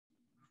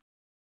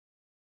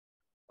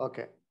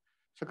Okay.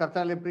 So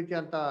ಕರ್ತನಲ್ಲಿ ಪ್ರೀತಿ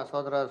ಅಂತ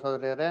ಸಹೋದರ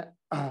ಸಹೋದರಿಯರೇ,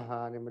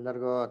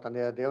 ನಿಮ್ಮೆಲ್ಲರಿಗೂ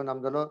ತಂದೆಯ ದೇವ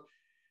ನಾಮದಲ್ಲೂ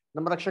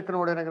ನಮ್ಮ ರಕ್ಷಕನ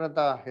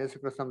ಒಡೆಯನಾಗಿರಂತ ಯೇಸು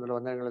ಕ್ರಿಸ್ತನದಲ್ಲೂ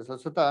ವಂದನೆಗಳು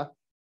ಸಲ್ಲಿಸುತ್ತಾ,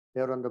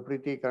 ದೇವರೊಂದು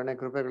ಪ್ರೀತಿ ಕರುಣೆ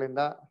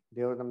ಕೃಪೆಗಳಿಂದ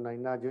ದೇವರು ನಮ್ಮನ್ನ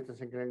ಇನ್ನ ಜೀವಿತ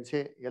ಸಂಖ್ಯೆ ಎಣಿಸಿ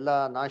ಎಲ್ಲ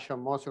ನಾಶ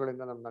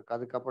ಮೋಸಗಳಿಂದ ನಮ್ಮನ್ನ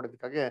ಕಾದು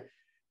ಕಾಪಾಡೋದಕ್ಕಾಗಿ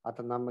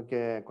ಆತನ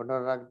ನಾಮಕ್ಕೆ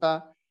ಕೊಂಡವರಾಗ್ತಾ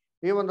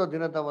ಈ ಒಂದು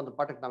ದಿನದ ಒಂದು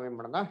ಪಾಠಕ್ಕೆ ನಾವೇನ್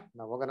ಮಾಡೋಣ,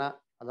 ನಾವು ಹೋಗೋಣ.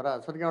 ಅದರ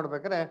ಸೊದಗೆ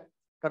ನೋಡ್ಬೇಕಾದ್ರೆ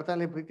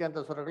ಕರ್ತನಲ್ಲಿ ಪ್ರೀತಿ ಅಂತ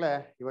ಸ್ವರಗಳೇ,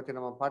 ಇವತ್ತಿನ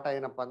ನಮ್ಮ ಪಾಠ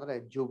ಏನಪ್ಪಾ ಅಂದ್ರೆ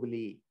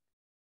ಜೂಬಿಲಿ.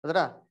 ಅದರ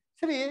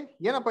ಸರಿ,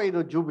 ಏನಪ್ಪಾ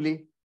ಇದು ಜೂಬಿಲಿ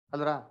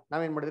ಅಲ್ರ?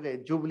 ನಾವೇನ್ ಮಾಡಿದ್ರಿ,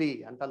 ಜೂಬ್ಲಿ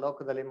ಅಂತ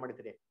ಲೋಕದಲ್ಲಿ ಏನ್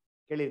ಮಾಡಿದ್ರಿ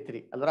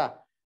ಕೇಳಿರ್ತೀರಿ ಅಲ್ರ?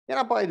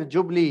 ಏನಪ್ಪಾ ಇದು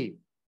ಜೂಬ್ಲಿ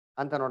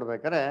ಅಂತ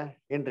ನೋಡ್ಬೇಕಾರೆ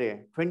ಏನ್ರಿ,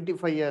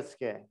 25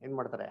 yearsಗೆ ಏನ್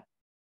ಮಾಡ್ತಾರೆ,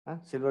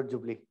 ಸಿಲ್ವರ್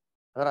ಜೂಬ್ಲಿ.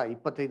 ಅದರ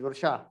 25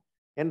 ವರ್ಷ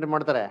ಏನ್ರಿ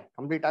ಮಾಡ್ತಾರೆ,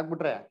 ಕಂಪ್ಲೀಟ್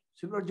ಆಗ್ಬಿಟ್ರೆ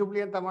ಸಿಲ್ವರ್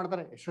ಜೂಬ್ಲಿ ಅಂತ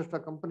ಮಾಡ್ತಾರೆ. ಎಷ್ಟೆಷ್ಟೋ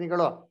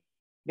ಕಂಪನಿಗಳು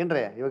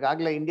ಏನ್ರಿ ಇವಾಗ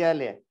ಆಗ್ಲೇ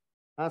ಇಂಡಿಯಾದಲ್ಲಿ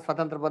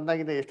ಸ್ವಾತಂತ್ರ್ಯ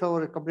ಬಂದಾಗಿದೆ, ಎಷ್ಟೋ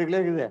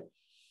ಕಂಪ್ನಿಗಳೇಗಿದೆ.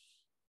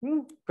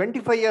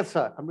 25 years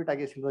ಕಂಪ್ಲೀಟ್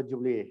ಆಗಿ ಸಿಲ್ವರ್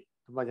ಜೂಬ್ಲಿ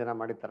ತುಂಬಾ ಜನ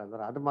ಮಾಡಿರ್ತಾರೆ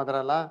ಅಂದ್ರೆ. ಅದು ಮಾತ್ರ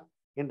ಅಲ್ಲ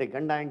ಏನ್ರಿ,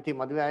 ಗಂಡ ಹೆಂಡತಿ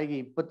ಮದುವೆ ಆಗಿ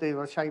 25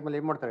 ವರ್ಷ ಆದ್ಮೇಲೆ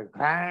ಏನ್ ಮಾಡ್ತಾರೆ,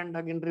 ಗ್ರ್ಯಾಂಡ್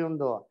ಆಗಿ ಏನ್ರಿ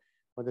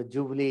ಒಂದು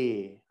ಜೂಬ್ಲಿ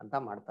ಅಂತ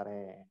ಮಾಡ್ತಾರೆ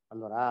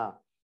ಅಲ್ವರ?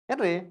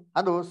 ಏನ್ರಿ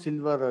ಅದು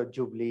ಸಿಲ್ವರ್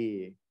ಜೂಬ್ಲಿ.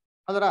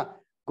 ಅದರ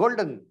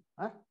ಗೋಲ್ಡನ್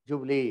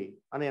ಜೂಬ್ಲಿ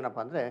ಅನ್ನೋ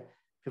ಏನಪ್ಪಾ ಅಂದ್ರೆ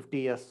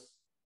 50 years.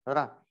 ಅದರ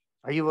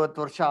 50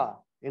 ವರ್ಷ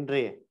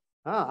ಏನ್ರಿ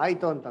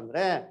ಆಯ್ತು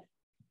ಅಂತಂದ್ರೆ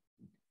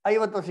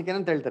 50 ವರ್ಷಕ್ಕೆ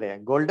ಏನಂತ ಹೇಳ್ತಾರೆ,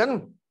 ಗೋಲ್ಡನ್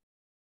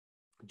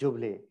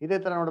ಜೂಬ್ಲಿ. ಇದೇ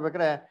ತರ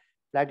ನೋಡ್ಬೇಕಾರೆ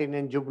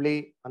ಪ್ಲಾಟಿನಿಯಂ ಜೂಬ್ಲಿ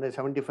ಅಂದ್ರೆ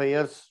 75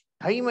 years,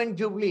 ಡೈಮಂಡ್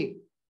ಜೂಬ್ಲಿ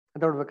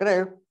ಅಂತ ನೋಡ್ಬೇಕಾರೆ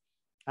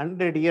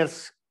 100 years.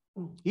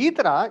 ಈ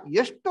ತರ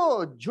ಎಷ್ಟೋ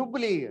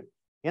ಜೂಬ್ಲಿ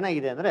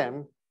ಏನಾಗಿದೆ ಅಂದ್ರೆ,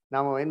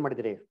 ನಾವು ಏನ್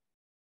ಮಾಡಿದಿರಿ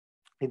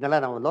ಇದನ್ನೆಲ್ಲ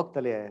ನಾವು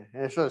ಲೋಕದಲ್ಲಿ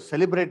ಎಷ್ಟೋ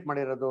ಸೆಲಿಬ್ರೇಟ್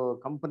ಮಾಡಿರೋದು,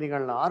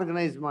 ಕಂಪನಿಗಳನ್ನ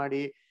ಆರ್ಗನೈಸ್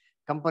ಮಾಡಿ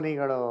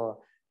ಕಂಪನಿಗಳು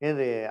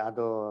ಏನ್ರಿ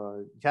ಅದು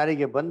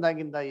ಜಾರಿಗೆ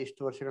ಬಂದಾಗಿಂದ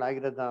ಇಷ್ಟು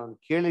ವರ್ಷಗಳಾಗಿರೋದ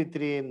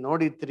ಕೇಳಿತ್ರಿ,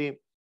 ನೋಡಿತ್ರಿ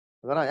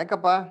ಅದರ.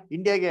 ಯಾಕಪ್ಪ,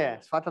 ಇಂಡಿಯಾಗೆ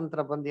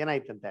ಸ್ವಾತಂತ್ರ್ಯ ಬಂದು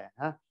ಏನಾಯ್ತಂತೆ,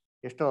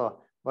 ಎಷ್ಟೋ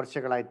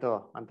ವರ್ಷಗಳಾಯ್ತು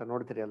ಅಂತ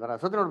ನೋಡ್ತೀರಿ ಅಲ್ವರ?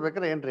 ಸುತ್ತ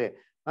ನೋಡ್ಬೇಕಾರೆ ಏನ್ರಿ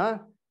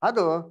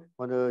ಅದು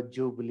ಒಂದು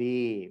ಜೂಬ್ಲಿ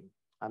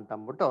ಅಂತ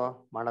ಅಂದ್ಬಿಟ್ಟು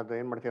ಮಾಡೋದು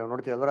ಏನ್ ಮಾಡ್ತೀವಿ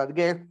ನೋಡ್ತೀವಿ ಅಲ್ವರ?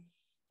 ಅದಕ್ಕೆ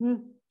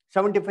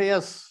 75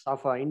 years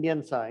ಆಫ್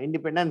ಇಂಡಿಯನ್ಸ್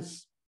ಇಂಡಿಪೆಂಡೆನ್ಸ್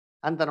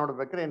ಅಂತ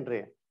ನೋಡ್ಬೇಕ್ರೆ ಏನ್ರಿ.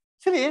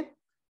 ಸರಿ,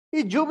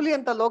 ಈ ಜೂಬ್ಲಿ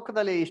ಅಂತ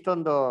ಲೋಕದಲ್ಲಿ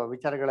ಇಷ್ಟೊಂದು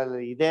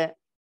ವಿಚಾರಗಳಲ್ಲಿ ಇದೆ,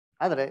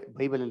 ಆದ್ರೆ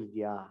ಬೈಬಲಲ್ಲಿ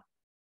ಇದೆಯಾ?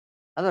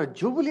 ಅಂದ್ರೆ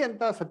ಜೂಬ್ಲಿ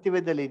ಅಂತ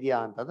ಸತ್ಯವೇದದಲ್ಲಿ ಇದೆಯಾ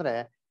ಅಂತಂದ್ರೆ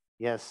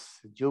ಎಸ್,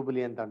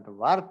 ಜೂಬ್ಲಿ ಅಂತ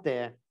ವಾರ್ತೆ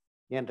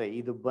ಏನ್ರಿ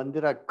ಇದು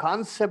ಬಂದಿರೋ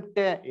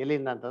ಕಾನ್ಸೆಪ್ಟೇ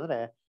ಎಲ್ಲಿಂದ ಅಂತಂದ್ರೆ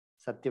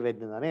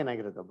ಸತ್ಯವೇದನಾನೇ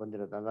ಏನಾಗಿರೋದು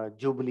ಬಂದಿರೋದು ಅಂದ್ರೆ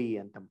ಜೂಬ್ಲಿ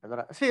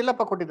ಅಂತಂದ್ರೆ. ಸರಿ,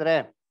 ಎಲ್ಲಪ್ಪ ಕೊಟ್ಟಿದ್ದಾರೆ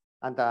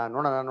ಅಂತ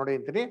ನೋಡೋಣ. ನೋಡಿ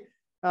ಅಂತೀನಿ,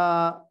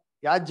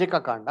 ಯಾಜ್ಯಕ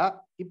ಕಾಂಡ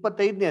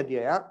 25ನೇ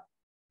ಅಧ್ಯಾಯ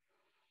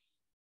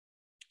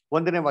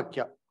 1ನೇ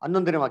ವಾಕ್ಯ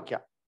 11ನೇ ವಾಕ್ಯ.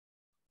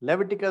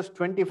 ಲೆವಿಟಿಕಸ್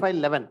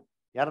 25:11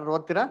 ಯಾರು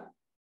ಓದ್ತೀರಾ?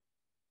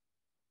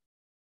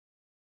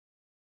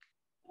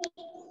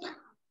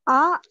 ಆ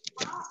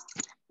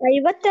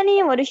 50ನೇ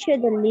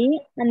ವರ್ಷದಲ್ಲಿ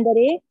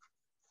ಅಂದರೆ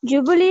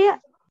ಜುಬಿಲಿಯ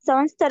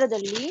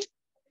ಸಂವತ್ಸರದಲ್ಲಿ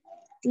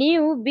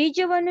ನೀವು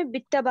ಬೀಜವನ್ನು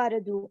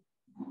ಬಿತ್ತಬಾರದು,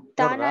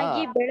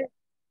 ತಾನಾಗಿ ಬೆಳೆ.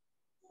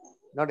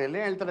 ನೋಡಿ ಎಲ್ಲಿ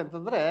ಹೇಳ್ತಾರೆ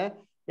ಅಂತಂದ್ರೆ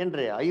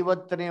ಏನ್ರಿ,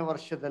 50ನೇ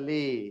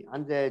ವರ್ಷದಲ್ಲಿ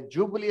ಅಂದ್ರೆ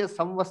ಜೂಬಿಲಿಯ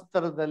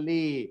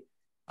ಸಂವತ್ಸರದಲ್ಲಿ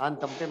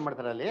ಅಂತ ಏನ್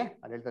ಮಾಡ್ತಾರೆ ಅಲ್ಲಿ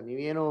ಹೇಳ್ತಾರೆ,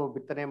 ನೀವೇನು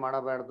ಬಿತ್ತನೆ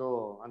ಮಾಡಬಾರ್ದು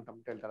ಅಂತ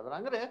ಹೇಳ್ತಾರೆ.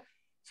 ಅಂದ್ರೆ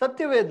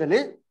ಸತ್ಯವೇದದಲ್ಲಿ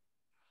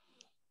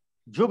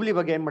ಜೂಬ್ಲಿ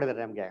ಬಗ್ಗೆ ಏನ್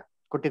ಮಾಡಿದ್ದಾರೆ ನಮ್ಗೆ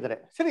ಕೊಟ್ಟಿದ್ದಾರೆ.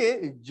 ಸರಿ,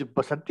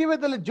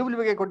 ಸತ್ಯವೇದದಲ್ಲಿ ಜೂಬ್ಲಿ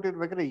ಬಗ್ಗೆ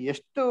ಕೊಟ್ಟಿರ್ಬೇಕಾದ್ರೆ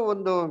ಎಷ್ಟು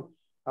ಒಂದು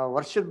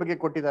ವರ್ಷದ ಬಗ್ಗೆ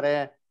ಕೊಟ್ಟಿದ್ದಾರೆ?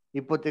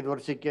 25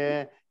 ವರ್ಷಕ್ಕೆ,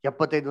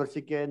 75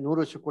 ವರ್ಷಕ್ಕೆ, 100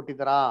 ವರ್ಷಕ್ಕೆ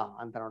ಕೊಟ್ಟಿದ್ದಾರಾ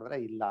ಅಂತ ನೋಡಿದ್ರೆ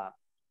ಇಲ್ಲ.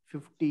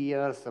 50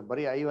 years,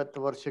 ಬರೀ 50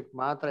 ವರ್ಷಕ್ಕೆ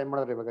ಮಾತ್ರ ಏನ್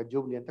ಮಾಡಿದ್ರೆ ಇವಾಗ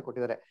ಜೂಬ್ಲಿ ಅಂತ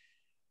ಕೊಟ್ಟಿದ್ದಾರೆ.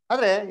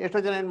 ಆದ್ರೆ ಎಷ್ಟೋ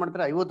ಜನ ಏನ್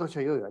ಮಾಡ್ತಾರೆ, 50 ವರ್ಷ,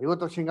 ಅಯ್ಯೋ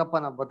 50 ವರ್ಷ ಹಿಂಗಪ್ಪ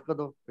ನಾವು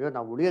ಬದುಕೋದು, ಅಯ್ಯೋ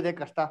ನಾವು ಉಳಿಯೋದೇ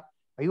ಕಷ್ಟ,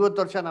 50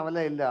 ವರ್ಷ ನಾವೆಲ್ಲ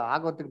ಇಲ್ಲ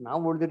ಆಗೋತ್ತಿಗೆ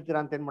ನಾವು ಉಳಿದಿರ್ತೀರಾ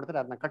ಅಂತ ಏನ್ ಮಾಡ್ತಾರೆ,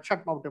 ಅದನ್ನ ಕಟ್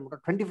ಶಾಟ್ ಮಾಡ್ಬಿಟ್ಟು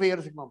 25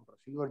 years ಮಾಡ್ಬಿಟ್ರು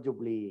ಸಿಲ್ವರ್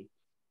ಜೂಬ್ಲಿ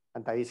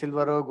ಅಂತ. ಈ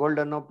ಸಿಲ್ವರು,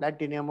 ಗೋಲ್ಡನ್,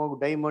 ಪ್ಲಾಟಿನಿಯಮ್,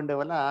 ಡೈಮಂಡ್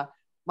ಅವೆಲ್ಲ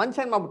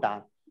ಮನುಷ್ಯ ಏನ್ ಮಾಡ್ಬಿಟ್ಟ,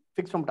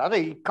 ಫಿಕ್ಸ್ ಮಾಡ್ಬಿಟ್ಟ. ಆದ್ರೆ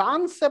ಈ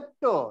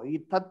ಕಾನ್ಸೆಪ್ಟ್, ಈ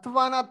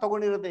ತತ್ವನ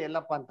ತಗೊಂಡಿರೋದು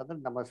ಎಲ್ಲಪ್ಪ ಅಂತಂದ್ರೆ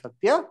ನಮ್ಮ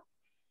ಸತ್ಯ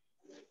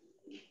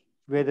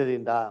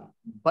ವೇದದಿಂದ,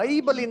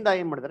 ಬೈಬಲ್ ಇಂದ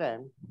ಏನ್ ಮಾಡಿದ್ರೆ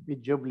ಈ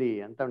ಜೂಬ್ಲಿ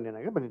ಅಂತ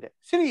ಏನಾಗಿ ಬಂದಿದೆ.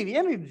 ಸರಿ, ಇದು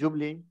ಏನು ಇದು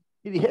ಜೂಬ್ಲಿ,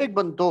 ಇದು ಹೇಗ್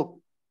ಬಂತು,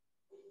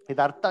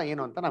 ಇದು ಅರ್ಥ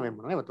ಏನು ಅಂತ ನಾವೇನ್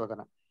ಮಾಡೋಣ ಇವತ್ತು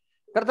ಓದೋಣ.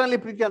 ಕರ್ತನಲ್ಲಿ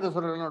ಪ್ರೀತಿಯಾದ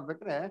ಸ್ವರ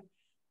ನೋಡ್ಬೇಕ್ರೆ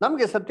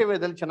ನಮ್ಗೆ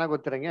ಸತ್ಯವೇದದಲ್ಲಿ ಚೆನ್ನಾಗಿ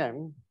ಗೊತ್ತಿರಂಗೆ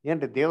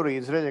ಏನ್ರಿ, ದೇವರು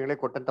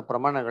ಇಸ್ರೇಲ್ಗಳಿಗೆ ಕೊಟ್ಟಂತ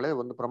ಪ್ರಮಾಣಗಳೇ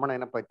ಒಂದು ಪ್ರಮಾಣ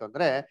ಏನಪ್ಪಾ ಇತ್ತು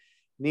ಅಂದ್ರೆ,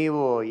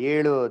 ನೀವು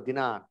 7 ದಿನ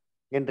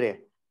ಏನ್ರಿ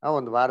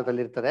ಒಂದು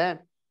ವಾರದಲ್ಲಿ ಇರ್ತದೆ,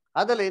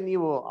 ಅದ್ರಲ್ಲಿ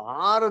ನೀವು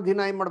 6 ದಿನ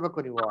ಏನ್ ಮಾಡ್ಬೇಕು,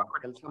 ನೀವು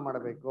ಕೆಲಸ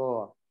ಮಾಡಬೇಕು.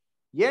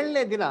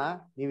 7ನೇ ದಿನ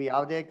ನೀವು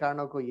ಯಾವುದೇ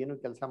ಕಾರಣಕ್ಕೂ ಏನು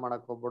ಕೆಲಸ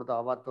ಮಾಡಕ್ ಹೋಗ್ಬಿಡ್ದು.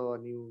 ಅವತ್ತು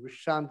ನೀವು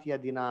ವಿಶ್ರಾಂತಿಯ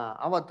ದಿನ,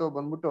 ಅವತ್ತು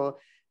ಬಂದ್ಬಿಟ್ಟು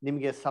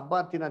ನಿಮ್ಗೆ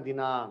ಸಬ್ಬಾತಿನ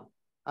ದಿನ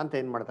ಅಂತ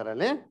ಏನ್ ಮಾಡ್ತಾರೆ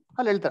ಅಲ್ಲಿ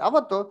ಹೇಳ್ತಾರೆ.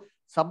 ಅವತ್ತು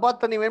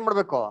ಸಬ್ಬಾತ್ ನೀವೇನ್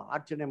ಮಾಡ್ಬೇಕು,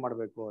 ಆಚರಣೆ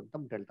ಮಾಡ್ಬೇಕು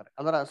ಅಂತ ಹೇಳ್ತಾರೆ.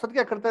 ಅದರ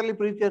ಸದ್ಯ ಕರ್ತನಲ್ಲಿ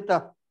ಪ್ರೀತಿ ಅಂತ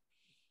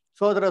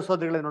ಸೋದರ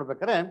ಸೋದರಿಗಳೇ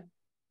ನೋಡ್ಬೇಕಾರೆ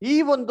ಈ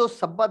ಒಂದು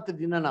ಸಬ್ಬಾತ್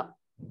ದಿನನ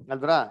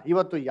ಅಲ್ದ್ರ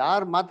ಇವತ್ತು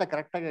ಯಾರು ಮಾತ್ರ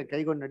ಕರೆಕ್ಟ್ ಆಗಿ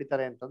ಕೈಗೊಂಡು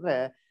ನಡೀತಾರೆ ಅಂತಂದ್ರೆ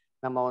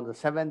ನಮ್ಮ ಒಂದು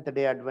 7th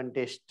day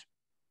Adventist.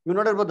 ನೀವು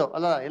ನೋಡಿರ್ಬೋದು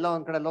ಅಲ್ಲ, ಎಲ್ಲ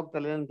ಒಂದ್ ಕಡೆ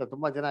ಲೋಕದಲ್ಲಿ ಏನಂತ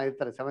ತುಂಬಾ ಜನ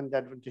ಇರ್ತಾರೆ 7th day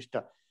Adventist.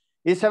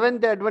 ಈ 7th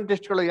day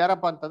Adventist ಗಳು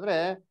ಯಾರಪ್ಪ ಅಂತಂದ್ರೆ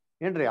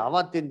ಏನ್ರಿ,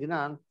 ಅವತ್ತಿನ ದಿನ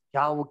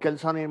ಯಾವ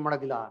ಕೆಲ್ಸಾನು ಏನ್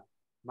ಮಾಡೋದಿಲ್ಲ.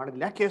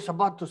 ಯಾಕೆ?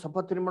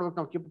 ಸಬ್ಬತ್ತು ಏನ್ ಮಾಡ್ಬೇಕು,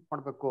 ನಾವು ಕೀಪ್ ಅಪ್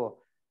ಮಾಡ್ಬೇಕು.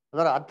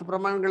 ಅದರ 10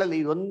 ಪ್ರಮಾಣಗಳಲ್ಲಿ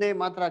ಒಂದೇ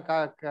ಮಾತ್ರ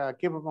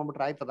ಕೀಪ್ ಅಪ್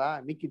ಮಾಡ್ಬಿಟ್ರೆ ಆಯ್ತದ,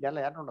 ಮಿಕ್ಕಿದೆಲ್ಲ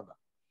ಯಾರು ನೋಡೋದ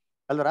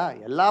ಅಲ್ವರ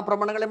ಎಲ್ಲಾ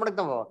ಪ್ರಮಾಣಗಳೇ ಮಾಡಕ್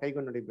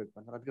ಕೈಗೊಂಡು ನಡಿಬೇಕು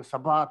ಅಂದ್ರೆ ಅದಕ್ಕೆ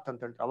ಸಬಾತ್ ಅಂತ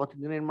ಹೇಳ್ತಾರೆ.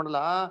 ಅವತ್ತಿನ ದಿನ ಏನ್ ಮಾಡಲ್ಲ,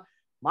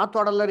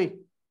 ಮಾತಾಡಲ್ಲ ರೀ.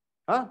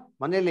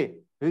 ಮನೆಯಲ್ಲಿ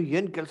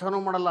ಏನ್ ಕೆಲ್ಸನೂ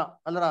ಮಾಡಲ್ಲ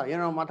ಅಲ್ರ,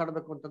 ಏನೋ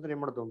ಮಾತಾಡ್ಬೇಕು ಅಂತಂದ್ರೆ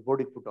ಏನ್ ಮಾಡೋದು,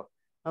 ಬೋರ್ಡ್ ಇಟ್ಬಿಟ್ಟು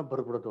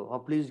ಬರ್ಬಿಡೋದು,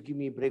 ಪ್ಲೀಸ್ ಗಿವ್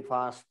ಮಿ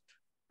ಬ್ರೇಕ್ಫಾಸ್ಟ್.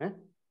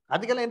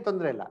 ಅದಕ್ಕೆಲ್ಲ ಏನ್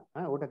ತೊಂದ್ರೆ ಇಲ್ಲ,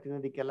 ಊಟ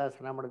ತಿನ್ನೋದಿಕ್ಕೆಲ್ಲ,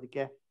 ಸ್ನಾನ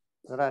ಮಾಡೋದಿಕ್ಕೆ,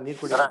 ನೀರ್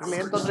ಕುಡಿಯೋದಕ್ಕೆಲ್ಲ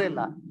ಏನ್ ತೊಂದ್ರೆ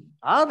ಇಲ್ಲ.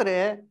 ಆದ್ರೆ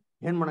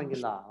ಏನ್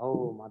ಮಾಡಂಗಿಲ್ಲ,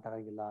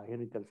 ಮಾತಾಡಂಗಿಲ್ಲ,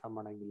 ಏನು ಕೆಲಸ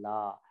ಮಾಡಂಗಿಲ್ಲ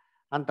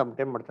ಅಂತ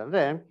ಏನ್ ಮಾಡ್ತಾರೆ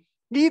ಅಂದ್ರೆ,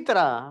 ಈ ತರ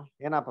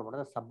ಏನಪ್ಪ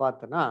ಮಾಡಿದ್ರೆ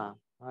ಸಬ್ಬಾತನ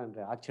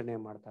ಅಂದ್ರೆ ಆಚರಣೆ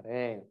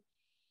ಮಾಡ್ತಾರೆ.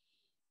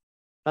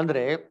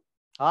 ಅಂದ್ರೆ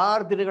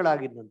 6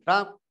 ದಿನಗಳಾಗಿದ ನಂತರ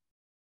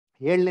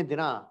 7ನೇ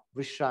ದಿನ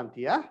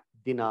ವಿಶ್ರಾಂತಿಯ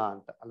ದಿನ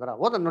ಅಂತ ಅಲ್ರ.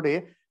 ಓದನ್ ನೋಡಿ,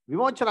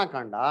 ವಿಮೋಚನಾ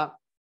ಕಾಂಡ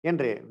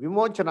ಏನ್ರಿ,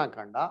 ವಿಮೋಚನಾ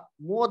ಕಾಂಡ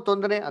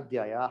 31ನೇ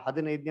ಅಧ್ಯಾಯ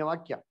 15ನೇ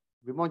ವಾಕ್ಯ.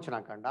 ವಿಮೋಚನಾ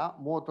ಕಾಂಡ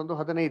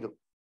 31:15.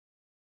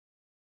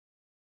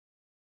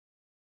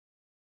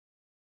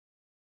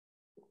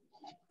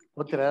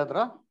 ಗೊತ್ತಿರ ಯಾರಾದ್ರ?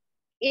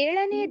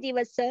 7ನೇ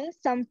ದಿವಸ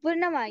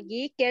ಸಂಪೂರ್ಣವಾಗಿ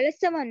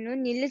ಕೆಲಸವನ್ನು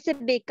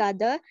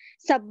ನಿಲ್ಲಿಸಬೇಕಾದ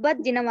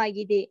ಸಬ್ಬತ್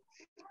ದಿನವಾಗಿದೆ.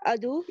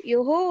 ಅದು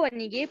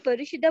ಯೆಹೋವನಿಗೆ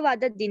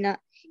ಪರಿಶುದ್ಧವಾದ ದಿನ.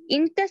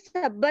 ಇಂಥ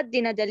ಸಬ್ಬತ್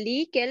ದಿನದಲ್ಲಿ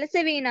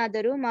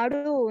ಕೆಲಸವೇನಾದರೂ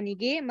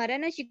ಮಾಡುವವನಿಗೆ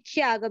ಮರಣ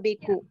ಶಿಕ್ಷೆ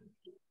ಆಗಬೇಕು.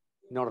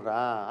 ನೋಡ್ರ,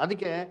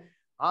 ಅದಕ್ಕೆ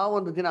ಆ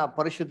ಒಂದು ದಿನ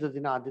ಪರಿಶುದ್ಧ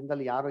ದಿನ. ಆ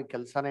ದಿನದಲ್ಲಿ ಯಾರು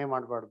ಕೆಲಸನೇ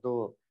ಮಾಡಬಾರ್ದು.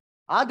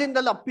 ಆ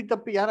ದಿನದಲ್ಲಿ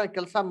ಅಪ್ಪಿತಪ್ಪಿ ಯಾರ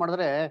ಕೆಲಸ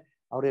ಮಾಡಿದ್ರೆ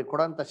ಅವ್ರಿಗೆ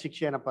ಕೊಡೋಂತ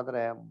ಶಿಕ್ಷೆ ಏನಪ್ಪಾ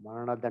ಅಂದ್ರೆ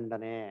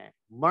ಮರಣದಂಡನೆ.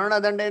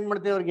 ಮರಣದಂಡ ಏನ್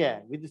ಮಾಡ್ತೀವಿ ಅವ್ರಿಗೆ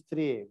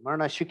ವಿಧಿಸ್ತೀರಿ,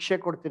 ಮರಣ ಶಿಕ್ಷೆ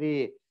ಕೊಡ್ತೀರಿ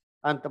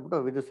ಅಂತಬಿಟ್ಟು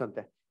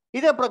ವಿಧಿಸಂತೆ.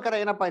 ಇದೇ ಪ್ರಕಾರ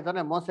ಏನಪ್ಪಾ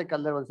ಆಯ್ತಾನೆ, ಮೋಸೆ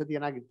ಕಾಲದಲ್ಲಿ ಒಂದ್ಸತಿ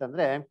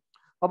ಏನಾಗಿತ್ತಂದ್ರೆ,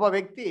 ಒಬ್ಬ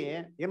ವ್ಯಕ್ತಿ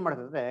ಏನ್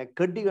ಮಾಡ್ತಂದ್ರೆ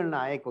ಕಡ್ಡಿಗಳನ್ನ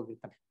ಆಯಕ್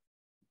ಹೋಗಿರ್ತಾನೆ.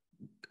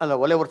 ಅಲ್ಲ,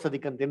 ಒಲೆ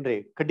ಒರ್ಸೋದಿಕ್ಕಂತೇನ್ರಿ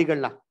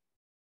ಕಡ್ಡಿಗಳನ್ನ,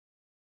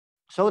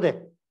 ಸೌದೆ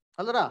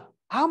ಅಲ್ರ.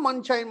 ಆ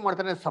ಮನುಷ್ಯ ಏನ್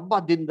ಮಾಡ್ತಾನೆ, ಸಬ್ಬ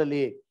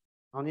ದಿನದಲ್ಲಿ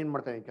ಅವನೇನ್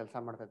ಮಾಡ್ತಾನೆ, ಕೆಲಸ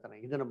ಮಾಡ್ತಾ ಇರ್ತಾನೆ.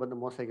 ಇದನ್ನು ಬಂದು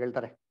ಮೋಸೆಗೆ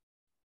ಹೇಳ್ತಾರೆ,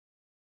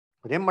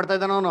 ಅದೇನ್ ಮಾಡ್ತಾ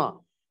ಇದ್ದಾನ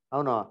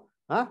ಅವನು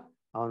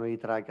ಅವನು ಈ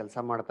ತರ ಕೆಲಸ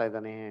ಮಾಡ್ತಾ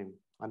ಇದ್ದಾನೆ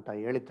ಅಂತ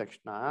ಹೇಳಿದ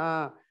ತಕ್ಷಣ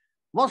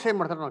ಮೋಸ ಏನ್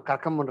ಮಾಡ್ತಾರೆ, ನಾವು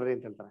ಕರ್ಕೊಂಬನ್ರಿ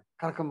ಅಂತ ಹೇಳ್ತಾರೆ.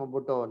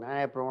 ಕರ್ಕೊಂಬಂದ್ಬಿಟ್ಟು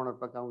ನ್ಯಾಯ ಪ್ರಮಾಣದ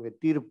ಪ್ರಕಾರ ಅವ್ನಿಗೆ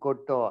ತೀರ್ಪು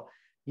ಕೊಟ್ಟು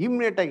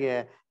ಇಮ್ಮಿಡಿಯೇಟ್ ಆಗಿ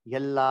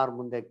ಎಲ್ಲಾರ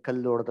ಮುಂದೆ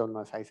ಕಲ್ಲು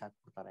ಹೊಡೆದವನ್ನ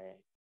ಸಾಯಿಸಾಕ್ಬಿಡ್ತಾರೆ.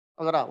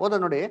 ಅದರ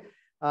ಓದ ನೋಡಿ,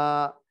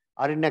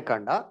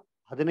 ಅರಣ್ಯಕಾಂಡ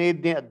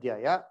 15ನೇ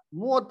ಅಧ್ಯಾಯ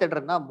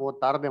 32ರಿಂದ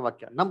 36ನೇ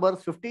ವಾಕ್ಯ. Number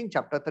 15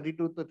 chapter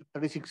 32 to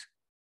 36.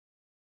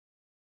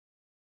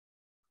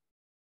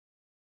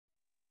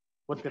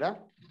 ಓದ್ತೀರಾ?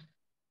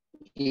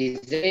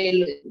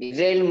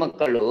 ಇಸ್ರೇಲ್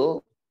ಮಕ್ಕಳು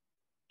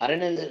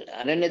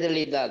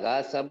ಅರಣ್ಯದಲ್ಲಿದ್ದಾಗ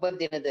ಸಬ್ಬತ್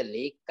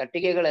ದಿನದಲ್ಲಿ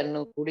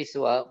ಕಟ್ಟಿಗೆಗಳನ್ನು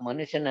ಕೂಡಿಸುವ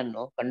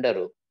ಮನುಷ್ಯನನ್ನು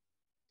ಕಂಡರು.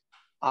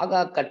 ಆಗ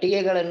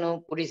ಕಟ್ಟಿಗೆಗಳನ್ನು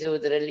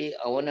ಕೂಡಿಸುವುದರಲ್ಲಿ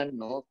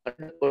ಅವನನ್ನು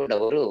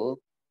ಕಂಡುಕೊಂಡವರು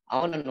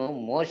ಅವನನ್ನು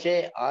ಮೋಶೆ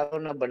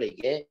ಆರೋನ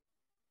ಬಳಿಗೆ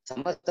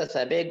ಸಮಸ್ತ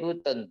ಸಭೆಗೂ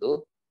ತಂದು,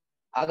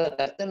 ಆಗ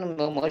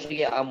ಕರ್ತನು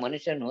ಮೋಶೆಗೆ, ಆ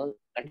ಮನುಷ್ಯನು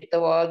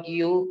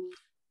ಖಂಡಿತವಾಗಿಯೂ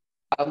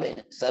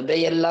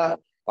ಸಭೆಯೆಲ್ಲ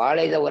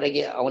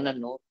ಪಾಳೆಯದವರೆಗೆ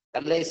ಅವನನ್ನು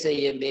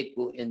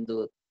ಕಲ್ಲೆಸೆಯಬೇಕು ಎಂದು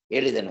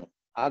ಹೇಳಿದನು.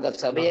 ಆಗ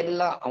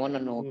ಸಭೆಯೆಲ್ಲ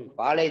ಅವನನ್ನು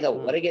ಪಾಳೆಯದ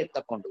ಹೊರಗೆ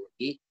ತಕೊಂಡು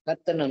ಹೋಗಿ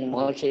ಕರ್ತನನ್ನು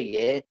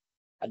ಮೋಶೆಗೆ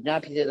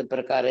ಆಜ್ಞಾಪಿಸಿದ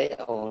ಪ್ರಕಾರ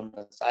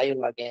ಅವನು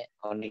ಸಾಯುವಾಗೆ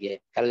ಅವನಿಗೆ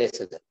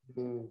ಕಲ್ಲೆಸೆದರು.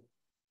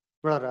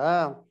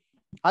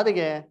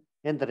 ಅದಕ್ಕೆ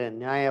ಎಂತಾರೆ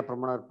ನ್ಯಾಯ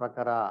ಪ್ರಮಾಣದ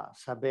ಪ್ರಕಾರ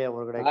ಸಭೆಯ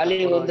ಹೊರಗಡೆ ಖಾಲಿ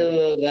ಒಂದು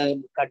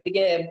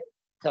ಕಟ್ಟಿಗೆ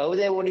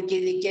ಸೌದೆ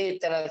ಹುಡುಕಿದಕ್ಕೆ ಈ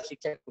ತರ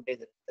ಶಿಕ್ಷೆ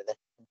ಕೊಟ್ಟಿರ್ತದೆ.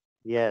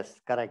 ಎಸ್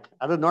ಕರೆಕ್ಟ್,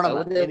 ಅದು ನೋಡೋಣ.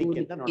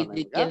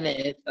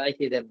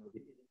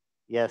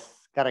 ಎಸ್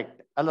ಕರೆಕ್ಟ್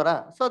ಅಲ್ವರ.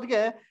 ಸೊ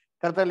ಅದಕ್ಕೆ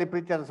ಕರ್ತನಲ್ಲಿ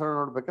ಪ್ರೀತಿ ಅನುಸರ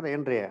ನೋಡ್ಬೇಕಾದ್ರೆ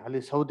ಏನ್ರಿ, ಅಲ್ಲಿ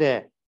ಸೌದೆ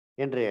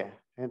ಏನ್ರಿ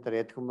ಏನಂತಾರೆ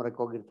ಎತ್ಕೊಂಬರಕ್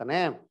ಹೋಗಿರ್ತಾನೆ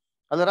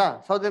ಅಲ್ವರ.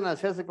 ಸೌದೆನ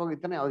ಸೇರ್ಸಕ್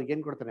ಹೋಗಿರ್ತಾನೆ, ಅವ್ರಿಗೆ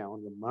ಏನ್ ಕೊಡ್ತಾನೆ,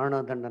 ಅವ್ನಿಗೆ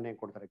ಮರಣದಂಡನೆ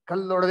ಕೊಡ್ತಾರೆ.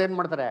 ಕಲ್ಲು ಹೊಡೆದು ಏನ್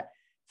ಮಾಡ್ತಾರೆ,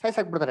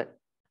 ಸಾಯ್ಸಾಕ್ ಬಿಡ್ತಾರೆ.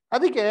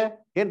 ಅದಕ್ಕೆ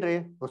ಏನ್ರಿ,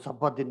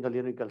 ಸಬ್ಬತ್ ದಿನದಲ್ಲಿ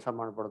ಏನು ಕೆಲಸ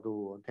ಮಾಡ್ಬಾರ್ದು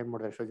ಅಂತ ಏನ್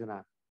ಮಾಡ್ತಾರೆ ಎಷ್ಟೋ ಜನ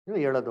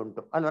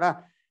ಹೇಳೋದುಂಟು ಅಲ್ವರ.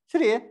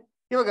 ಸರಿ,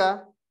 ಇವಾಗ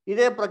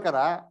ಇದೇ ಪ್ರಕಾರ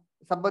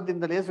ಸಬ್ಬತ್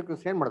ದಿನದಲ್ಲಿ ಯೇಸು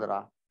ಕ್ರಿಸ್ತ ಏನ್ ಮಾಡಿದ್ರ,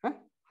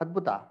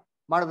 ಅದ್ಭುತ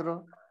ಮಾಡಿದ್ರು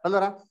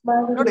ಅಲ್ವರ.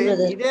 ನೋಡಿ,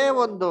 ಇದೇ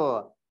ಒಂದು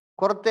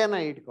ಕೊರತೆನ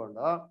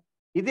ಇಟ್ಕೊಂಡು,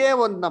 ಇದೇ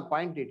ಒಂದನ್ನ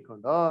ಪಾಯಿಂಟ್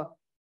ಇಟ್ಕೊಂಡು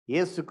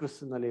ಯೇಸು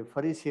ಕ್ರಿಸ್ತನಲ್ಲಿ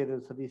ಫರಿಸಿಯರು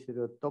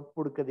ಸದೀಸರು ತಪ್ಪು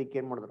ಹುಡುಕೋದಿಕ್ಕೆ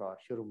ಏನ್ ಮಾಡಿದ್ರು,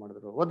 ಶುರು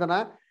ಮಾಡಿದ್ರು. ಓದನ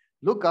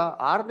ಲೂಕ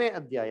 6ನೇ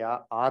ಅಧ್ಯಾಯ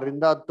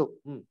 6ರಿಂದ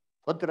 10.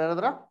 ಓದ್ತೀರಾ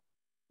ಯಾರಾದ್ರ?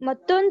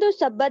 ಮತ್ತೊಂದು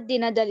ಸಬ್ಬತ್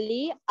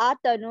ದಿನದಲ್ಲಿ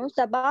ಆತನು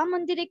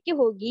ಸಭಾಮಂದಿರಕ್ಕೆ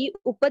ಹೋಗಿ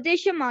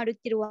ಉಪದೇಶ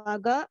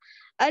ಮಾಡುತ್ತಿರುವಾಗ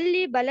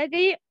ಅಲ್ಲಿ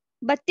ಬಲಗೈ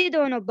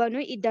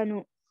ಬತ್ತಿದವನೊಬ್ಬನು ಇದ್ದನು.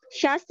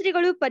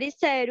 ಶಾಸ್ತ್ರಿಗಳು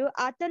ಫರಿಸಾಯರು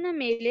ಆತನ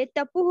ಮೇಲೆ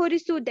ತಪ್ಪು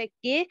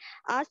ಹೊರಿಸುವುದಕ್ಕೆ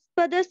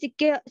ಆಸ್ಪದ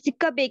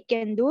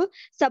ಸಿಕ್ಕಬೇಕೆಂದು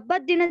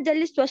ಸಬ್ಬತ್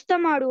ದಿನದಲ್ಲಿ ಸ್ವಸ್ಥ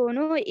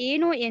ಮಾಡುವನು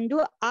ಏನೋ ಎಂದು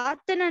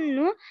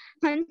ಆತನನ್ನು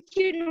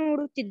ಹೊಂಚಿ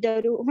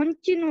ನೋಡುತ್ತಿದ್ದರು.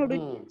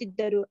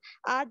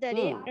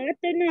 ಆದರೆ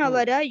ಆತನು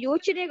ಅವರ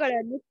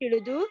ಯೋಚನೆಗಳನ್ನು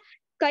ತಿಳಿದು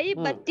ಕೈ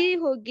ಬತ್ತಿ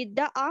ಹೋಗಿದ್ದ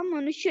ಆ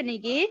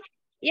ಮನುಷ್ಯನಿಗೆ,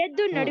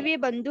 ಎದ್ದು ನಡುವೆ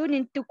ಬಂದು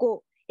ನಿಂತುಕೋ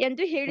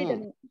ಎಂದು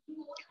ಹೇಳಿದನು.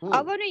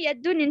 ಅವನು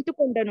ಎದ್ದು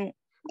ನಿಂತುಕೊಂಡನು.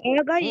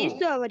 ಆಗ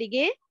ಯೇಸು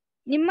ಅವರಿಗೆ,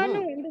 ನಿಮ್ಮನ್ನು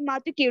ಒಂದು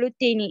ಮಾತು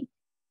ಕೇಳುತ್ತೇನೆ.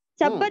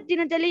 ಸಬ್ಬತ್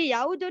ದಿನದಲ್ಲಿ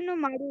ಯಾವುದನ್ನು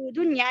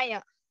ಮಾಡುವುದು ನ್ಯಾಯ,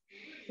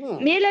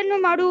 ಮೇಲನ್ನು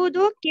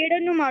ಮಾಡುವುದು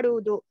ಕೇಡನ್ನು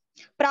ಮಾಡುವುದು,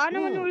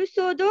 ಪ್ರಾಣವನ್ನು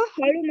ಉಳಿಸುವುದು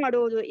ಹಾಳು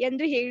ಮಾಡುವುದು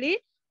ಎಂದು ಹೇಳಿ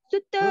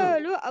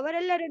ಸುತ್ತಲೂ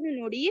ಅವರೆಲ್ಲರನ್ನು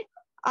ನೋಡಿ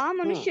ಆ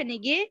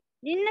ಮನುಷ್ಯನಿಗೆ,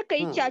 ನಿನ್ನ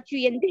ಕೈ ಚಾಚು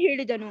ಎಂದು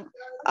ಹೇಳಿದನು.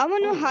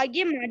 ಅವನು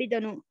ಹಾಗೆ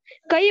ಮಾಡಿದನು,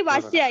 ಕೈ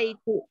ವಾಸಿ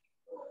ಆಯಿತು.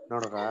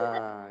 ನೋಡ್ರ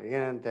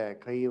ಏನಂತೆ,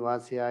 ಕೈ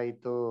ವಾಸಿ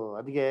ಆಯಿತು.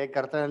 ಅದಕ್ಕೆ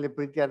ಕರ್ತನಲ್ಲಿ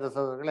ಪ್ರೀತಿಯಾದ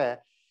ಸಹೋದರಗಳೇ,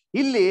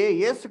 ಇಲ್ಲಿ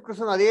ಯೇಸು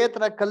ಕ್ರಿಸ್ತನ ಅದೇ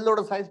ತರ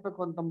ಕಲ್ಲೋಡು ಸಾಯಿಸ್ಬೇಕು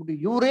ಅಂತ ಅಂದ್ಬಿಟ್ಟು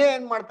ಇವರೇ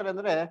ಏನ್ ಮಾಡ್ತಾರೆ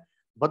ಅಂದ್ರೆ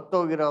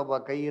ಬತ್ತೋಗಿರೋ ಒಬ್ಬ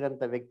ಕೈ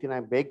ಇರಂತ ವ್ಯಕ್ತಿನ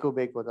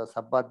ಬೇಕು ಅದ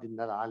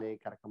ಸಬ್ಬಾದಿಂದ ಆಲೆ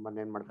ಕರ್ಕೊಂಬಂದ್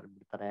ಏನ್ ಮಾಡ್ತಾರೆ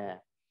ಬಿಡ್ತಾರೆ.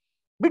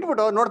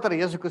 ಬಿಟ್ಬಿಟ್ಟು ನೋಡ್ತಾರೆ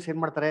ಯೇಸು ಕ್ರಿಸ್ತ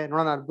ಏನ್ ಮಾಡ್ತಾರೆ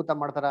ನೋಡೋಣ ಅದ್ಭುತ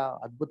ಮಾಡ್ತಾರ.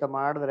 ಅದ್ಭುತ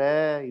ಮಾಡಿದ್ರೆ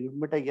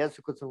ಇಮ್ಮಿಡಿಯೇಟ್ ಯೇಸು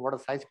ಕ್ರಿಸ್ತ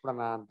ಓಡೋದ್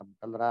ಸಾಯಿಸ್ಬಿಡೋಣ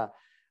ಅಂತಂದ್ರ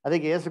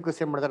ಅದಕ್ಕೆ ಯೇಸು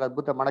ಕ್ರಿಸ್ತ ಏನ್ ಮಾಡ್ತಾರೆ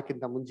ಅದ್ಭುತ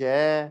ಮಾಡಕ್ಕಿಂತ ಮುಂಚೆ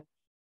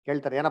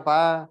ಕೇಳ್ತಾರೆ ಏನಪ್ಪಾ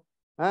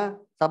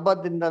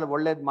ಸಬ್ಬದಿಂದ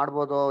ಒಳ್ಳೇದ್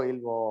ಮಾಡ್ಬೋದೋ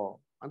ಇಲ್ವೋ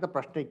ಅಂತ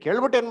ಪ್ರಶ್ನೆ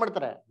ಕೇಳ್ಬಿಟ್ಟು ಏನ್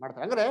ಮಾಡ್ತಾರೆ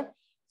ಅಂದ್ರೆ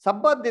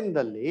ಸಬ್ಬತ್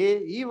ದಿನದಲ್ಲಿ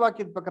ಈ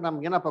ವಾಕ್ಯದ ಪ್ರಕಾರ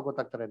ನಮ್ಗೆ ಏನಪ್ಪ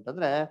ಗೊತ್ತಾಗ್ತಾರೆ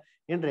ಅಂತಂದ್ರೆ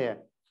ಏನ್ರಿ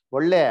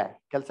ಒಳ್ಳೆ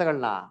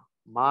ಕೆಲ್ಸಗಳನ್ನ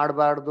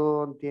ಮಾಡಬಾರ್ದು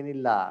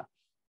ಅಂತೇನಿಲ್ಲ.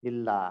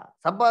 ಇಲ್ಲ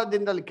ಸಬ್ಬತ್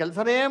ದಿನದಲ್ಲಿ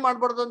ಕೆಲ್ಸನೇ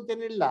ಮಾಡ್ಬಾರ್ದು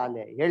ಅಂತೇನಿಲ್ಲ,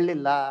 ಅಲ್ಲೇ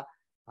ಹೇಳಲಿಲ್ಲ.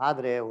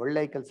 ಆದ್ರೆ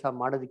ಒಳ್ಳೆ ಕೆಲಸ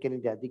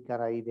ಮಾಡೋದಕ್ಕೇನಿದೆ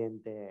ಅಧಿಕಾರ ಇದೆ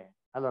ಅಂತೆ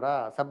ಅಲ್ವರ.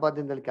 ಸಬ್ಬತ್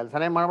ದಿನದಲ್ಲಿ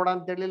ಕೆಲ್ಸನೇ ಮಾಡ್ಬೇಡ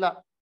ಅಂತ ಹೇಳಿಲ್ಲ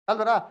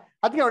ಅಲ್ವರ.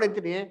 ಅದಕ್ಕೆ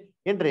ಹೊಡಿತೀನಿ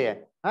ಏನ್ರಿ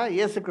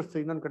ಯೇಸು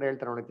ಕ್ರಿಸ್ತ ಇನ್ನೊಂದ್ ಕಡೆ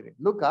ಹೇಳ್ತಾರೆ ನೋಡಿತೀನಿ.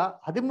 ಲೂಕ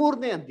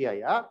 13ನೇ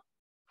ಅಧ್ಯಾಯ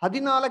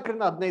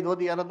 14-15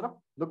 ಓದಿ ಯಾರಾದ್ರ.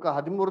 ಲೂಕ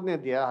 13ನೇ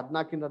ಅಧ್ಯಾಯ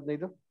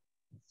 14-15.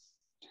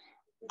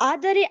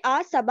 ಆದರೆ ಆ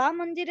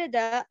ಸಭಾಮಂದಿರದ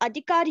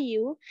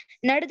ಅಧಿಕಾರಿಯು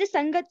ನಡೆದ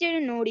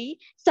ಸಂಗತಿಯನ್ನು ನೋಡಿ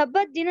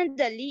ಸಬ್ಬತ್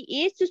ದಿನದಲ್ಲಿ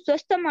ಯೇಸು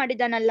ಸ್ವಸ್ಥ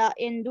ಮಾಡಿದನಲ್ಲ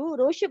ಎಂದು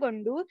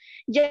ರೋಷಗೊಂಡು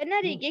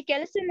ಜನರಿಗೆ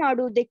ಕೆಲಸ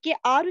ಮಾಡುವುದಕ್ಕೆ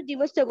 6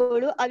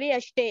 ದಿವಸಗಳು ಅವೇ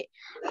ಅಷ್ಟೇ,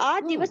 ಆ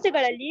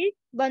ದಿವಸಗಳಲ್ಲಿ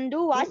ಬಂದು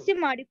ವಾಸಿ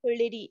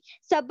ಮಾಡಿಕೊಳ್ಳಿರಿ,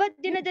 ಸಬ್ಬತ್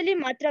ದಿನದಲ್ಲಿ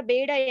ಮಾತ್ರ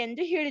ಬೇಡ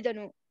ಎಂದು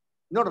ಹೇಳಿದನು.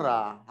 ನೋಡ್ರ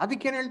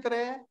ಅದಕ್ಕೇನ್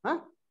ಹೇಳ್ತಾರೆ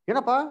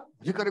ಏನಪ್ಪಾ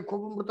ಅಧಿಕಾರಿ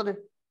ಕೋಪ ಬಿಡ್ತದೆ.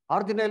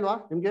 6 ದಿನ ಇಲ್ವಾ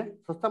ನಿಮ್ಗೆ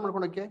ಸ್ವಸ್ಥ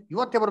ಮಾಡ್ಕೊಳಕ್ಕೆ?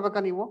 ಇವತ್ತೇ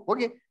ಬರ್ಬೇಕಾ ನೀವು?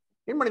 ಹೋಗಿ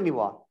ಏನ್ ಮಾಡಿ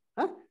ನೀವು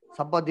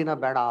ಸಬ್ಬತ್ ದಿನ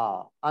ಬೇಡ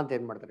ಅಂತ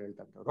ಏನ್ ಮಾಡ್ತಾರೆ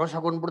ಹೇಳ್ತಾರೆ,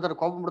 ರೋಷಗೊಂಡ್ಬಿಡ್ತಾರೆ,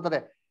 ಕೋಪ ಬಿಡ್ತಾರೆ.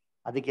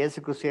 ಅದಕ್ಕೆ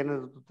ಯೇಸು ಕ್ರಿಸ್ತ ಏನು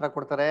ಉತ್ತರ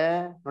ಕೊಡ್ತಾರೆ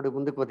ನೋಡಿ,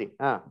 ಮುಂದಕ್ಕೆ ಓದಿ.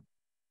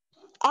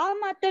 ಆ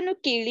ಮಾತನ್ನು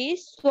ಕೇಳಿ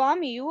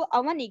ಸ್ವಾಮಿಯು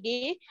ಅವನಿಗೆ,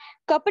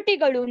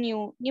 ಕಪಟಿಗಳು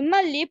ನೀವು,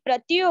 ನಿಮ್ಮಲ್ಲಿ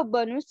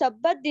ಪ್ರತಿಯೊಬ್ಬನು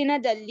ಸಬ್ಬತ್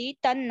ದಿನದಲ್ಲಿ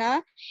ತನ್ನ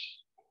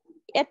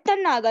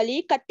ಎತ್ತನ್ನಾಗಲಿ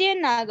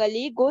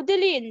ಕತ್ತೆಯನ್ನಾಗಲಿ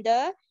ಗೋದಲಿಯಿಂದ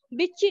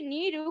ಬಿಚ್ಚಿ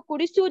ನೀರು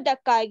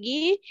ಕುಡಿಸುವುದಕ್ಕಾಗಿ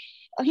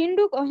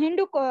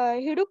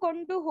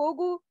ಹಿಡುಕೊಂಡು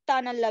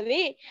ಹೋಗುತ್ತಾನಲ್ಲವೇ?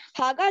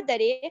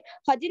 ಹಾಗಾದರೆ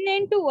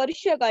 18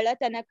 ವರ್ಷಗಳ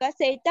ತನಕ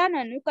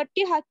ಸೈತಾನನ್ನು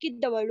ಕಟ್ಟಿ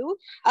ಹಾಕಿದ್ದವಳು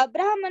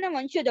ಅಬ್ರಹಾಮನ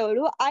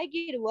ವಂಶದವಳು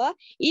ಆಗಿರುವ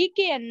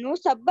ಈಕೆಯನ್ನು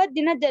ಸಬ್ಬತ್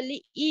ದಿನದಲ್ಲಿ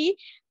ಈ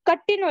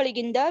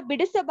ಕಟ್ಟಿನೊಳಗಿಂದ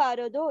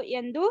ಬಿಡಿಸಬಾರದು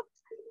ಎಂದು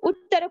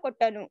ಉತ್ತರ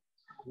ಕೊಟ್ಟನು.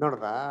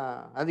 ನೋಡ್ರ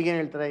ಅದಕ್ಕೇನ್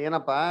ಹೇಳ್ತಾರೆ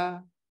ಏನಪ್ಪಾ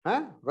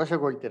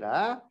ರೋಷಗೊಳ್ತೀರಾ?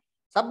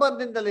 ಸಬ್ಬತ್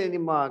ದಿನದಲ್ಲಿ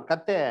ನಿಮ್ಮ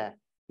ಕತ್ತೆ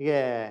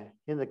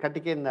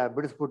ಕಟ್ಟಿಗೆಯಿಂದ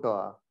ಬಿಡಿಸ್ಬಿಟ್ಟು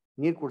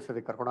ನೀರ್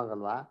ಕುಡ್ಸೋದಕ್ಕೆ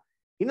ಕರ್ಕೊಂಡೋಗಲ್ವಾ?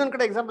 ಇನ್ನೊಂದ್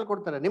ಕಡೆ ಎಕ್ಸಾಂಪಲ್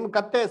ಕೊಡ್ತಾರೆ, ನಿಮ್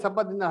ಕತ್ತೆ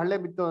ಸಬ್ಬತ್ ದಿನ ಹಳ್ಳೆ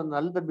ಬಿತ್ತು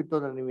ಅಲ್ದ ಬಿತ್ತು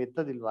ಅಂದ್ರೆ ನೀವು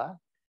ಎತ್ತದಿಲ್ವಾ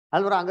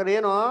ಅಲ್ವರ? ಹಂಗಾರೆ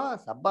ಏನು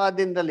ಸಬ್ಬತ್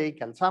ದಿನದಲ್ಲಿ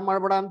ಕೆಲಸ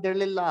ಮಾಡ್ಬೇಡ ಅಂತ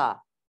ಹೇಳಿಲ್ಲ,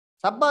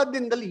 ಸಬ್ಬತ್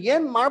ದಿನದಲ್ಲಿ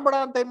ಏನ್ ಮಾಡ್ಬೇಡ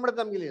ಅಂತ ಏನ್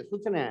ಮಾಡುತ್ತೆ ನಮ್ಗೆ ಇಲ್ಲಿ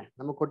ಸೂಚನೆ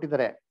ನಮಗ್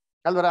ಕೊಟ್ಟಿದ್ದಾರೆ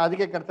ಅಲ್ವರ.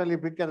 ಅದಕ್ಕೆ ಕರ್ತನಲ್ಲಿ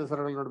ಪ್ರೀತಿಯಾದ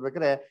ಸ್ವರಗಳು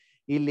ನೋಡ್ಬೇಕ್ರೆ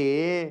ಇಲ್ಲಿ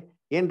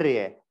ಏನ್ರಿ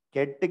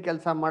ಕೆಟ್ಟ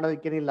ಕೆಲಸ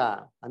ಮಾಡೋದಕ್ಕೇನಿಲ್ಲ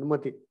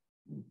ಅನುಮತಿ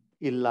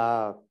ಇಲ್ಲ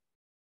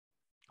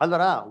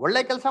ಅಲ್ವರ.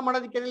 ಒಳ್ಳೆ ಕೆಲಸ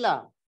ಮಾಡೋದಕ್ಕೇನಿಲ್ಲ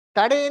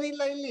ತಡೆ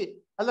ಏನಿಲ್ಲ ಇಲ್ಲಿ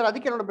ಅಲ್ವರ.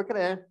 ಅದಕ್ಕೆ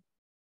ನೋಡ್ಬೇಕ್ರೆ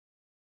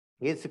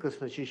ಯೇಸು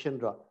ಕ್ರಿಸ್ತ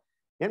ಶಿಷ್ಯನ್ರು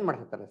ಏನ್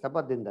ಮಾಡ್ತಿರ್ತಾರೆ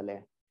ಸಬ್ಬತ್ ದಿನದಲ್ಲಿ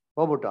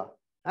ಹೋಗ್ಬಿಟ್ಟು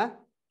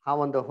ಆ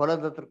ಒಂದು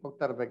ಹೊಲದ ಹತ್ರಕ್ಕೆ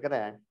ಹೋಗ್ತಾ ಇರ್ಬೇಕಾರೆ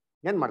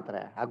ಏನ್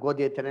ಮಾಡ್ತಾರೆ, ಆ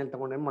ಗೋಧಿಯ ತೆನೆಯನ್ನು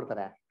ತಗೊಂಡು ಏನ್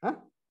ಮಾಡ್ತಾರೆ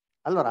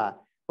ಅಲ್ವರ.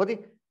 ಓದಿ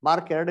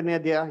ಮಾರ್ಕ್ 2ನೇ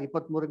ಅಧ್ಯಾಯ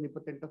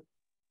 23-28.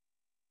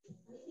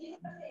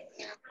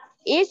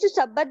 ಯೇಸು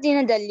ಸಬ್ಬತ್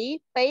ದಿನದಲ್ಲಿ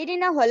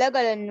ಪೈರಿನ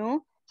ಹೊಲಗಳನ್ನು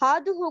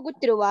ಹಾದು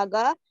ಹೋಗುತ್ತಿರುವಾಗ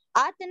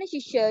ಆತನ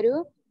ಶಿಷ್ಯರು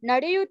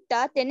ನಡೆಯುತ್ತಾ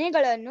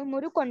ತೆನೆಗಳನ್ನು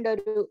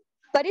ಮುರುಕೊಂಡರು.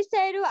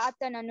 ಫರಿಸಾಯರು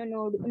ಆತನನ್ನು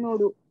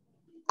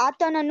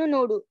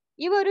ನೋಡು,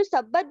 ಇವರು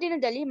ಸಬ್ಬತ್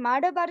ದಿನದಲ್ಲಿ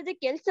ಮಾಡಬಾರದ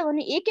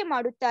ಕೆಲಸವನ್ನು ಏಕೆ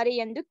ಮಾಡುತ್ತಾರೆ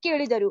ಎಂದು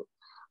ಕೇಳಿದರು.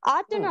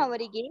 ಆತನು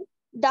ಅವರಿಗೆ,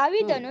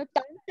 ದಾವೀದನು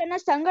ತನ್ನ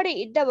ಸಂಗಡ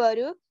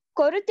ಇದ್ದವರು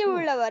ಕೊರತೆ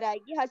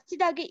ಉಳ್ಳವರಾಗಿ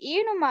ಹಸಿದಾಗ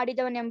ಏನು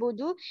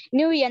ಮಾಡಿದವನೆಂಬುದು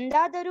ನೀವು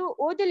ಎಂದಾದರೂ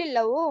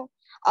ಓದಲಿಲ್ಲವೋ?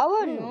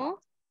 ಅವನು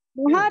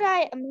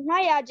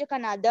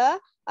ಮಹಾಯಾಜಕನಾದ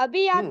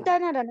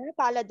ಅಭಿಯಾತನರನ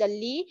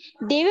ಕಾಲದಲ್ಲಿ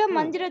ದೇವ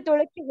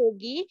ಮಂದಿರದೊಳಕ್ಕೆ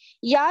ಹೋಗಿ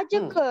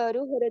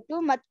ಯಾಜಕರು ಹೊರತು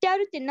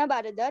ಮತ್ಯಾರು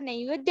ತಿನ್ನಬಾರದ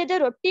ನೈವೇದ್ಯದ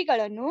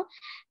ರೊಟ್ಟಿಗಳನ್ನು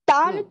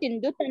ತಾನು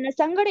ತಿಂದು ತನ್ನ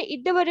ಸಂಗಡ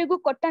ಇದ್ದವರಿಗೂ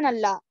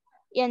ಕೊಟ್ಟನಲ್ಲ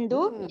ಎಂದು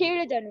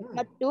ಹೇಳಿದನು.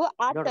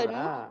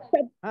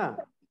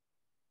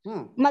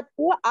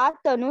 ಮತ್ತು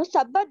ಆತನು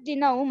ಸಬ್ಬತ್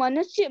ದಿನವು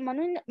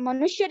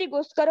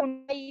ಮನುಷ್ಯರಿಗೋಸ್ಕರ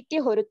ಉಂಟಾಯಿತೇ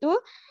ಹೊರತು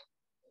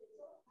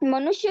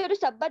ಮನುಷ್ಯರು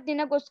ಸಬ್ಬತ್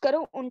ದಿನಕ್ಕೋಸ್ಕರ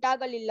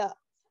ಉಂಟಾಗಲಿಲ್ಲ.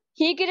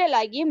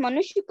 ಹೀಗಿರಲಾಗಿ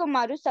ಮನುಷ್ಯ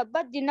ಕುಮಾರು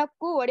ಸಬ್ಬತ್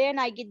ದಿನಕ್ಕೂ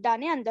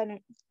ಒಡೆಯನಾಗಿದ್ದಾನೆ ಅಂದನು.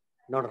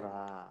 ನೋಡ್ರ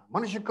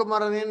ಮನುಷ್ಯ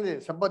ಕುಮಾರನೇನ್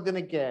ಸಬ್ಬತ್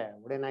ದಿನಕ್ಕೆ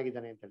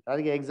ಒಡೆಯನಾಗಿದ್ದಾನೆ ಅಂತ ಹೇಳ್ತಾರೆ.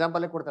 ಅದಕ್ಕೆ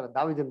ಎಕ್ಸಾಂಪಲ್ ಕೊಡ್ತಾರೆ,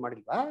 ದಾವೀದನ್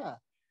ಮಾಡಿಲ್ವಾ?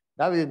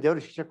 ದಾವೀದನ್ ದೇವ್ರ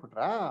ಶಿಕ್ಷೆ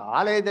ಕೊಟ್ರ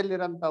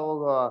ಆಲಯದಲ್ಲಿರಂತ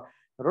ಹೋಗೋ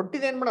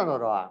ರೊಟ್ಟಿನ ಏನ್ ಮಾಡೋರು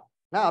ಅವರು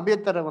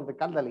ಅಭಿಯತ್ತರ ಒಂದು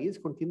ಕಾಲದಲ್ಲಿ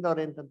ಈಸ್ಕೊಂಡು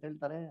ತಿಂದವ್ರೆ ಅಂತ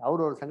ಹೇಳ್ತಾರೆ.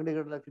 ಅವ್ರವ್ರ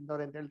ಸಂಗಡಿಗಳೆಲ್ಲ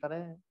ತಿಂದವ್ರೆ ಅಂತ ಹೇಳ್ತಾರೆ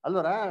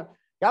ಅಲ್ವರ.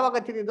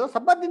 ಯಾವಾಗ ತಿಂದಿದ್ದು?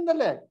 ಸಬ್ಬತ್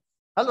ದಿನದಲ್ಲೇ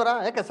ಅಲ್ವರ.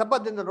 ಯಾಕೆ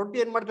ಸಬ್ಬತ್ ದಿನದ ರೊಟ್ಟಿ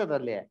ಏನ್ ಮಾಡ್ತಾ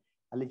ಇದ್ರು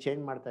ಅಲ್ಲಿ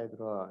ಚೇಂಜ್ ಮಾಡ್ತಾ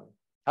ಇದ್ರು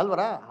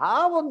ಅಲ್ವರ. ಆ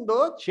ಒಂದು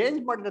ಚೇಂಜ್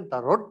ಮಾಡಿದಂತ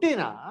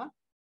ರೊಟ್ಟಿನ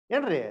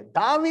ಏನ್ರಿ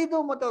ದಾವೀದು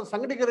ಮತ್ತೆ ಅವ್ರ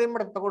ಸಂಗಡಿಗರು ಏನ್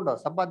ಮಾಡ್ತಾರೆ ತಗೊಂಡು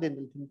ಸಬ್ಬತ್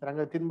ದಿನದಲ್ಲಿ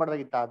ತಿಂತಾರೆ,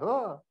 ತಿನ್ಬಾರ್ದಾಗಿತ್ತ ಅದು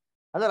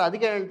ಅದರ.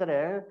 ಅದಕ್ಕೆ ಹೇಳ್ತಾರೆ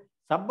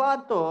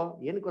ಸಬ್ಬಾತು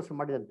ಏನಕ್ಕೋಸ್ಕರ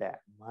ಮಾಡಿದಂತೆ?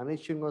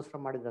 ಮನುಷ್ಯನಿಗೋಸ್ಕರ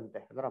ಮಾಡಿದಂತೆ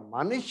ಅದರ.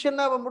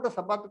 ಮನುಷ್ಯನ ಬಂದ್ಬಿಟ್ಟು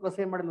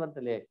ಸಬ್ಬಾತ್ಗೋಸ್ಕರ ಏನ್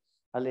ಮಾಡಿಲ್ವಂತಲ್ಲಿ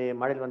ಅಲ್ಲಿ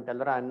ಮಾಡಿಲ್ವಂತೆ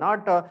ಅಲ್ವರ.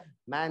 Not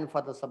man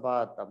for the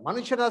ಸಬ್ಬಾತ್.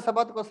 ಮನುಷ್ಯನ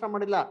ಸಬ್ಬಾತ್ಗೋಸ್ಕರ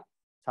ಮಾಡಿಲ್ಲ,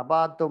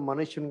 ಸಬ್ಬಾತು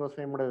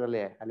ಮನುಷ್ಯನಿಗೋಸ್ಕರ ಏನ್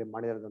ಮಾಡಿದ್ರಲ್ಲಿ ಅಲ್ಲಿ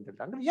ಮಾಡಿರೋದು ಅಂತ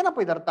ಹೇಳ್ತಾರೆ. ಅಂದ್ರೆ ಏನಪ್ಪ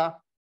ಇದರ್ಥ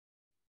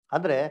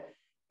ಅಂದ್ರೆ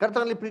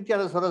ಕರ್ತನಲ್ಲಿ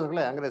ಪ್ರೀತಿಯಾದ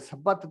ಸಹೋದರಗಳೇ, ಹಂಗಾರೆ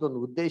ಸಬ್ಬಾತದ ಒಂದು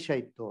ಉದ್ದೇಶ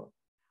ಇತ್ತು.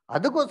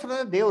 ಅದಕ್ಕೋಸ್ಕರ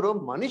ದೇವರು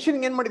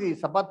ಮನುಷ್ಯನಿಗೆ ಏನ್ ಮಾಡಿದ್ವಿ,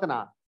 ಸಬ್ಬಾತನ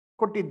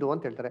ಕೊಟ್ಟಿದ್ದು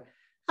ಅಂತ ಹೇಳ್ತಾರೆ.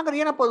 ಹಾಗಾದ್ರೆ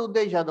ಏನಪ್ಪ ಅದು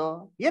ಉದ್ದೇಶ? ಅದು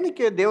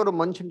ಏನಕ್ಕೆ ದೇವರು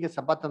ಮನುಷ್ಯನಿಗೆ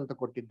ಸಬ್ಬಾತ್ ಅಂತ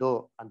ಕೊಟ್ಟಿದ್ದು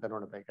ಅಂತ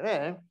ನೋಡ್ಬೇಕಾದ್ರೆ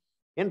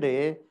ಏನ್ರಿ,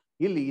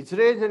 ಇಲ್ಲಿ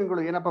ಇಸ್ರೇಲ್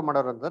ಜನಗಳು ಏನಪ್ಪ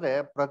ಮಾಡೋರು ಅಂತಂದ್ರೆ,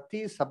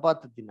 ಪ್ರತಿ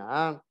ಸಬ್ಬಾತ್ ದಿನ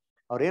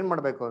ಅವ್ರು ಏನ್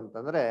ಮಾಡ್ಬೇಕು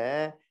ಅಂತಂದ್ರೆ,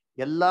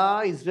 ಎಲ್ಲಾ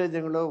ಇಸ್ರೇಲ್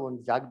ಜನಗಳು ಒಂದು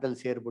ಜಾಗದಲ್ಲಿ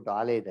ಸೇರ್ಬಿಟ್ಟು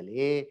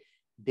ಆಲಯದಲ್ಲಿ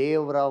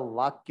ದೇವರ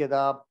ವಾಕ್ಯದ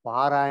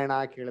ಪಾರಾಯಣ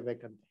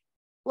ಕೇಳ್ಬೇಕಂತೆ.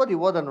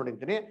 ಓದ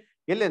ನೋಡಿರ್ತೀನಿ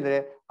ಎಲ್ಲಂದ್ರೆ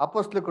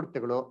ಅಪೊಸ್ಲ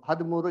ಕೃತ್ಯಗಳು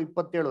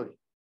 13:27.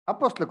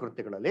 ಅಪೊಸ್ಲ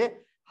ಕೃತ್ಯಗಳಲ್ಲಿ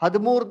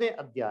 13ನೇ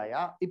ಅಧ್ಯಾಯ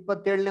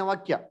 27ನೇ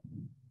ವಾಕ್ಯ.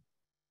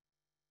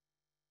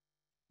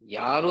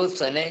 ಯಾರು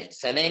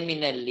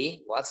ಸನೇಮಿನಲ್ಲಿ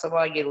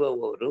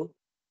ವಾಸವಾಗಿರುವವರು,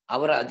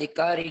 ಅವರ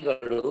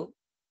ಅಧಿಕಾರಿಗಳು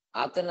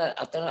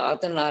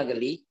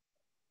ಆತನಾಗಲಿ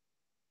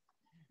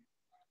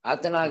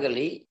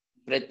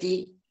ಪ್ರತಿ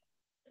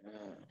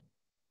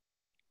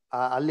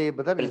ಅಲ್ಲಿ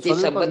ಪ್ರತಿ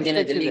ಸಬ್ಬತ್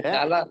ದಿನದಲ್ಲಿ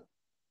ಕಾಲ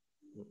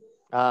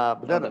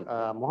ಬ್ರದರ್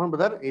ಮೋಹನ್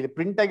ಬ್ರದರ್, ಇಲ್ಲಿ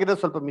ಪ್ರಿಂಟ್ ಆಗಿರೋ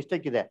ಸ್ವಲ್ಪ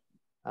ಮಿಸ್ಟೇಕ್ ಇದೆ.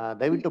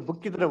 ದಯವಿಟ್ಟು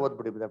ಬುಕ್ ಇದ್ರೆ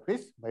ಓದ್ಬಿಡಿ ಬ್ರದರ್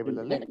ಪ್ಲೀಸ್, ಬೈಬಲ್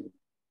ಅಲ್ಲಿ.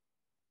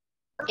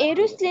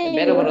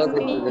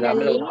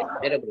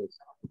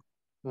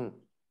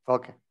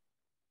 ಓಕೆ,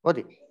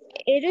 ಓದಿ.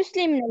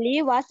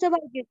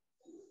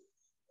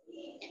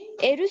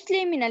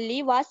 ಯೆರೂಸಲೇಮಿನಲ್ಲಿ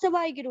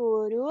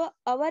ವಾಸವಾಗಿರುವವರು,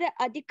 ಅವರ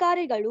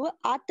ಅಧಿಕಾರಿಗಳು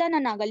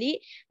ಆತನನ್ನಾಗಲಿ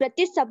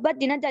ಪ್ರತಿ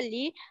ಸಬ್ಬತ್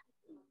ದಿನದಲ್ಲಿ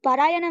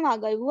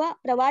ಪಾರಾಯಣವಾಗುವ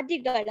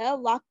ಪ್ರವಾದಿಗಳ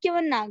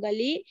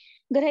ವಾಕ್ಯವನ್ನಾಗಲಿ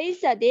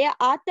ಗ್ರಹಿಸದೆ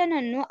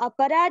ಆತನನ್ನು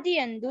ಅಪರಾಧಿ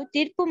ಎಂದು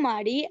ತೀರ್ಪು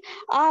ಮಾಡಿ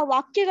ಆ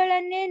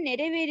ವಾಕ್ಯಗಳನ್ನೇ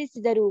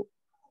ನೆರವೇರಿಸಿದರು.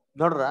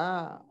 ನೋಡ್ರ,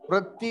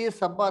 ಪ್ರತಿ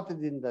ಸಬ್ಬಾತ್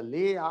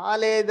ದಿನದಲ್ಲಿ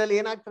ಆಲಯದಲ್ಲಿ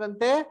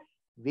ಏನಾಗ್ತಾರಂತೆ,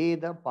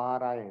 ವೇದ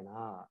ಪಾರಾಯಣ.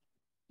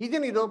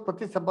 ಇದೇನಿದು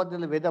ಪ್ರತಿ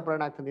ಸಬ್ಬಾತ್ನಲ್ಲಿ ವೇದ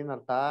ಪಾರಾಯಣ ಆಗ್ತದೆ?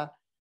 ಏನರ್ಥ?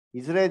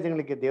 ಇಸ್ರೇಲ್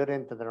ಜನಗಳಿಗೆ ದೇವ್ರೆ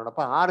ಅಂತಂದ್ರೆ,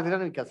 ನೋಡಪ್ಪ 6 ದಿನ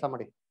ನೀವು ಕೆಲಸ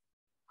ಮಾಡಿ,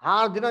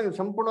 6 ದಿನ ನೀವು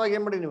ಸಂಪೂರ್ಣವಾಗಿ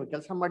ಏನ್ ಮಾಡಿ, ನೀವು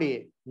ಕೆಲಸ ಮಾಡಿ,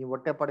 ನೀವು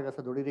ಹೊಟ್ಟೆ ಪಾಡಿಗಸ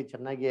ದುಡಿರಿ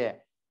ಚೆನ್ನಾಗಿ,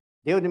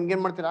 ದೇವ್ರು ನಿಮ್ಗೆ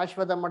ಏನ್ ಮಾಡ್ತಾರೆ,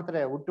 ಆಶೀರ್ವಾದ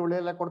ಮಾಡ್ತಾರೆ, ಹುಟ್ಟು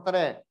ಉಳಿಯೆಲ್ಲ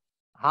ಕೊಡ್ತಾರೆ.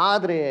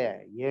 ಆದ್ರೆ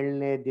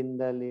 7ನೇ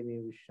ದಿನದಲ್ಲಿ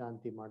ನೀವು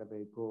ವಿಶ್ರಾಂತಿ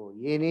ಮಾಡಬೇಕು.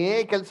 ಏನೇ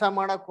ಕೆಲಸ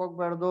ಮಾಡಕ್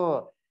ಹೋಗ್ಬಾರ್ದು.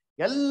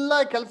 ಎಲ್ಲ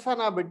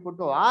ಕೆಲಸನ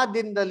ಬಿಟ್ಬಿಟ್ಟು ಆ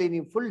ದಿನದಲ್ಲಿ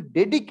ನೀವು ಫುಲ್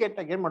ಡೆಡಿಕೇಟ್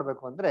ಆಗಿ ಏನ್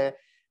ಮಾಡ್ಬೇಕು ಅಂದ್ರೆ,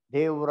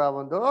 ದೇವರ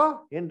ಒಂದು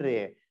ಏನ್ರಿ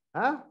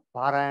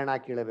ಪಾರಾಯಣ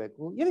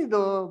ಕೇಳಬೇಕು.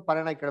 ಏನಿದು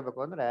ಪಾರಾಯಣ ಕೇಳಬೇಕು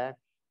ಅಂದ್ರೆ,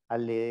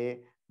 ಅಲ್ಲಿ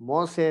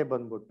ಮೋಸೆ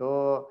ಬಂದ್ಬಿಟ್ಟು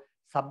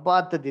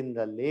ಸಬ್ಬಾತ್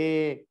ದಿನದಲ್ಲಿ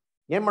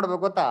ಏನ್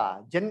ಮಾಡ್ಬೇಕು ಗೊತ್ತಾ,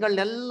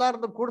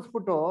 ಜನಗಳನ್ನೆಲ್ಲಾರದು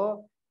ಕೂಡಿಸ್ಬಿಟ್ಟು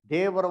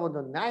ದೇವರ ಒಂದು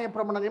ನ್ಯಾಯ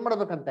ಪ್ರಮಾಣ ಏನ್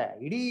ಮಾಡ್ಬೇಕಂತೆ,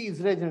 ಇಡೀ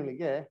ಇಸ್ರೇಲ್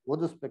ಜನಗಳಿಗೆ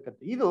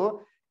ಓದಿಸ್ಬೇಕಂತೆ. ಇದು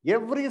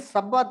ಎವ್ರಿ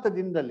ಸಬ್ಬಾತ್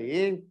ದಿನದಲ್ಲಿ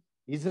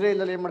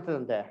ಇಸ್ರೇಲ್ ಅಲ್ಲಿ ಏನ್ ಮಾಡ್ತಾ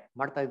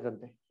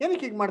ಇದ್ರಂತೆ.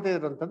 ಏನಕ್ಕೆ ಹೀಗೆ ಮಾಡ್ತಾ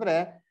ಇದ್ರು ಅಂತಂದ್ರೆ,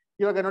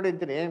 ಇವಾಗ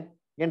ನೋಡಿರ್ತೀನಿ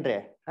ಏನ್ರಿ,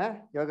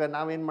 ಇವಾಗ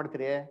ನಾವೇನ್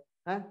ಮಾಡ್ತೀರಿ,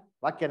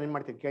 ವಾಕ್ಯ ಏನ್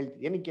ಮಾಡ್ತೀವಿ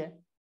ಕೇಳ್ತೀವಿ. ಏನಕ್ಕೆ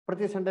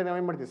ಪ್ರತಿ ಸಂಡೆ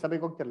ನಾವೇನ್ ಮಾಡ್ತೀವಿ,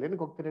 ಸಭೆಗೆ ಹೋಗ್ತಿರಲ್ಲ,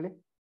 ಏನಕ್ಕೆ ಹೋಗ್ತೀರಿ ಹೇಳಿ?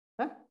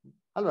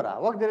 ಅಲ್ವರ,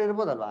 ಹೋಗ್ದಿರ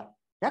ಇರ್ಬೋದಲ್ವಾ?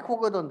 ಯಾಕೆ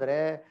ಹೋಗೋದು ಅಂದ್ರೆ,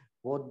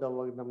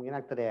 ಓದ್ದವಾಗ ನಮ್ಗೆ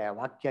ಏನಾಗ್ತದೆ,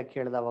 ವಾಕ್ಯ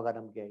ಕೇಳಿದವಾಗ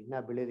ನಮ್ಗೆ ಇನ್ನ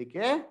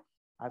ಬೆಳೆಯೋದಿಕ್ಕೆ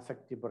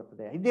ಆಸಕ್ತಿ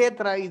ಬರ್ತದೆ. ಇದೇ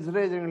ತರ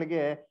ಇಸ್ರೇಲ್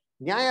ಜನಗಳಿಗೆ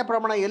ನ್ಯಾಯ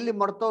ಪ್ರಮಾಣ ಎಲ್ಲಿ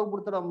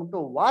ಮರ್ತೋಗ್ಬಿಡ್ತಾರ ಅಂದ್ಬಿಟ್ಟು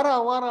ವಾರ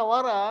ವಾರ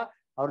ವಾರ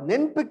ಅವ್ರ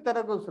ನೆನ್ಪಿಗೆ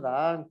ತರಗೋಸ್ಕರ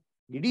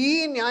ಇಡೀ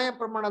ನ್ಯಾಯ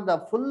ಪ್ರಮಾಣದ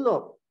ಫುಲ್ಲು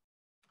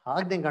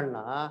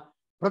ಆಜ್ಞೆಗಳನ್ನ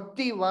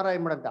ಪ್ರತಿ ವಾರ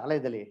ಏನ್ ಮಾಡಂತೆ,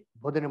 ಆಲಯದಲ್ಲಿ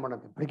ಬೋಧನೆ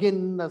ಮಾಡಂತೆ,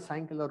 ಬೆಳಗ್ಗೆಯಿಂದ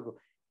ಸಾಯಂಕಾಲವರೆಗೂ.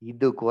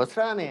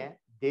 ಇದಕ್ಕೋಸ್ಕರನೇ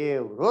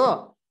ದೇವ್ರು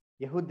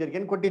ಯಹೂದ್ಯರಿಗೆ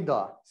ಏನ್ ಕೊಟ್ಟಿದ್ದು,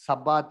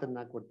 ಸಬ್ಬಾತನ್ನ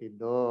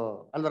ಕೊಟ್ಟಿದ್ದು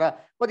ಅಲ್ವರ.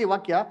 ಓದಿ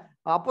ವಾಕ್ಯ,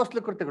 ಅಪೊಸ್ಲ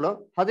ಕೃತ್ಯಗಳು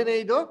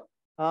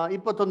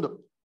 15:21.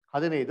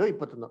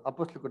 15:21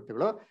 ಅಪೊಸ್ಲ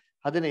ಕೃತ್ಯಗಳು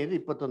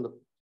 15:21.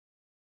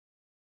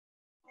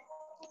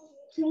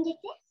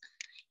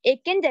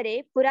 ಏಕೆಂದರೆ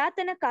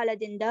ಪುರಾತನ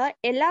ಕಾಲದಿಂದ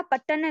ಎಲ್ಲಾ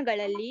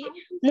ಪಟ್ಟಣಗಳಲ್ಲಿ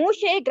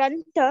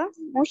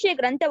ಮೋಶೆ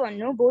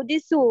ಗ್ರಂಥವನ್ನು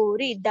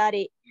ಬೋಧಿಸುವವರು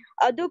ಇದ್ದಾರೆ.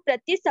 ಅದು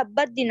ಪ್ರತಿ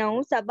ಸಬ್ಬತ್ ದಿನವೂ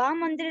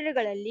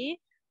ಸಭಾಮಂದಿರಗಳಲ್ಲಿ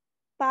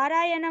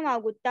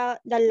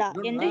ಪಾರಾಯಣವಾಗುತ್ತದಲ್ಲ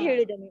ಎಂದು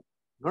ಹೇಳಿದನು.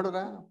 ನೋಡ್ರ,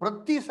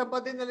 ಪ್ರತಿ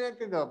ಸಬ್ಬತ್ತಿನಲ್ಲಿ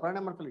ಹೇಳ್ತಿದ್ದ ಪಾರಾಯಣ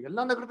ಮಾಡ್ತಾರೆ. ಎಲ್ಲ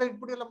ನಗರದ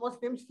ಇಟ್ಬಿಟ್ಟು ಎಲ್ಲ ಮೋಸ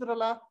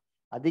ನೇಮಿಸ್ತಿರಲ್ಲ.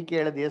 ಅದಕ್ಕೆ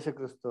ಹೇಳದ್ ಯೇಸು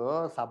ಕ್ರಿಸ್ತು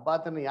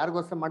ಸಬ್ಬಾತನ್ನು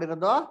ಯಾರಿಗೋಸ್ಕರ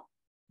ಮಾಡಿರೋದು,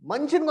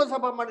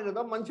 ಮನುಷ್ಯನ್ಗೋಸ್ಕರ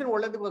ಮಾಡಿರೋದು. ಮನುಷ್ಯನ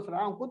ಒಳ್ಳೇದಕ್ಕೋಸ್ಕರ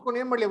ಅವ್ನು ಕೂತ್ಕೊಂಡು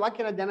ಏನ್ ಮಾಡ್ಲಿ,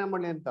 ವಾಕ್ಯನ ಧ್ಯಾನ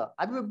ಮಾಡ್ಲಿ ಅಂತ.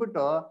 ಅದ್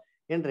ಬಿಟ್ಬಿಟ್ಟು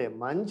ಏನ್ರಿ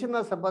ಮನುಷ್ಯನ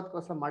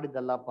ಸಬ್ಬತ್ಗೋಸ್ಕರ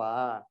ಮಾಡಿದ್ದಲ್ಲಪ್ಪ.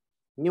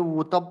 ನೀವು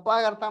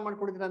ತಪ್ಪಾಗಿ ಅರ್ಥ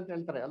ಮಾಡ್ಕೊಂಡಿದ್ರ ಅಂತ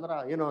ಹೇಳ್ತಾರೆ ಅಲ್ರ.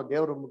 ಏನೋ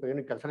ದೇವ್ರು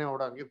ಏನು ಕೆಲಸನೇ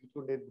ಮಾಡೋ ಹಂಗೆ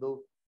ಕೂತ್ಕೊಂಡಿದ್ದು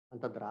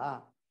ಅಂತಂದ್ರ,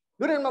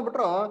 ಇವ್ರು ಏನ್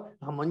ಮಾಡ್ಬಿಟ್ರು,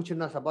 ಆ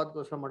ಮನುಷ್ಯನ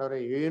ಸಬ್ಬತ್ಗೋಸ್ಕರ ಮಾಡೋರೆ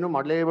ಏನು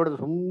ಮಾಡ್ಲೇಬಾರ್ದು,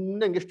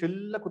 ಸುಮ್ಮನೆ ಹಂಗೆ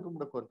ಇಷ್ಟೆಲ್ಲ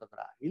ಕೂತ್ಬಿಡ್ಬೇಕು ಅಂತಂದ್ರ.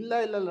 ಇಲ್ಲ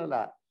ಇಲ್ಲ ಇಲ್ಲ ಇಲ್ಲ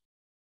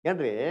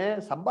ಏನ್ರಿ,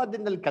 ಸಬ್ಬತ್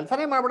ದಿನದಲ್ಲಿ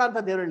ಕೆಲಸನೇ ಮಾಡ್ಬೇಡ ಅಂತ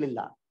ದೇವ್ರು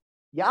ಹೇಳಿಲ್ಲ.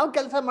 ಯಾವ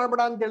ಕೆಲಸ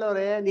ಮಾಡ್ಬೇಡ ಅಂತ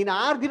ಹೇಳೋರೆ, ನೀನ್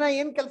 6 ದಿನ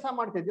ಏನ್ ಕೆಲಸ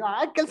ಮಾಡ್ತಿದ್ಯೋ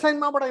ಆ ಕೆಲಸ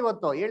ಏನ್ ಮಾಡ್ಬೇಡ,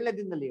 ಇವತ್ತು 7ನೇ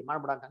ದಿನದಲ್ಲಿ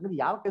ಮಾಡ್ಬೇಡ ಅಂತ. ಅಂದ್ರೆ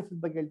ಯಾವ ಕೆಲಸದ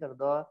ಬಗ್ಗೆ ಹೇಳ್ತಾ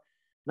ಇರೋದು?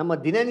 ನಮ್ಮ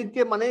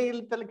ದಿನನಿತ್ಯ ಮನೆ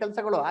ಇರ್ತಲ್ಲ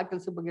ಕೆಲಸಗಳು, ಆ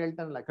ಕೆಲಸದ ಬಗ್ಗೆ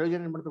ಹೇಳ್ತಾನಲ್ಲ. ಕೆಲವು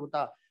ಜನ ಏನ್ ಮಾಡ್ತಾರೆ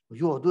ಗೊತ್ತಾ,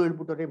 ಅಯ್ಯೋ ಅದು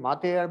ಹೇಳ್ಬಿಟ್ಟವ್ರಿ,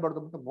 ಮಾತೇ ಹೇಳ್ಬಾರ್ದು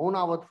ಅಂತ ಮೌನ,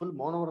 ಅವತ್ತು ಫುಲ್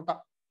ಮೌನ ವ್ರತ,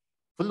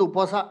 ಫುಲ್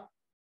ಉಪವಾಸ.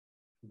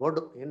 ಬೋರ್ಡ್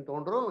ಏನ್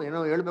ತಗೊಂಡ್ರು ಏನೋ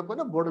ಹೇಳ್ಬೇಕು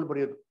ಅಂದ್ರೆ ಬೋರ್ಡಲ್ಲಿ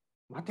ಬರೆಯೋದು,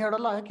 ಮಾತೇ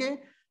ಆಡಲ್ಲ. ಯಾಕೆ?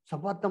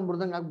 ಸಬ್ಬಾತ್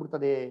ಮುರಿದಂಗೆ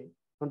ಆಗ್ಬಿಡ್ತದೆ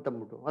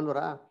ಅಂತಂದ್ಬಿಟ್ಟು ಅಲ್ವರ.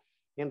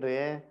 ಏನ್ರಿ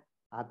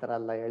ಆ ತರ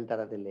ಅಲ್ಲ ಹೇಳ್ತಾ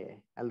ಇರೋದಿಲ್ಲಿ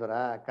ಅಲ್ವರ.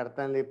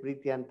 ಕರ್ತನಲ್ಲಿ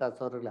ಪ್ರೀತಿ ಅಂತ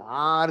ಸೋದರಗಳು,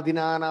 6 ದಿನ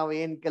ನಾವ್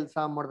ಏನ್ ಕೆಲಸ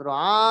ಮಾಡಿದ್ರು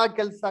ಆ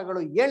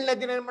ಕೆಲ್ಸಗಳು 7ನೇ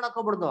ದಿನ ಏನ್ ಮಾಡಕ್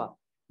ಹೋಗ್ಬಿಡ್ದು.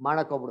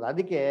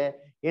 ಅದಕ್ಕೆ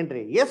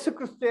ಏನ್ರಿ ಯೇಸು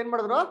ಕ್ರಿಸ್ತು ಏನ್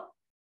ಮಾಡಿದ್ರು,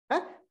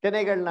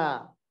 ತೆನೆಗಳನ್ನ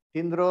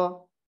ತಿಂದ್ರು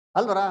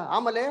ಅಲ್ವರ.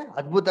 ಆಮೇಲೆ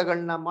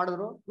ಅದ್ಭುತಗಳನ್ನ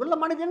ಮಾಡಿದ್ರು. ಇವೆಲ್ಲ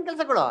ಮಾಡಿದ ಏನ್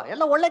ಕೆಲ್ಸಗಳು,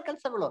 ಎಲ್ಲ ಒಳ್ಳೆ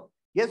ಕೆಲ್ಸಗಳು.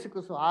 ಯೇಸು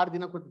ಕ್ರಿಸ್ತು 6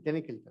 ದಿನ ಕೂತು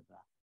ತೆನೆ ಕೀಳ್ತದ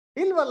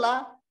ಇಲ್ವಲ್ಲ.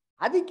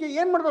 ಅದಕ್ಕೆ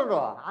ಏನ್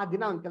ಮಾಡಿದ್ರು, ಆ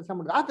ದಿನ ಒಂದ್ ಕೆಲಸ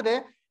ಮಾಡಿದ್ರು. ಆದ್ರೆ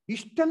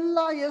ಇಷ್ಟೆಲ್ಲ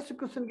ಯೇಸು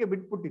ಕ್ರಿಸ್ತನ್ಗೆ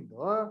ಬಿಟ್ಬಿಟ್ಟಿದ್ದು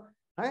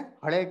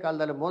ಹಳೆ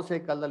ಕಾಲದಲ್ಲಿ ಮೋಸೆ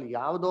ಕಾಲದಲ್ಲಿ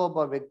ಯಾವುದೋ ಒಬ್ಬ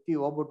ವ್ಯಕ್ತಿ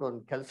ಹೋಗ್ಬಿಟ್ಟು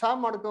ಒಂದು ಕೆಲಸ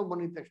ಮಾಡ್ಕೊಂಡ್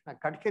ಬಂದಿದ ತಕ್ಷಣ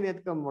ಕಟ್ಕೆನ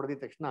ಎತ್ಕೊಂಡ್ ಹೊಡೆದಿದ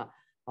ತಕ್ಷಣ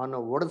ಅವನ್ನ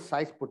ಒಡೆದು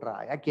ಸಾಯಿಸ್ಬಿಟ್ರ.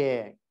 ಯಾಕೆ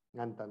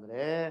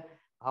ಅಂತಂದ್ರೆ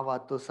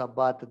ಅವತ್ತು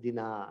ಸಬ್ಬಾತ್ ದಿನ.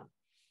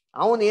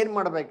 ಅವನ್ ಏನ್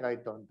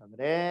ಮಾಡ್ಬೇಕಾಯ್ತು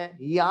ಅಂತಂದ್ರೆ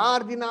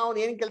 6 ದಿನ ಅವನ್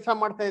ಏನ್ ಕೆಲಸ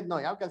ಮಾಡ್ತಾ ಇದ್ನೋ,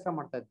 ಯಾವ ಕೆಲಸ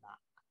ಮಾಡ್ತಾ ಇದ್ನ,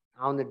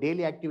 ಅವನ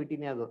ಡೈಲಿ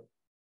ಆಕ್ಟಿವಿಟಿನೇ ಅದು.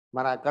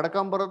 ಮರ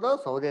ಕಡ್ಕೊಂಬರೋದು,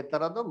 ಸೌದೆ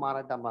ತರೋದು,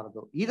 ಮಾರಾಟ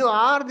ಮಾಡೋದು. ಇದು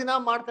 6 ದಿನ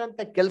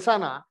ಮಾಡ್ತಂತ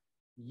ಕೆಲ್ಸನ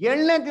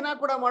 7ನೇ ದಿನ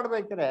ಕೂಡ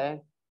ಮಾಡ್ಬೇಕಾರೆ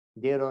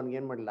ದೇವ್ರು ಅವನ್ಗೆ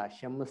ಏನ್ ಮಾಡ್ಲಿಲ್ಲ,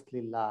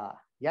 ಕ್ಷಮಿಸ್ಲಿಲ್ಲ.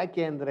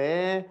 ಯಾಕೆ ಅಂದ್ರೆ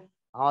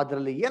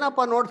ಅದ್ರಲ್ಲಿ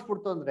ಏನಪ್ಪಾ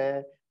ನೋಡ್ಸ್ಬಿಡ್ತು ಅಂದ್ರೆ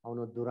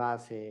ಅವನು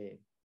ದುರಾಸೆ,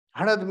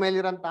 ಹಣದ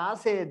ಮೇಲಿರಂತ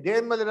ಆಸೆ,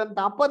 ದೇವ್ರ ಮೇಲಿರಂತ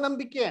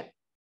ಅಪನಂಬಿಕೆ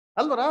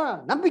ಅಲ್ವರ.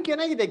 ನಂಬಿಕೆ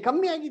ಏನಾಗಿದೆ,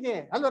 ಕಮ್ಮಿ ಆಗಿದೆ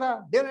ಅಲ್ವರ.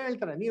 ದೇವ್ರ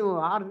ಹೇಳ್ತಾರೆ ನೀವು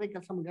 6 ದಿನ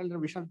ಕೆಲಸ ಮಾಡಿ ಹೇಳಿದ್ರೆ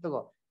ವಿಶ್ರಾಂತಿ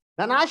ತಗೋ,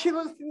 ನಾನು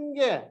ಆಶೀರ್ವದಿಸ್ತೀನಿ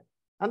ನಿಮ್ಗೆ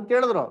ಅಂತ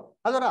ಹೇಳಿದ್ರು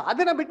ಅಲ್ವರ.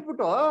 ಅದನ್ನ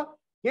ಬಿಟ್ಬಿಟ್ಟು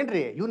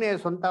ಏನ್ರಿ ಇವನೇ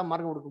ಸ್ವಂತ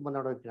ಮಾರ್ಗ ಹುಡ್ಕೊಂಡ್ ಬಂದು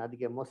ನೋಡೋಗ್ತೀನಿ.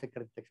 ಅದಕ್ಕೆ ಮೋಸ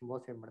ಕರೆದ ತಕ್ಷಣ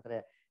ಮೋಸ ಏನ್ ಮಾಡ್ತಾರೆ,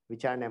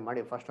 ವಿಚಾರಣೆ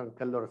ಮಾಡಿ ಫಸ್ಟ್ ಒಂದು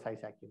ಕಲ್ಲೋರು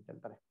ಸಾಯಿಸಿ ಹಾಕಿ ಅಂತ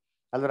ಹೇಳ್ತಾರೆ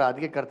ಅಲ್ವರ.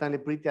 ಅದಕ್ಕೆ ಕರ್ತನಲ್ಲಿ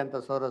ಪ್ರೀತಿ ಅಂತ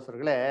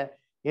ಸೋದರಗಳೇ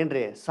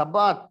ಏನ್ರಿ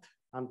ಸಬ್ಬಾತ್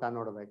ಅಂತ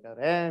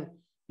ನೋಡ್ಬೇಕಾದ್ರೆ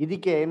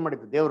ಇದಕ್ಕೆ ಏನ್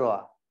ಮಾಡಿದ್ದು ದೇವ್ರು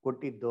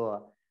ಕೊಟ್ಟಿದ್ದು.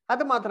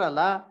 ಅದು ಮಾತ್ರ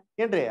ಅಲ್ಲ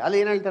ಏನ್ರಿ, ಅಲ್ಲಿ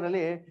ಏನ್ ಹೇಳ್ತಾರೆ,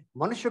 ಅಲ್ಲಿ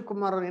ಮನುಷ್ಯ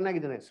ಕುಮಾರರು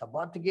ಏನಾಗಿದ್ದಾನೆ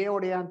ಸಬ್ಬಾತ್ಗೆ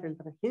ಒಡೆಯ ಅಂತ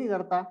ಹೇಳ್ತಾರೆ. ಏನಿದೆ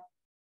ಅರ್ಥ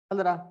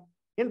ಅಲ್ದ್ರ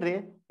ಏನ್ರಿ,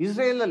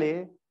 ಇಸ್ರೇಲ್ ಅಲ್ಲಿ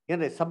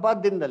ಏನ್ರಿ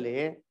ಸಬ್ಬಾತ್ ದಿನದಲ್ಲಿ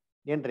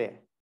ಏನ್ರಿ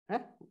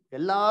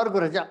ಎಲ್ಲಾರ್ಗು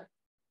ರಜಾ,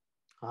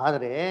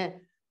 ಆದ್ರೆ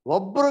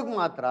ಒಬ್ರಿಗೆ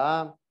ಮಾತ್ರ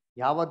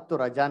ಯಾವತ್ತು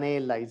ರಜಾನೇ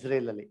ಇಲ್ಲ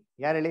ಇಸ್ರೇಲ್ ಅಲ್ಲಿ.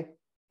 ಯಾರು ಹೇಳಿ,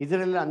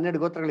 ಇಸ್ರೇಲ್ 12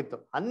 ಗೋತ್ರಗಳಿತ್ತು.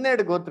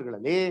 12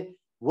 ಗೋತ್ರಗಳಲ್ಲಿ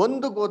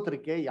ಒಂದು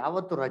ಗೋತ್ರಕ್ಕೆ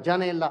ಯಾವತ್ತು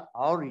ರಜಾನೇ ಇಲ್ಲ.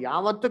 ಅವ್ರು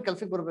ಯಾವತ್ತು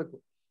ಕೆಲ್ಸಕ್ಕೆ ಬರ್ಬೇಕು,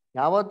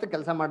 ಯಾವತ್ತು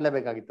ಕೆಲಸ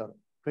ಮಾಡ್ಲೇಬೇಕಾಗಿತ್ತು ಅವ್ರು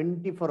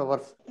 24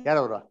 hours.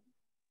 ಯಾರವ್ರು?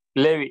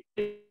 Levi,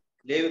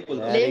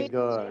 very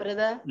good.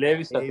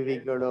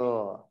 ಲೇವಿಗಳು,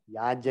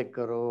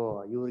 ಯಾಜಕರು,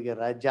 ಇವ್ರಿಗೆ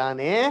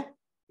ರಜಾನೇ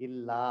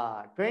ಇಲ್ಲ.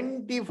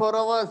 24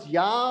 hours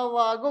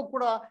ಯಾವಾಗೂ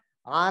ಕೂಡ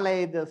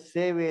ಆಲಯದ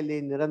ಸೇವೆಯಲ್ಲಿ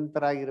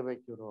ನಿರಂತರ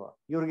ಆಗಿರ್ಬೇಕು ಇವ್ರು.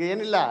 ಇವ್ರಿಗೆ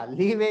ಏನಿಲ್ಲ,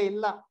 ಲೀವೇ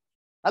ಇಲ್ಲ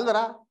ಅಲ್ವರ.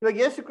 ಇವಾಗ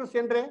ಯೇಸು ಕ್ರಿಸ್ತ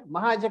ಏನ್ರಿ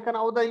ಮಹಾಜಕನ,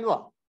 ಹೌದಾ ಇಲ್ವಾ?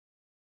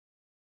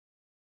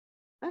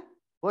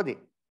 ಓದಿ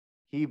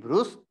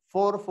ಹೀಬ್ರೂಸ್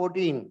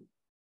 4:14.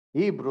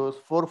 ಹೀಬ್ರೂಸ್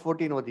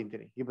 4:14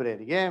 ಓದಿಂತೀರಿ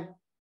ಇಬ್ರಿಯರಿಗೆ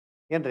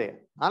ಏನ್ರಿ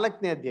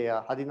 4ನೇ ಅಧ್ಯಾಯ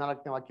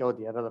 14ನೇ ವಾಕ್ಯ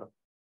ಓದಿ ಯಾರಾದ್ರು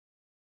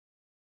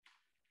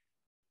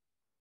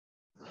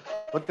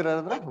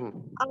ಗೊತ್ತಿರೋದ್ರ?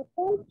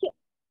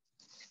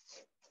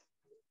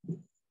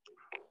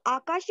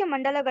 ಆಕಾಶ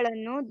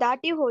ಮಂಡಲಗಳನ್ನು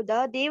ದಾಟಿ ಹೋದ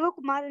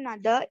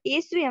ದೇವಕುಮಾರನಾದ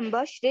ಯೇಸು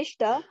ಎಂಬ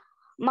ಶ್ರೇಷ್ಠ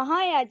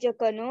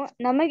ಮಹಾಯಾಜಕನು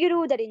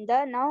ನಮಗಿರುವುದರಿಂದ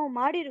ನಾವು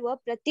ಮಾಡಿರುವ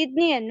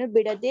ಪ್ರತಿಜ್ಞೆಯನ್ನು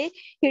ಬಿಡದೆ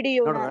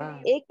ಹಿಡಿಯೋಣ.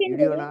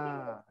 ಹಿಡಿಯೋಣ.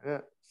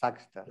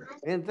 ಸಾಕಿಸ್ತ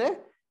ಏನ್ರಿ,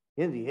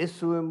 ಏನ್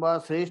ಯೇಸು ಎಂಬ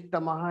ಶ್ರೇಷ್ಠ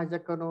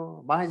ಮಹಾಯಾಜಕನು.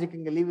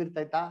 ಮಹಾಯಾಜಕಂಗೆ ಲೀವ್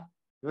ಇರ್ತಾಯ್ತಾ?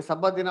 ಇವಾಗ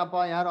ಸಬ್ಬತ್ ದಿನಪ್ಪ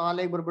ಯಾರು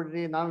ಆಲಯಕ್ಕೆ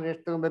ಬರ್ಬಿಡ್ರಿ, ನಾನು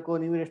ಎಷ್ಟು ತಗೊಬೇಕು,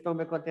 ನೀವು ಎಷ್ಟು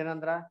ತಗೊಬೇಕು ಅಂತ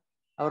ಏನಂದ್ರ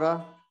ಅವ್ರ?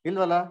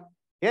 ಇಲ್ವಲ್ಲ.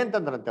 ಏನ್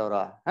ತಂದ್ರಂತೆ ಅವ್ರ?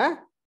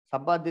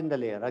 ಸಬ್ಬತ್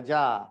ದಿನದಲ್ಲಿ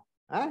ರಜಾ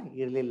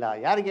ಇರ್ಲಿಲ್ಲ.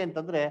 ಯಾರಿಗೆ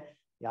ಅಂತಂದ್ರೆ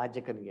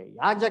ಯಾಜಕನಿಗೆ.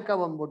 ಯಾಜಕ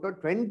ಬಂದ್ಬಿಟ್ಟು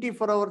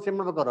 24 hours ಏನ್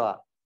ಮಾಡ್ಬೇಕು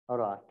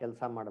ಅವ್ರ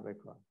ಕೆಲಸ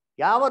ಮಾಡ್ಬೇಕು.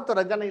 ಯಾವತ್ತು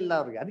ರಜಾನೇ ಇಲ್ಲ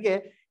ಅವ್ರಿಗೆ. ಅದಕ್ಕೆ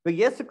ಇವಾಗ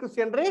ಯೇಸು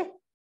ಕ್ರಿಸ್ತ ಏನ್ರಿ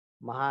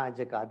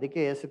ಮಹಾಯಾಜಕ. ಅದಕ್ಕೆ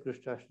ಯೇಸು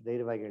ಕ್ರಿಸ್ತ ಅಷ್ಟು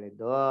ಧೈರ್ಯವಾಗಿ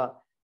ಹೇಳಿದ್ದು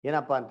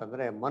ಏನಪ್ಪಾ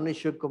ಅಂತಂದ್ರೆ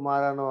ಮನುಷ್ಯ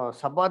ಕುಮಾರನು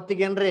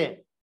ಸಬ್ಬತ್ತಿಗೇನ್ರಿ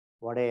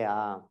ಒಡೆಯ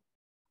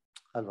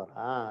ಅಲ್ವರ.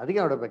 ಅದಕ್ಕೆ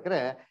ನೋಡ್ಬೇಕ್ರೆ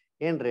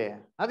ಏನ್ರಿ,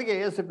 ಅದಕ್ಕೆ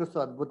ಯೇಸು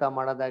ಕ್ರಿಸ್ತ ಅದ್ಭುತ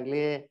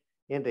ಮಾಡೋದಾಗ್ಲಿ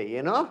ಏನ್ರಿ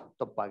ಏನೋ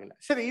ತಪ್ಪಾಗಿಲ್ಲ.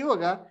 ಸರಿ,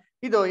 ಇವಾಗ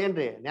ಇದು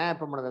ಏನ್ರಿ ನ್ಯಾಯ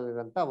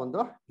ಪ್ರಮಾಣದಲ್ಲಿರೋಂಥ ಒಂದು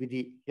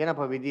ವಿಧಿ.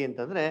 ಏನಪ್ಪ ವಿಧಿ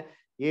ಅಂತಂದ್ರೆ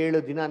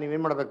 7 ದಿನ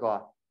ನೀವೇನ್ ಮಾಡ್ಬೇಕು,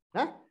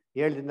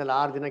 7 ದಿನದಲ್ಲಿ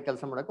 6 ದಿನ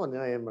ಕೆಲಸ ಮಾಡಕ್ಕೆ 1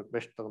 ದಿನ ಏನ್ ಮಾಡ್ಬೇಕು,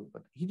 ಬೆಸ್ಟ್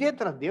ತಗೊಂಡ್ಬೇಕು. ಇದೇ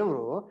ತರ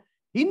ದೇವರು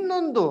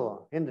ಇನ್ನೊಂದು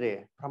ಏನ್ರಿ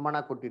ಪ್ರಮಾಣ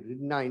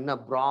ಕೊಟ್ಟಿದ್ರು. ಇನ್ನ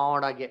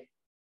ಬ್ರಾಡ್ ಆಗಿ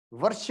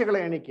ವರ್ಷಗಳ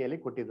ಎಣಿಕೆಯಲ್ಲಿ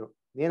ಕೊಟ್ಟಿದ್ರು.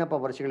 ಏನಪ್ಪ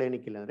ವರ್ಷಗಳ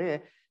ಎಣಿಕೆಯಲ್ಲಿ ಅಂದ್ರೆ,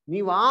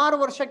 ನೀವು 6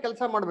 ವರ್ಷ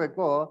ಕೆಲಸ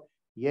ಮಾಡ್ಬೇಕು,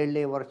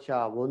 7ನೇ ವರ್ಷ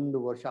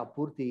 1 ವರ್ಷ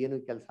ಪೂರ್ತಿ ಏನು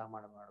ಕೆಲಸ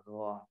ಮಾಡಬಾರ್ದು,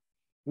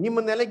 ನಿಮ್ಮ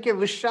ನೆಲಕ್ಕೆ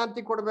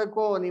ವಿಶ್ರಾಂತಿ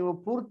ಕೊಡ್ಬೇಕು ನೀವು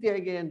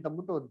ಪೂರ್ತಿಯಾಗಿ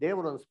ಅಂತಂದ್ಬಿಟ್ಟು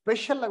ದೇವರು ಒಂದು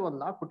ಸ್ಪೆಷಲ್ ಆಗಿ ಒಂದು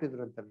ಲಾ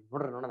ಕೊಟ್ಟಿದ್ರು ಅಂತ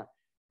ನೋಡೋಣ.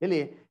 ಇಲ್ಲಿ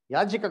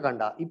ಯಾಜಕ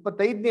ಕಾಂಡ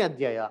 25ನೇ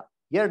ಅಧ್ಯಾಯ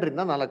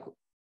 2ರಿಂದ 4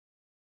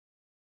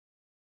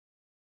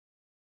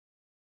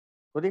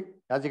 ಓದಿ.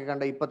 ಯಾಜಕ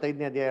ಕಾಂಡ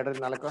 25ನೇ ಅಧ್ಯಾಯ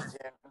 2ರಿಂದ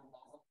 4.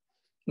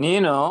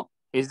 ನೀನು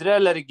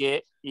ಇಸ್ರಾಯೇಲರಿಗೆ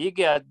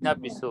ಹೀಗೆ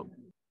ಆಜ್ಞಾಪಿಸು,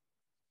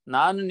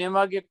 ನಾನು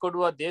ನಿಮಗೆ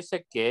ಕೊಡುವ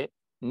ದೇಶಕ್ಕೆ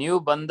ನೀವು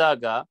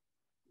ಬಂದಾಗ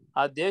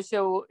ಆ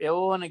ದೇಶವು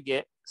ಯೆಹೋವನಿಗೆ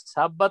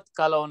ಸಬ್ಬತ್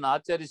ಕಾಲವನ್ನು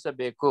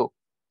ಆಚರಿಸಬೇಕು.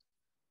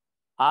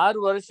 6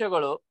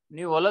 ವರ್ಷಗಳು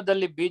ನೀವು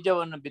ಹೊಲದಲ್ಲಿ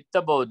ಬೀಜವನ್ನು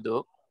ಬಿತ್ತಬಹುದು,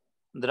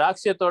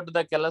 ದ್ರಾಕ್ಷಿ ತೋಟದ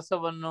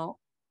ಕೆಲಸವನ್ನು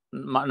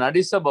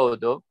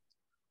ನಡೆಸಬಹುದು,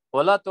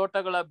 ಹೊಲ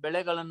ತೋಟಗಳ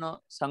ಬೆಳೆಗಳನ್ನು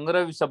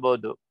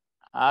ಸಂಗ್ರಹಿಸಬಹುದು.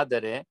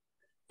 ಆದರೆ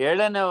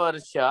 7ನೇ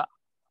ವರ್ಷ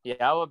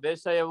ಯಾವ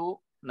ಬೇಸಾಯವೂ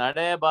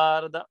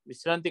ನಡೆಯಬಾರದ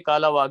ವಿಶ್ರಾಂತಿ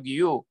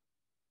ಕಾಲವಾಗಿಯೂ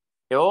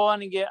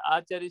ಯೆಹೋವನಿಗೆ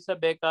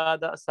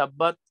ಆಚರಿಸಬೇಕಾದ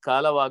ಸಬ್ಬತ್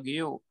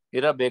ಕಾಲವಾಗಿಯೂ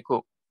ಇರಬೇಕು.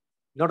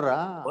 ನೋಡ್ರ,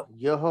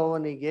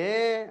 ಯೆಹೋವನಿಗೆ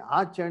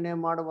ಆಚರಣೆ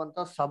ಮಾಡುವಂತ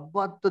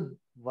ಸಬ್ಬತ್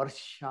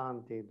ವರ್ಷ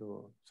ಅಂತ. ಇದು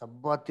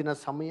ಸಬ್ಬತ್ತಿನ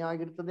ಸಮಯ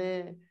ಆಗಿರ್ತದೆ.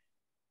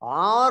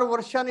 6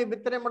 ವರ್ಷ ನೀವು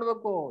ಬಿತ್ತನೆ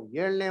ಮಾಡ್ಬೇಕು,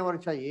 7ನೇ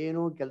ವರ್ಷ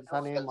ಏನೂ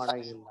ಕೆಲಸನೇ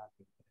ಮಾಡಂಗಿಲ್ಲ.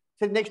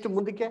 ಸರಿ, ನೆಕ್ಸ್ಟ್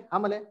ಮುಂದಕ್ಕೆ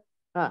ಆಮೇಲೆ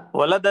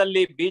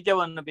ಹೊಲದಲ್ಲಿ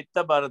ಬೀಜವನ್ನು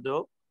ಬಿತ್ತಬಾರದು,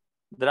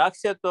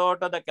 ದ್ರಾಕ್ಷಿ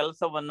ತೋಟದ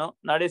ಕೆಲಸವನ್ನು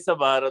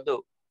ನಡೆಸಬಾರದು.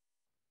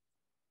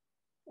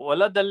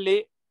 ಹೊಲದಲ್ಲಿ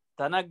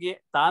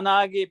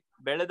ತಾನಾಗಿ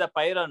ಬೆಳೆದ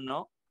ಪೈರನ್ನು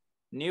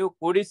ನೀವು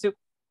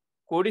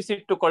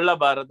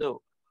ಕೂಡಿಸಿಟ್ಟುಕೊಳ್ಳಬಾರದು.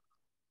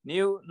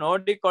 ನೀವು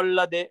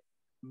ನೋಡಿಕೊಳ್ಳದೆ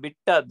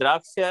ಬಿಟ್ಟ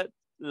ದ್ರಾಕ್ಷ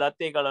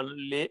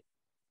ಲತೆಗಳಲ್ಲಿ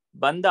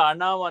ಬಂದ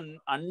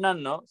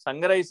ಹಣ್ಣನ್ನು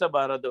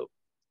ಸಂಗ್ರಹಿಸಬಾರದು.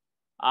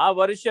 ಆ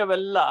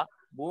ವರ್ಷವೆಲ್ಲ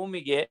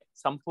ಭೂಮಿಗೆ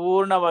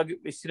ಸಂಪೂರ್ಣವಾಗಿ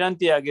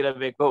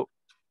ವಿಶ್ರಾಂತಿಯಾಗಿರಬೇಕು.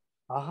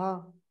 ಆಹಾ,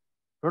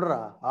 ನೋಡ್ರ,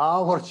 ಆ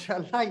ವರ್ಷ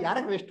ಎಲ್ಲ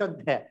ಯಾರಿಗೆ ವೆಸ್ಟ್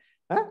ಅಂತೆ?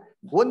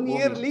 1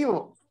 year ಲೀವ್.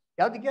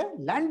 ಯಾವ್ದಕ್ಕೆ?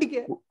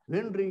 ಲ್ಯಾಂಡ್ಗೆ.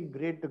 ಏನ್ರಿ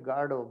ಗ್ರೇಟ್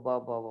ಗಾಡ್.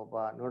 ಒಬ್ಬ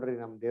ನೋಡ್ರಿ,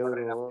 ನಮ್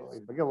ದೇವ್ರು ಈ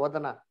ಬಗ್ಗೆ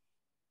ಓದನ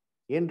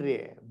ಏನ್ರಿ,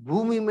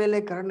 ಭೂಮಿ ಮೇಲೆ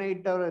ಕರುಣೆ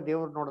ಇಟ್ಟವ್ರ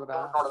ದೇವ್ರು. ನೋಡಿದ್ರ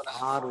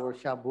 6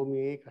 ವರ್ಷ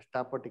ಭೂಮಿ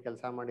ಕಷ್ಟಪಟ್ಟು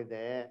ಕೆಲಸ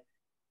ಮಾಡಿದೆ.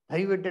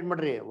 ದಯವಿಟ್ಟು ಏನ್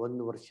ಮಾಡ್ರಿ,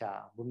 1 ವರ್ಷ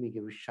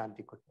ಭೂಮಿಗೆ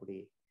ವಿಶ್ರಾಂತಿ ಕೊಟ್ಬಿಡಿ.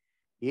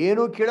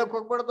 ಏನು ಕೇಳಕ್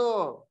ಹೋಗ್ಬಾರ್ದು,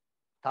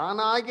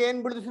 ತಾನಾಗೆ ಏನ್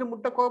ಬಿಡಿಸ್ರಿ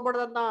ಮುಟ್ಟಕ್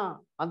ಹೋಗ್ಬಾರ್ದು ಅದನ್ನ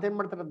ಅಂತ ಏನ್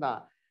ಮಾಡ್ತಾರೆ,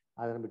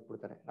 ಅದನ್ನ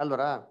ಬಿಟ್ಬಿಡ್ತಾರೆ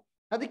ಅಲ್ವರ.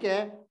 ಅದಕ್ಕೆ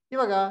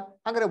ಇವಾಗ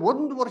ಹಂಗಾರೆ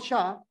 1 ವರ್ಷ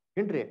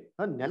ಏನ್ರಿ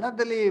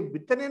ನೆಲದಲ್ಲಿ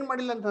ಬಿತ್ತನೆ ಏನ್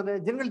ಮಾಡಿಲ್ಲ ಅಂತಂದ್ರೆ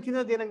ಜನಗಳು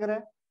ತಿನ್ನೋದು ಏನಂಗಾರೆ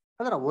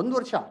ಅಂದ್ರೆ 1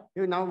 ವರ್ಷ.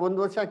 ಇವಾಗ ನಾವು 1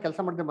 ವರ್ಷ ಕೆಲಸ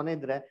ಮಾಡ್ಕೊಂಡು ಮನೆ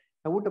ಇದ್ರೆ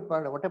ನಾವು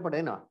ಹೊಟ್ಟೆ ಪಾಡ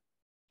ಏನೋ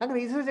ಹಂಗಾರೆ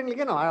ಇಸ್ರೇಲ್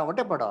ಜನಗಳಿಗೇನೋ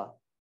ಹೊಟ್ಟೆ ಪಾಡೋ.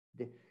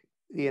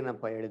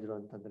 ಏನಪ್ಪ ಹೇಳಿದ್ರು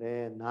ಅಂತಂದ್ರೆ,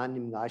 ನಾನ್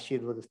ನಿಮ್ಗೆ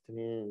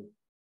ಆಶೀರ್ವದಿಸ್ತೀನಿ.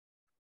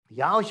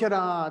 ಯಾವ ಶರ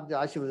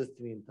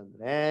ಆಶೀರ್ವದಿಸ್ತೀನಿ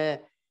ಅಂತಂದ್ರೆ,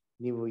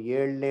 ನೀವು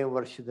 7ನೇ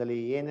ವರ್ಷದಲ್ಲಿ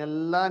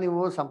ಏನೆಲ್ಲ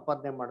ನೀವು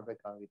ಸಂಪಾದನೆ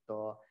ಮಾಡ್ಬೇಕಾಗಿತ್ತೋ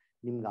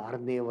ನಿಮ್ಗೆ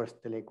 6ನೇ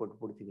ವರ್ಷದಲ್ಲೇ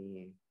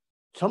ಕೊಟ್ಬಿಡ್ತೀನಿ.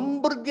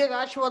 ಸಮೃದ್ಧಿಯಾಗಿ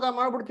ಆಶೀರ್ವಾದ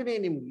ಮಾಡ್ಬಿಡ್ತೀನಿ.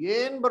 ನಿಮ್ಗೆ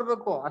ಏನ್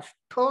ಬರ್ಬೇಕು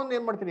ಅಷ್ಟೊಂದು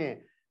ಏನ್ ಮಾಡ್ತೀನಿ,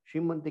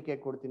 ಶ್ರೀಮಂತಿಕೆ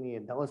ಕೊಡ್ತೀನಿ,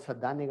 ದವಸ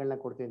ಧಾನ್ಯಗಳನ್ನ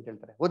ಕೊಡ್ತೀನಿ ಅಂತ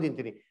ಹೇಳ್ತಾರೆ.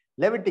 ಓದಿಂತೀನಿ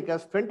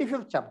ಲೆವಿಟಿಕಸ್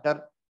 25th chapter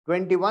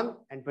 21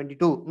 and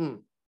 22.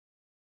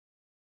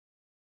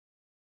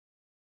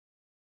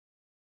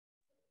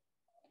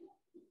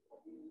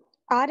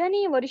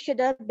 6ನೇ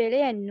ವರ್ಷದ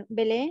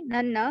ಬೆಲೆ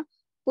ನನ್ನ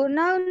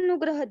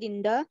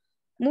ಪೂರ್ಣಾನುಗ್ರಹದಿಂದ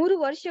 3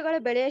 ವರ್ಷಗಳ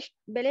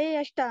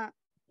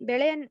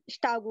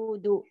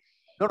ಬೆಳೆಯಷ್ಟಾಗುವುದು.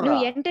 ನೋಡ್ರ,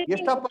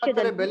 ಎಷ್ಟಪ್ಪ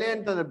ಆಗ್ತಾರೆ ಬೆಲೆ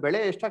ಅಂತಂದ್ರೆ, ಬೆಳೆ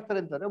ಎಷ್ಟಾಗ್ತಾರೆ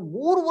ಅಂತಂದ್ರೆ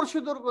 3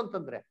 ವರ್ಷದವರೆಗೂ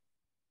ಅಂತಂದ್ರೆ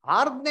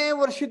 6ನೇ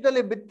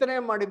ವರ್ಷದಲ್ಲಿ ಬಿತ್ತನೆ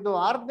ಮಾಡಿದ್ದು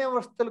 6ನೇ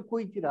ವರ್ಷದಲ್ಲಿ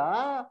ಕುಯ್ತೀರಾ,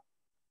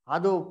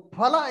 ಅದು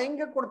ಫಲ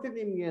ಹೆಂಗೆ ಕೊಡ್ತೀನಿ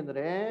ನಿಮ್ಗೆ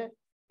ಅಂದ್ರೆ,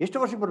 ಎಷ್ಟು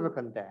ವರ್ಷಕ್ಕೆ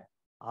ಬರ್ಬೇಕಂತೆ?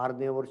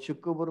 6ನೇ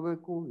ವರ್ಷಕ್ಕೂ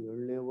ಬರ್ಬೇಕು,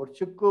 7ನೇ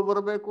ವರ್ಷಕ್ಕೂ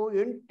ಬರ್ಬೇಕು,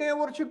 8ನೇ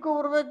ವರ್ಷಕ್ಕೂ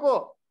ಬರ್ಬೇಕು.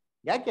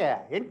 ಯಾಕೆ?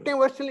 8ನೇ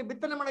ವರ್ಷದಲ್ಲಿ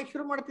ಬಿತ್ತನೆ ಮಾಡಕ್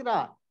ಶುರು ಮಾಡ್ತೀರಾ,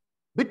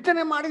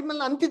 ಬಿತ್ತನೆ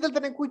ಮಾಡಿದ್ಮೇಲೆ ಅಂತ್ಯದಲ್ಲಿ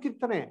ತಾನೆ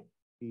ಕುಯ್ತಿರ್ತಾನೆ.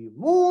 ಈ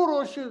 3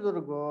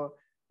 ವರ್ಷದವರೆಗೂ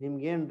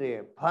ನಿಮ್ಗೇನ್ರಿ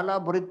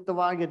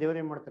ಫಲಭರಿತವಾಗಿ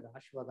ದೇವರೇ ಮಾಡ್ತಾರೆ,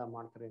 ಆಶೀರ್ವಾದ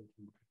ಮಾಡ್ತಾರೆ ಅಂತ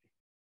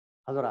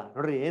ಅಲ್ವರ.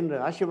 ನೋಡ್ರಿ ಏನ್ರಿ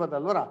ಆಶೀರ್ವಾದ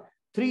ಅಲ್ವರ.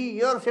 3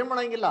 years ಏನ್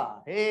ಮಾಡಂಗಿಲ್ಲ,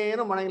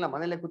 ಏನು ಮಾಡಂಗಿಲ್ಲ,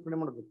 ಮನೇಲೆ ಕೂತ್ಕೊಂಡೆ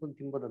ಮಾಡೋದು, ಕೂತ್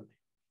ತಿನ್ಬೋದಂತೆ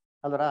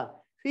ಅಲ್ವರ.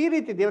 ಈ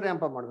ರೀತಿ ದೇವ್ರ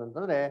ಏನಪ್ಪ ಮಾಡೋದು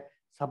ಅಂತಂದ್ರೆ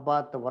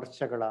ಸಬ್ಬಾತ್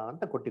ವರ್ಷಗಳ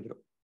ಅಂತ ಕೊಟ್ಟಿದ್ರು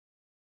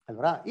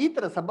ಅಲ್ವರ. ಈ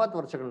ತರ ಸಬ್ಬಾತ್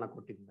ವರ್ಷಗಳನ್ನ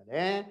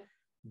ಕೊಟ್ಟಿದ್ಮೇಲೆ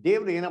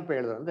ದೇವ್ರು ಏನಪ್ಪ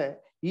ಹೇಳಿದ್ರು ಅಂದ್ರೆ,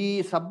 ಈ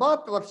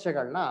ಸಬ್ಬಾತ್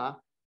ವರ್ಷಗಳನ್ನ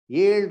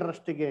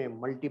 7ರಷ್ಟಿಗೆ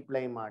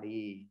ಮಲ್ಟಿಪ್ಲೈ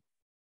ಮಾಡಿ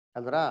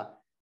ಅಲ್ವರ,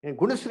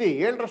 ಗುಣಿಸ್ರಿ,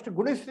 7ರಷ್ಟು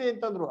ಗುಣಿಸ್ರಿ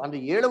ಅಂತಂದ್ರು. ಅಂದ್ರೆ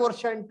 7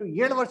 ವರ್ಷ ಇಂಟು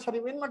 7 ವರ್ಷ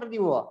ನೀವೇನ್ ಮಾಡ್ರಿ,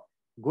 ನೀವು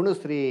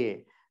ಗುಣಿಸ್ರಿ.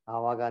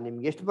 ಆವಾಗ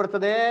ನಿಮ್ಗೆ ಎಷ್ಟು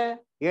ಬರ್ತದೆ?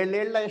 7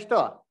 7 ಎಷ್ಟು?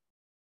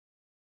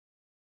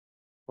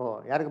 ಓ,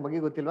 ಯಾರಿಗ ಬಗ್ಗೆ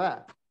ಗೊತ್ತಿಲ್ವಾ?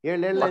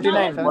 7 7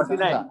 49 ಸಬ್ಬಾತ್.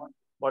 7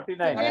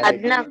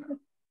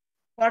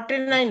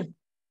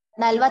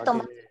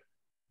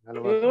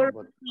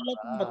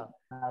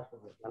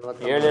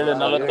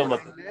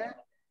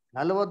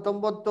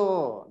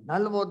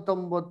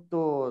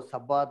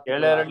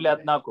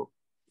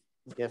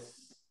 ಎಸ್,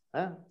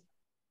 7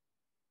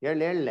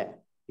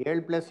 7 7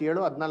 + 7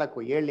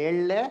 14. 7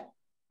 7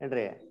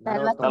 ಏನ್ರಿ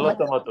 49.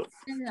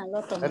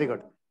 ವೆರಿ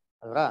ಗುಡ್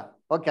ಅಲ್ವಾ.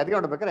 ಓಕೆ, ಅದಕ್ಕೆ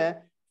ನೋಡ್ಬೇಕಾರೆ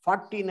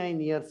 49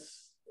 years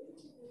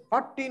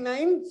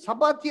 49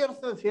 ಸಬ್ಬಾತ್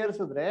ಇಯರ್ಸ್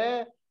ಸೇರಿಸಿದ್ರೆ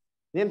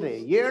ಏನ್ರಿ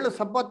 7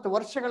 ಸಬ್ಬತ್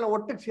ವರ್ಷಗಳನ್ನ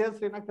ಒಟ್ಟಿಗೆ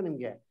ಸೇರಿಸಿ ಏನಾಗ್ತದೆ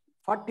ನಿಮ್ಗೆ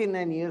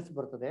 49 years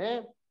ಬರ್ತದೆ.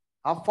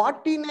 ಆ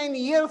 49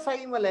 years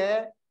ಆದ್ಮೇಲೆ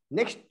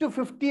ನೆಕ್ಸ್ಟ್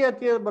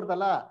 50th year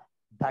ಬರ್ತಲ್ಲ,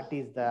 that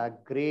is the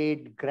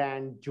great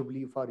grand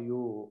jubilee for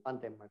you ಅಂತ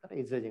ಏನ್ ಮಾಡ್ತಾರೆ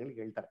ಇಸ್ರೇಲ್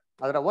ಜನಗಳಿಗೆ ಹೇಳ್ತಾರೆ.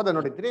 ಅದರ ಓದ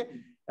ನೋಡಿದ್ರಿ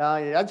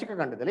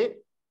ಯಾಜಕಕಾಂಡದಲ್ಲಿ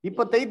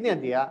 25ನೇ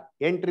ಅಧ್ಯಾಯ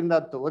 8ರಿಂದ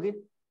 10 ಓದಿ.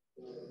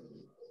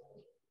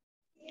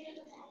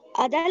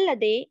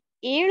 ಅದಲ್ಲದೆ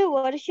 7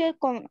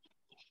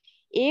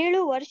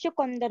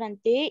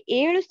 ವರ್ಷಕ್ಕೊಂದರಂತೆ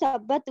 7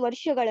 ಸಬ್ಬತ್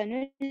ವರ್ಷಗಳನ್ನು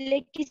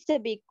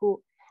ಲೆಕ್ಕಿಸಬೇಕು.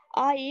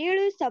 ಆ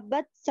 7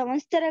 ಸಬ್ಬತ್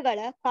ಸಂವತ್ಸರಗಳ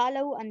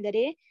ಕಾಲವು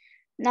ಅಂದರೆ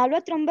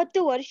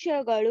 49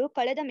 ವರ್ಷಗಳು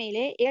ಕಳೆದ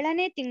ಮೇಲೆ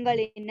 7ನೇ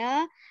ತಿಂಗಳಿನ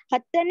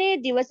 10ನೇ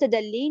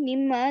ದಿವಸದಲ್ಲಿ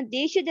ನಿಮ್ಮ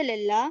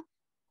ದೇಶದಲ್ಲೆಲ್ಲ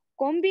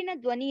ಕೊಂಬಿನ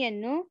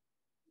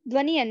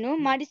ಧ್ವನಿಯನ್ನು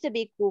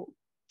ಮಾಡಿಸಬೇಕು.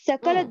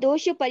 ಸಕಲ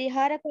ದೋಷ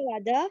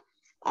ಪರಿಹಾರಕವಾದ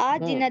ಆ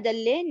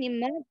ದಿನದಲ್ಲೇ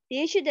ನಿಮ್ಮ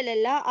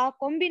ದೇಶದಲ್ಲೆಲ್ಲ ಆ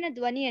ಕೊಂಬಿನ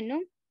ಧ್ವನಿಯನ್ನು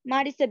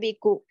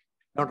ಮಾಡಿಸಬೇಕು.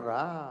 ನೋಡ್ರ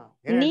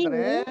ಏನ್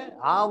ಹೇಳ್ತಾರೆ,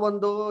 ಆ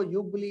ಒಂದು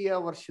ಯುಬ್ಲಿಯ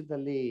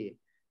ವರ್ಷದಲ್ಲಿ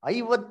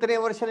 50ನೇ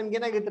ವರ್ಷ ನಿಮ್ಗೆ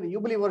ಏನಾಗಿರ್ತಾರೆ,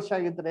 ಯುಬ್ಲಿ ವರ್ಷ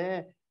ಆಗಿರ್ತಾರೆ.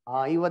 ಆ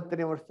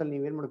 50ನೇ ವರ್ಷದಲ್ಲಿ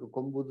ನೀವೇನ್ ಮಾಡ್ಬೇಕು,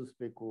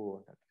 ಕೊಂಬುದಿಸ್ಬೇಕು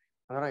ಅಂತ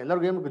ಹೇಳ್ತಾರೆ.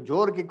 ಎಲ್ಲರಿಗೂ ಏನ್ ಮಾಡ್ಬೇಕು,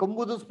 ಜೋರ್ಗೆ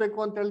ಕೊಂಬುದಿಸ್ಬೇಕು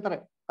ಅಂತ ಹೇಳ್ತಾರೆ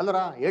ಅಲ್ವರ.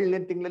 7ನೇ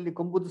ತಿಂಗಳಲ್ಲಿ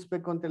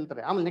ಕೊಂಬುದಿಸ್ಬೇಕು ಅಂತ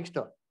ಹೇಳ್ತಾರೆ. ಆಮೇಲೆ ನೆಕ್ಸ್ಟ್,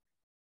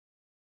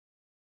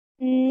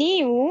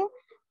 ನೀವು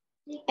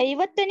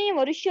 50ನೇ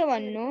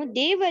ವರ್ಷವನ್ನು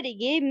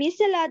ದೇವರಿಗೆ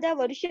ಮೀಸಲಾದ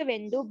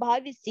ವರ್ಷವೆಂದು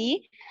ಭಾವಿಸಿ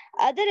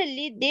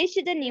ಅದರಲ್ಲಿ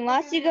ದೇಶದ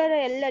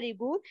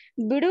ನಿವಾಸಿಗರೆಲ್ಲರಿಗೂ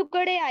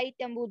ಬಿಡುಗಡೆ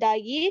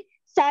ಆಯ್ತೆಂಬುದಾಗಿ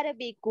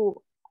ಸಾರಬೇಕು.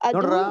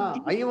 ನೋಡ್ರ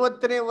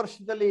 50ನೇ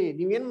ವರ್ಷದಲ್ಲಿ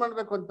ನೀವೇನ್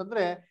ಮಾಡ್ಬೇಕು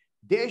ಅಂತಂದ್ರೆ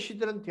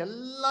ದೇಶದಂತ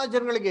ಎಲ್ಲಾ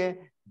ಜನಗಳಿಗೆ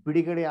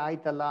ಬಿಡುಗಡೆ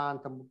ಆಯ್ತಲ್ಲ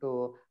ಅಂತಂದ್ಬಿಟ್ಟು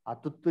ಆ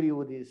ತುತ್ತೂರಿ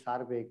ಊದಿ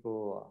ಸಾರ್ಬೇಕು,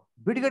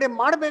 ಬಿಡುಗಡೆ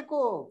ಮಾಡ್ಬೇಕು,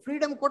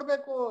 ಫ್ರೀಡಮ್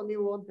ಕೊಡ್ಬೇಕು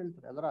ನೀವು ಅಂತ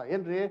ಹೇಳ್ತಾರೆ. ಅಲ್ರ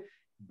ಏನ್ರಿ,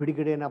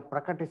 ಬಿಡುಗಡೆನ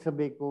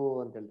ಪ್ರಕಟಿಸಬೇಕು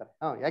ಅಂತ ಹೇಳ್ತಾರೆ.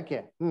 ಯಾಕೆ?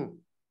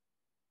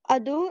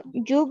 ಅದು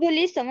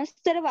ಜೂಬಿಲಿ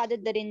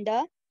ಸಂವತ್ಸರವಾದದ್ದರಿಂದ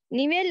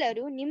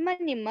ನೀವೆಲ್ಲರೂ ನಿಮ್ಮ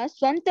ನಿಮ್ಮ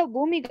ಸ್ವಂತ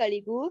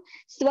ಭೂಮಿಗಳಿಗೂ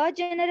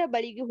ಸ್ವಜನರ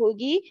ಬಳಿಗೂ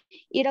ಹೋಗಿ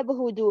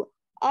ಇರಬಹುದು.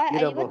 ಆ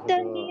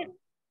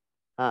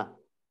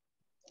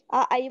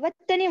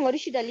 50ನೇ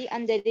ವರ್ಷದಲ್ಲಿ,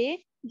 ಅಂದರೆ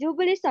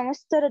ಜೂಬಿಲಿ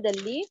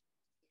ಸಂವತ್ಸರದಲ್ಲಿ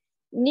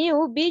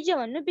ನೀವು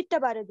ಬೀಜವನ್ನು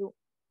ಬಿತ್ತಬಾರದು.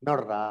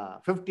 ನೋಡ್ರ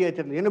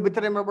 50th ಏನು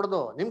ಬಿತ್ತನೆ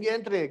ಮಾಡ್ಬಾರ್ದು. ನಿಮ್ಗೆ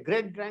ಏನ್ರಿ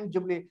ಗ್ರೇಟ್ ಗ್ರ್ಯಾಂಡ್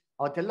ಜುಬ್ಲಿ,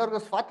 ಅವತ್ತೆಲ್ಲರಿಗೂ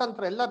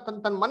ಸ್ವಾತಂತ್ರ್ಯ, ಎಲ್ಲ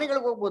ತನ್ನ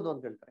ಮನೆಗಳಿಗೆ ಹೋಗ್ಬೋದು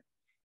ಅಂತ ಹೇಳ್ತಾರೆ.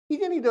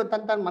 ಇದೇನಿದು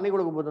ತನ್ನ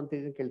ಮನೆಗಳಿಗೆ ಹೋಗ್ಬೋದು ಅಂತ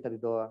ಕೇಳ್ತಾರೆ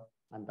ಇದು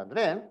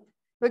ಅಂತಂದ್ರೆ,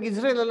 ಇವಾಗ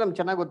ಇಸ್ರೇಲ್ ಅಲ್ಲಿ ನಮ್ಗೆ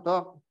ಚೆನ್ನಾಗಿ ಗೊತ್ತು.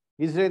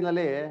 ಇಸ್ರೇಲ್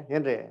ನಲ್ಲಿ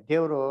ಏನ್ರಿ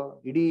ದೇವರು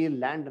ಇಡೀ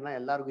ಲ್ಯಾಂಡ್ ನ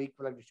ಎಲ್ಲಾರ್ಗು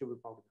ಈಕ್ವಲ್ ಆಗಿ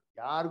ಡಿಸ್ಟ್ರಿಬ್ಯೂಟ್ ಮಾಡ್ಬಿಟ್ಟು,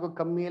 ಯಾರಿಗೂ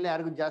ಕಮ್ಮಿ ಇಲ್ಲ,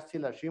 ಯಾರಿಗೂ ಜಾಸ್ತಿ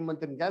ಇಲ್ಲ,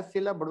 ಶ್ರೀಮಂತನ ಜಾಸ್ತಿ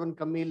ಇಲ್ಲ, ಬಡವನ್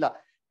ಕಮ್ಮಿ ಇಲ್ಲ,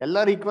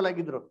 ಎಲ್ಲಾರು ಈಕ್ವಲ್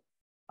ಆಗಿದ್ರು.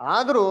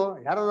 ಆದ್ರೂ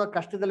ಯಾರೋ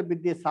ಕಷ್ಟದಲ್ಲಿ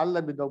ಬಿದ್ದು ಸಾಲ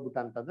ಬಿದ್ದೋಗ್ಬಿಟ್ಟ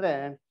ಅಂತಂದ್ರೆ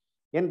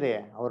ಏನ್ರಿ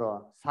ಅವರು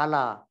ಸಾಲ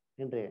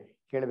ಏನ್ರಿ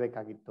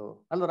ಕೇಳ್ಬೇಕಾಗಿತ್ತು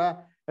ಅಲ್ವರ.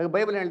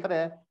 ಬೈಬಲ್ ಹೇಳ್ತಾರೆ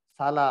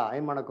ಸಾಲ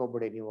ಏನ್ ಮಾಡಕ್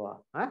ಹೋಗ್ಬಿಡಿ ನೀವು,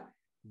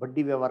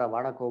 ಬಡ್ಡಿ ವ್ಯವಹಾರ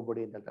ಮಾಡಕ್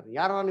ಹೋಗ್ಬಿಡಿ ಅಂತ ಹೇಳ್ತಾರೆ.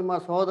 ಯಾರೋ ನಿಮ್ಮ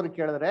ಸಹೋದರ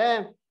ಕೇಳಿದ್ರೆ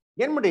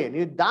ಏನ್ ಮಾಡಿ,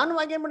 ನೀವು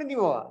ದಾನವಾಗಿ ಏನ್ ಮಾಡಿ,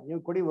 ನೀವು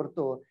ಕೊಡಿ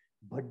ಹೊರ್ತು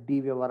ಬಡ್ಡಿ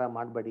ವ್ಯವಹಾರ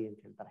ಮಾಡ್ಬೇಡಿ ಅಂತ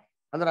ಹೇಳ್ತಾರೆ.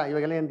 ಅಂದ್ರ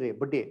ಇವಾಗೆಲ್ಲ ಏನ್ರಿ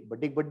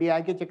ಬಡ್ಡಿ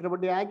ಹಾಕಿ ಚಕ್ರ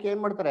ಬಡ್ಡಿ ಹಾಕಿ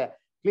ಏನ್ ಮಾಡ್ತಾರೆ,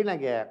 ಕ್ಲೀನ್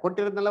ಆಗಿ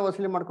ಕೊಟ್ಟಿರೋದನ್ನೆಲ್ಲ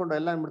ವಸೂಲಿ ಮಾಡ್ಕೊಂಡು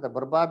ಎಲ್ಲ ಏನ್ ಮಾಡ್ತಾರೆ,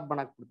 ಬರ್ಬಾದ್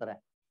ಮಾಡಕ್ ಬಿಡ್ತಾರೆ.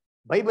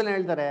 ಬೈಬಲ್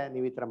ಹೇಳ್ತಾರೆ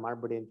ನೀವು ಈ ತರ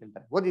ಮಾಡ್ಬೇಡಿ ಅಂತ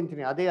ಹೇಳ್ತಾರೆ.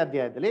 ಓದಿಂತೀನಿ ಅದೇ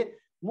ಅಧ್ಯಾಯದಲ್ಲಿ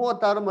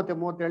 36 ಮತ್ತೆ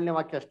 37ನೇ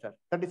ವಾಕ್ಯ ಅಷ್ಟೇ.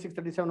 36,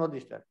 37 ಓದಿ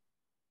ಅಷ್ಟೇ.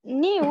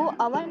 ನೀವು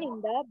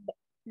ಅವನಿಂದ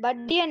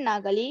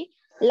ಬಡ್ಡಿಯನ್ನಾಗಲಿ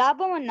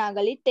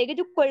ಲಾಭವನ್ನಾಗಲಿ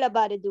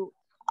ತೆಗೆದುಕೊಳ್ಳಬಾರದು.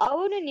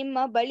 ಅವನು ನಿಮ್ಮ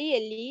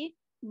ಬಳಿಯಲ್ಲಿ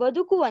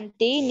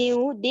ಬದುಕುವಂತೆ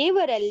ನೀವು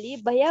ದೇವರಲ್ಲಿ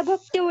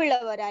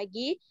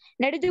ಭಯಭಕ್ತಿಯುಳ್ಳವರಾಗಿ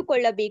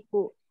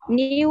ನಡೆದುಕೊಳ್ಳಬೇಕು.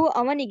 ನೀವು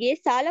ಅವನಿಗೆ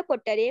ಸಾಲ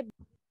ಕೊಟ್ಟರೆ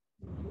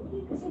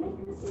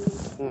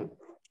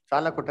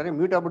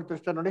ಮ್ಯೂಟ್ ಆಗ್ಬಿಡ್ತು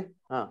ಇಷ್ಟ ನೋಡಿ.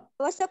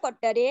 ಭರವಸೆ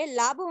ಕೊಟ್ಟರೆ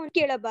ಲಾಭವನ್ನು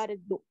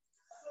ಕೇಳಬಾರದು.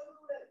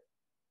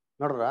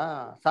 ನೋಡ್ರ,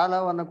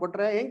 ಸಾಲವನ್ನು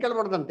ಕೊಟ್ರೆ ಏನ್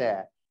ಕೇಳ್ಬಾರ್ದಂತೆ,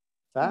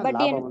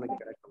 ಲಾಭವನ್ನು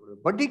ಕೇಳಕ್ ಹೋಗ್ಬಿಡುದು,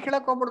 ಬಡ್ಡಿ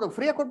ಕೇಳಕ್ ಹೋಗ್ಬಿಡುದು,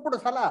 ಫ್ರೀಯಾಗಿ ಕೊಟ್ಬಿಡು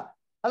ಸಾಲ.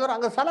 ಅದ್ರ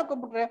ಹಂಗ ಸಾಲ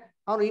ಕೊಟ್ಬಿಟ್ರೆ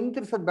ಅವ್ನು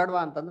ಹಿಂತಿರ್ಸೋದ್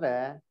ಬೇಡವಾ ಅಂತಂದ್ರೆ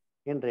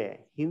ಏನ್ರಿ,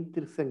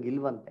 ಹಿಂತಿರ್ಸಂಗ್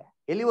ಇಲ್ವಂತೆ.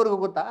 ಎಲ್ಲಿವರೆಗೂ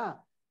ಗೊತ್ತಾ,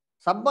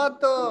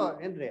 ಸಬ್ಬತ್ತು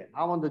ಏನ್ರಿ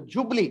ಆ ಒಂದು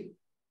ಜೂಬ್ಲಿ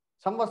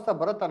ಸಂವತ್ಸರ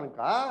ಬರೋ ತನಕ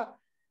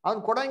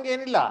ಅವ್ನ್ ಕೊಡಂಗೆ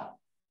ಏನಿಲ್ಲ,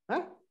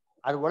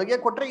 ಅದ್ ಒಳಗೆ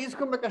ಕೊಟ್ರೆ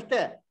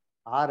ಈಸ್ಕೊಬೇಕಷ್ಟೇ.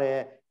 ಆದ್ರೆ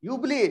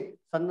ಯೂಬ್ಲಿ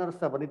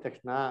ಸಂದರ್ಭ ಬಂದಿದ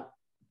ತಕ್ಷಣ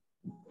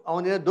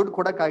ಅವನಿಗೆ ದುಡ್ಡು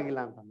ಕೊಡಕ್ಕಾಗಿಲ್ಲ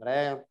ಅಂತಂದ್ರೆ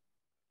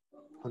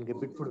ಅವನಿಗೆ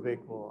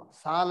ಬಿಟ್ಬಿಡ್ಬೇಕು.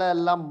 ಸಾಲ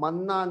ಎಲ್ಲ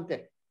ಮನ್ನಾ ಅಂತೆ,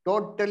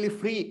 ಟೋಟಲಿ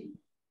ಫ್ರೀ,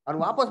 ಅವ್ನು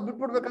ವಾಪಸ್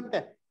ಬಿಟ್ಬಿಡ್ಬೇಕಂತೆ.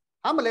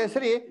 ಆಮೇಲೆ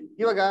ಸರಿ,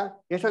 ಇವಾಗ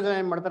ಎಷ್ಟೋ ಜನ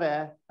ಏನ್ ಮಾಡ್ತಾರೆ,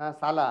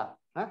 ಸಾಲ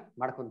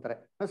ಮಾಡ್ಕೊಂತಾರೆ.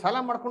 ಸಾಲ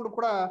ಮಾಡ್ಕೊಂಡು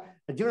ಕೂಡ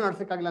ಜೀವನ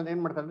ನಡ್ಸಕ್ಕಾಗಿಲ್ಲ ಅಂತ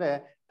ಏನ್ ಮಾಡ್ತಾರೆ ಅಂದ್ರೆ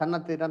ತನ್ನ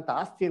ಹತ್ರ ಇರೋಂಥ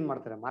ಆಸ್ತಿ ಏನ್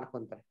ಮಾಡ್ತಾರೆ,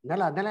 ಮಾರ್ಕೊಂತಾರೆ.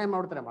 ನೆಲ ಏನ್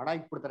ಮಾಡ್ತಾರೆ,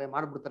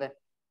 ಮಾಡ್ಬಿಡ್ತಾರೆ.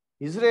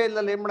 ಇಸ್ರೇಲ್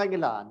ಅಲ್ಲಿ ಏನ್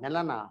ಮಾಡಂಗಿಲ್ಲ,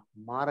 ನೆಲನ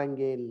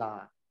ಮಾರಂಗೆ ಇಲ್ಲ.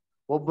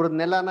 ಒಬ್ರು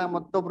ನೆಲನ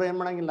ಮತ್ತೊಬ್ರು ಏನ್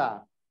ಮಾಡಂಗಿಲ್ಲ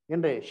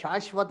ಏನ್ರಿ,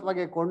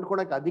 ಶಾಶ್ವತವಾಗಿ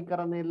ಕೊಂಡ್ಕೊಳಕ್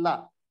ಅಧಿಕಾರನೇ ಇಲ್ಲ.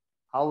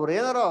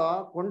 ಅವ್ರೇನಾರೋ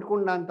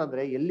ಕೊಂಡ್ಕೊಂಡ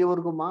ಅಂತಂದ್ರೆ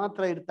ಎಲ್ಲಿವರೆಗೂ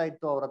ಮಾತ್ರ ಇರ್ತಾ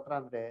ಇತ್ತು ಅವ್ರ ಹತ್ರ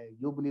ಅಂದ್ರೆ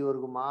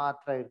ಯೂಬ್ಲಿವರೆಗೂ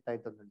ಮಾತ್ರ ಇರ್ತಾ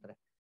ಇತ್ತು ಅಂತಂದ್ರೆ.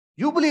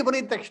 ಯೂಬ್ಲಿ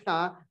ಬಂದಿದ ತಕ್ಷಣ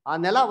ಆ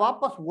ನೆಲ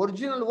ವಾಪಸ್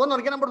ಒರಿಜಿನಲ್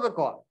ಓನರ್ಗೆ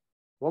ಏನಾಗ್ಬಿಡ್ಬೇಕು,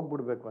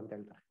 ಹೋಗ್ಬಿಡ್ಬೇಕು ಅಂತ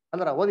ಹೇಳ್ತಾರೆ.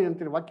 ಅಲ್ರ ಓದಿ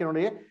ಅಂತೀನಿ ವಾಕ್ಯ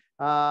ನೋಡಿ,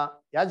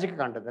 ಯಾಜಕ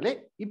ಕಾಂಡದಲ್ಲಿ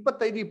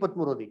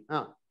 25-23 ಓದಿ.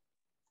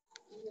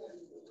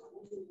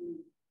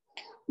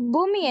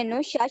 ಭೂಮಿಯನ್ನು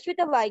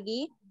ಶಾಶ್ವತವಾಗಿ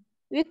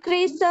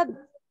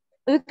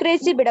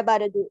ವಿಕ್ರಯಿಸಿ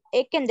ಬಿಡಬಾರದು,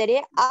 ಏಕೆಂದರೆ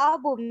ಆ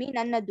ಭೂಮಿ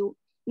ನನ್ನದು,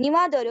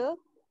 ನೀವಾದರೂ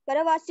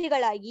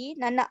ಪರವಾಸಿಗಳಾಗಿ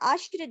ನನ್ನ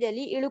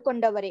ಆಶ್ರಯದಲ್ಲಿ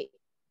ಇಳುಕೊಂಡವರೇ.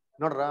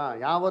 ನೋಡ್ರ,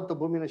 ಯಾವತ್ತು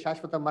ಭೂಮಿನ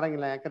ಶಾಶ್ವತ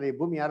ಮರಂಗಿಲ್ಲ. ಯಾಕಂದ್ರೆ ಈ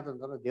ಭೂಮಿ ಯಾರ್ದು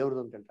ಅಂತಂದ್ರೆ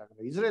ದೇವ್ರದ್ದು ಅಂತ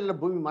ಹೇಳ್ತಾರೆ. ಇಸ್ರೇಲ್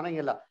ಭೂಮಿ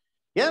ಮರಂಗಿಲ್ಲ.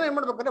 ಏನ್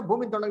ಮಾಡ್ಬೇಕಂದ್ರೆ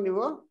ಭೂಮಿ ತೊಗೊಂಡಾಗ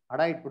ನೀವು ಅಡ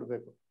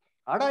ಇಟ್ಬಿಡ್ಬೇಕು.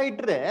 ಅಡ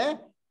ಇಟ್ರೆ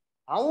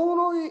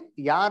ಅವನು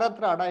ಯಾರ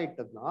ಹತ್ರ ಅಡ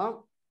ಇಟ್ಟದ್ನೋ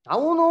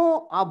ಅವನು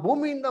ಆ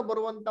ಭೂಮಿಯಿಂದ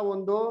ಬರುವಂತ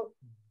ಒಂದು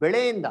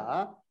ಬೆಳೆಯಿಂದ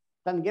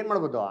ತನ್ಗೇನ್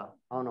ಮಾಡ್ಬೋದು,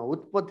 ಅವನ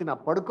ಉತ್ಪತ್ತಿನ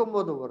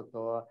ಪಡ್ಕೊಬೋದು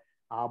ಹೊರತು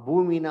ಆ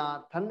ಭೂಮಿನ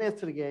ತನ್ನ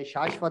ಹೆಸರಿಗೆ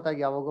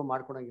ಶಾಶ್ವತವಾಗಿ ಯಾವಾಗೂ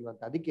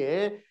ಮಾಡ್ಕೊಳಂಗಿಲ್ವಂತ. ಅದಕ್ಕೆ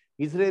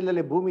ಇಸ್ರೇಲ್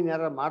ಅಲ್ಲಿ ಭೂಮಿನ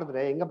ಯಾರು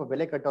ಮಾಡಿದ್ರೆ ಹೆಂಗಪ್ಪ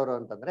ಬೆಲೆ ಕಟ್ಟೋರು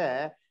ಅಂತಂದ್ರೆ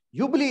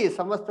ಯೂಬ್ಲಿ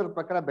ಸಂವತ್ಸರ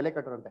ಪ್ರಕಾರ ಬೆಲೆ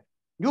ಕಟ್ಟೋರಂತೆ.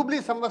 ಯೂಬ್ಲಿ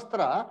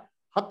ಸಂವತ್ಸರ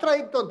ಹತ್ರ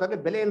ಇತ್ತು ಅಂತಂದ್ರೆ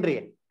ಬೆಲೆ ಏನ್ರಿ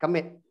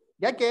ಕಮ್ಮಿ.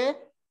 ಯಾಕೆ,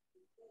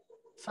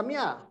 ಸಮಯ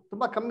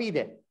ತುಂಬಾ ಕಮ್ಮಿ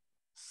ಇದೆ.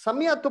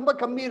 ಸಮಯ ತುಂಬಾ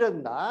ಕಮ್ಮಿ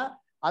ಇರೋದ್ರಿಂದ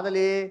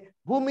ಅದ್ರಲ್ಲಿ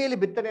ಭೂಮಿಯಲ್ಲಿ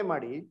ಬಿತ್ತನೆ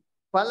ಮಾಡಿ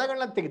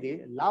ಫಲಗಳನ್ನ ತೆಗೆದಿ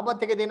ಲಾಭ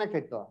ತೆಗೆದು ಏನಾಗ್ತಾ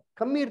ಇತ್ತು,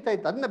 ಕಮ್ಮಿ ಇರ್ತಾ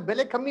ಇತ್ತು. ಅದನ್ನ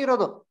ಬೆಲೆ ಕಮ್ಮಿ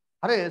ಇರೋದು.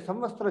 ಅರೆ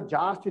ಸಂವತ್ಸರ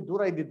ಜಾಸ್ತಿ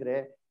ದೂರ ಇದ್ದಿದ್ರೆ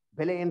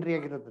ಬೆಲೆ ಏನ್ರಿ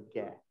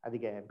ಆಗಿರೋದಕ್ಕೆ,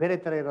 ಅದಕ್ಕೆ ಬೇರೆ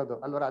ತರ ಇರೋದು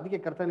ಅಲ್ವರ. ಅದಕ್ಕೆ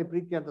ಕರ್ತನಲ್ಲಿ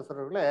ಪ್ರೀತಿ ಅಂತ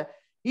ಸರೋಗಳೇ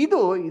ಇದು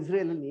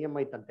ಇಸ್ರೇಲ್ ನಿಯಮ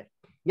ಐತಂತೆ.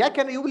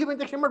 ಯಾಕೆಂದ್ರೆ ಯೂಬ್ಲಿ ಬಂದ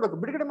ತಕ್ಷಣ ಮಾಡ್ಬೇಕು,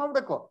 ಬಿಡುಗಡೆ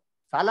ಮಾಡ್ಬಿಡ್ಬೇಕು.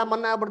 ಸಾಲ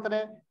ಮನ್ನಾ ಆಗ್ಬಿಡ್ತಾರೆ,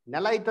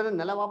 ನೆಲ ಇರ್ತದೆ,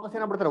 ನೆಲ ವಾಪಸ್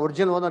ಏನಾಗ್ಬಿಡ್ತಾರೆ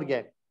ಒರಿಜಿನಲ್ ಓನರ್ಗೆ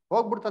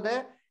ಹೋಗ್ಬಿಡ್ತದೆ.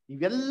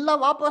 ಇವೆಲ್ಲ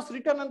ವಾಪಸ್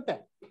ರಿಟರ್ನ್ ಅಂತೆ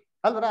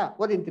ಅಲ್ವರ.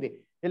 ಓದಿಂತೀರಿ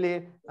ಇಲ್ಲಿ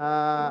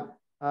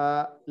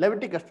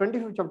ಲೆವಿಟಿಕಸ್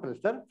 25 ಚಾಪ್ಟರ್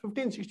ಸರ್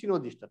 15-16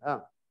 ಓದಿ ಸರ್.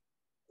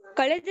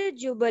 ಕಳೆದ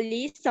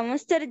ಜುಬಲಿ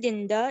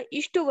ಸಂವತ್ಸರದಿಂದ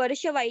ಇಷ್ಟು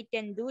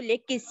ವರ್ಷವಾಯಿತೆಂದು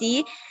ಲೆಕ್ಕಿಸಿ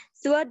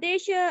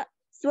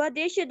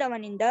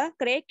ಸ್ವದೇಶದವನಿಂದ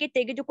ಕ್ರಯಕ್ಕೆ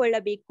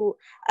ತೆಗೆದುಕೊಳ್ಳಬೇಕು.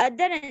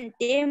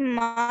 ಅದರಂತೆ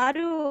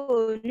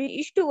ಮಾರುವವನು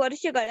ಇಷ್ಟು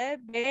ವರ್ಷಗಳ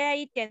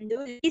ಬೆಳೆಯಾಯಿತೆಂದು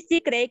ಲೆಕ್ಕಿಸಿ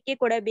ಕ್ರಯಕ್ಕೆ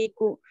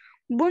ಕೊಡಬೇಕು.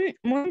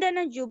 ಮುಂದನ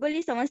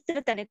ಜುಬಲಿ ಸಂವತ್ಸರ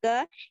ತನಕ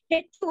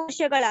ಹೆಚ್ಚು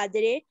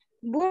ವರ್ಷಗಳಾದರೆ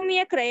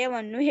ಭೂಮಿಯ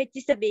ಕ್ರಯವನ್ನು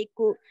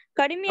ಹೆಚ್ಚಿಸಬೇಕು,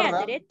 ಕಡಿಮೆ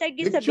ಆದರೆ ಹೆಚ್ಚು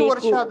ತಗ್ಗಿಸಬೇಕು,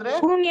 ವರ್ಷ ಆದ್ರೆ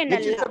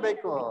ಭೂಮಿಯನ್ನೆಲ್ಲ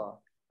ಹೆಚ್ಚಿಸಬೇಕು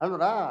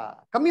ಅಲ್ವರಾ,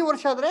 ಕಮ್ಮಿ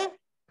ವರ್ಷ ಆದ್ರೆ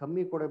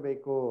ಕಮ್ಮಿ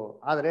ಕೊಡಬೇಕು,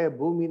 ಆದ್ರೆ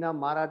ಭೂಮಿನ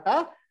ಮಾರಾಟ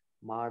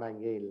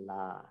ಮಾಡಂಗೆ ಇಲ್ಲ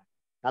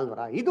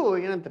ಅಲ್ವರಾ. ಇದು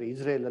ಏನಂತಾರೆ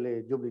ಇಸ್ರೇಲ್ ಅಲ್ಲಿ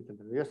ಜೂಬ್ಲಿ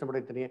ಅಂತ ಯೋಚನೆ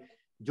ಮಾಡಿರ್ತೀನಿ.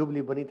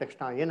 ಜೂಬ್ಲಿ ಬಂದಿದ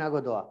ತಕ್ಷಣ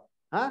ಏನಾಗೋದು,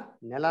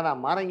 ನೆಲನ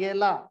ಮಾರಂಗೆ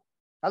ಇಲ್ಲ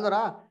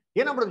ಅಲ್ವರಾ.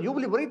 ಏನಾಗ್ಬಿಡೋದು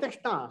ಜೂಬ್ಲಿ ಬಂದಿದ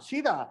ತಕ್ಷಣ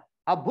ಸೀದಾ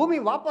ಆ ಭೂಮಿ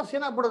ವಾಪಸ್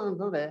ಏನಾಗ್ಬಿಡೋದು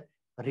ಅಂತಂದ್ರೆ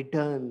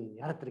ರಿಟರ್ನ್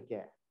ಯಾರ ಹತ್ರಕ್ಕೆ,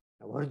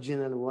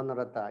 ಒರಿಜಿನಲ್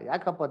ಓನರ್ ಹತ್ರ.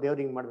 ಯಾಕಪ್ಪ ದೇವ್ರ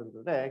ಹಿಂಗ್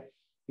ಮಾಡಿದ್ರೆ,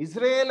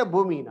 ಇಸ್ರೇಲ್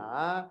ಭೂಮಿನ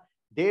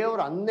ದೇವ್ರ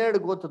 12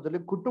 ಗೋತ್ರದಲ್ಲಿ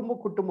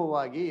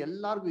ಕುಟುಂಬವಾಗಿ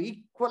ಎಲ್ಲಾರ್ಗು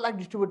ಈಕ್ವಲ್ ಆಗಿ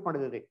ಡಿಸ್ಟ್ರಿಬ್ಯೂಟ್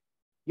ಮಾಡಿದ್ರಿ.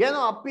 ಏನೋ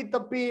ಅಪ್ಪಿ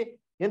ತಪ್ಪಿ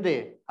ಏನ್ರಿ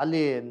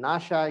ಅಲ್ಲಿ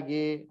ನಾಶ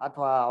ಆಗಿ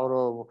ಅಥವಾ ಅವರು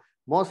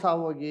ಮೋಸ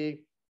ಹೋಗಿ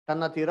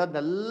ತನ್ನ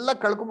ಇರೋದನ್ನೆಲ್ಲ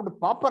ಕಳ್ಕೊಂಡ್ಬಿಟ್ಟು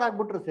ಪಾಪರ್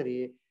ಆಗ್ಬಿಟ್ರು ಸರಿ,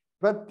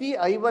 ಪ್ರತಿ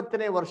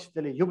 50ನೇ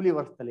ವರ್ಷದಲ್ಲಿ ಜೂಬ್ಲಿ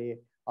ವರ್ಷದಲ್ಲಿ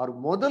ಅವ್ರು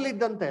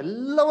ಮೊದಲಿದ್ದಂತ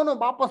ಎಲ್ಲವನ್ನು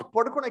ವಾಪಸ್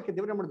ಪಡ್ಕೊಳಕ್ಕೆ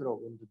ದೇವ್ರೇ ಮಾಡಿದ್ರು.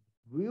 ಒಂದು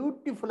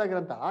ಬ್ಯೂಟಿಫುಲ್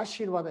ಆಗಿರೋಂಥ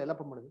ಆಶೀರ್ವಾದ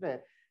ಎಲ್ಲಪ್ಪ ಮಾಡಿದ್ರೆ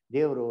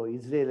ದೇವರು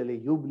ಇಸ್ರೇಲ್ ಅಲ್ಲಿ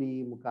ಯೂಬ್ಲಿ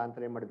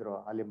ಮುಖಾಂತರ ಏನ್ ಮಾಡಿದ್ರು,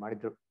 ಅಲ್ಲಿ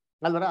ಮಾಡಿದ್ರು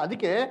ಅಲ್ವರ.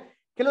 ಅದಕ್ಕೆ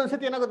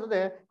ಕೆಲವೊಂದ್ಸತಿ ಏನಾಗುತ್ತದೆ,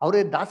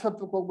 ಅವರೇ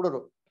ದಾಸತ್ವಕ್ಕೆ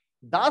ಹೋಗ್ಬಿಡೋರು.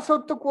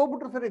 ದಾಸತ್ವಕ್ಕೆ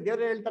ಹೋಗ್ಬಿಟ್ರು ಸರಿ,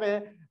 ದೇವ್ರೇ ಹೇಳ್ತಾರೆ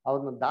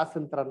ಅವ್ರನ್ನ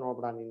ದಾಸಂತರ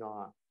ನೋಡ್ಬಿಡ,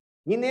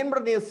 ನೀನೇನ್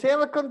ಬಿಡ, ನೀವು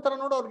ಸೇವಕಂತರ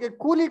ನೋಡು, ಅವ್ರಿಗೆ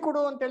ಕೂಲಿ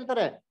ಕೊಡು ಅಂತ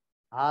ಹೇಳ್ತಾರೆ.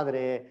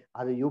 ಆದ್ರೆ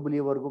ಅದು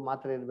ಯೂಬ್ಲಿವರೆಗೂ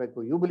ಮಾತ್ರ ಇರ್ಬೇಕು.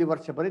 ಯೂಬ್ಲಿ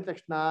ವರ್ಷ ಬರೀದ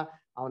ತಕ್ಷಣ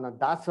ಅವನ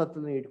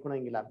ದಾಸತ್ವನ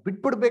ಇಟ್ಕೊಳಂಗಿಲ್ಲ,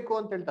 ಬಿಟ್ಬಿಡ್ಬೇಕು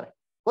ಅಂತ ಹೇಳ್ತಾರೆ.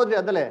 ಹೋದ್ರಿ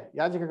ಅದಲ್ಲೇ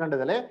ಯಾಜಕ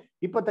ಕಾಂಡದಲ್ಲೇ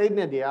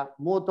 25ನೇ ಅಧ್ಯಾಯ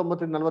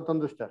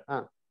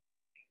 39-41.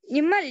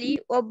 ನಿಮ್ಮಲ್ಲಿ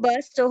ಒಬ್ಬ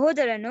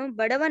ಸಹೋದರನು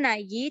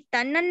ಬಡವನಾಗಿ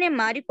ತನ್ನನ್ನೇ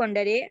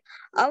ಮಾರಿಕೊಂಡರೆ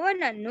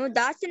ಅವನನ್ನು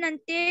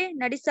ದಾಸನಂತೆ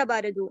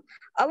ನಡೆಸಬಾರದು.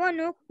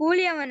 ಅವನು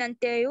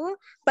ಕೂಲಿಯವನಂತೆಯೂ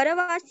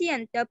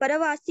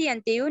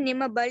ಪರವಾಸಿಯಂತೆಯೂ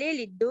ನಿಮ್ಮ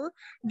ಬಳಿಯಲ್ಲಿದ್ದು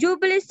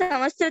ಜೂಬಿಲಿ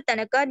ಸಂವತ್ಸರ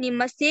ತನಕ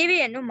ನಿಮ್ಮ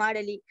ಸೇವೆಯನ್ನು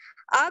ಮಾಡಲಿ.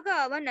 ಆಗ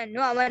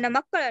ಅವನನ್ನು ಅವನ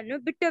ಮಕ್ಕಳನ್ನು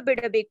ಬಿಟ್ಟು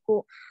ಬಿಡಬೇಕು.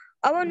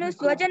 ಅವನು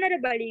ಸ್ವಜನರ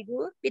ಬಳಿಗೂ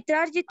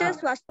ಪಿತ್ರಾರ್ಜಿತ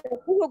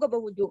ಸ್ವಾಸ್ಥ್ಯಕ್ಕೂ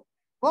ಹೋಗಬಹುದು.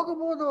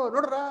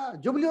 ನೋಡ್ರ,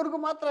 ಜುಬ್ಲಿವರೆಗೂ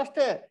ಮಾತ್ರ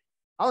ಅಷ್ಟೇ.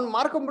 ಅವ್ನ್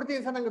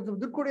ಮಾರ್ಕೊಂಡ್ಬಿಡ್ತೀನಿ ಸರ್, ನಂಗೆ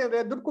ದುಡ್ಡು ಕೊಡಿ ಅಂದ್ರೆ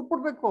ದುಡ್ಡು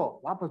ಕೊಟ್ಬಿಡ್ಬೇಕು,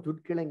 ವಾಪಸ್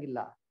ದುಡ್ಡು ಕೇಳಂಗಿಲ್ಲ.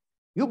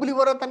 ಯೂಬ್ಲಿ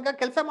ಬರೋ ತನಕ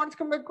ಕೆಲಸ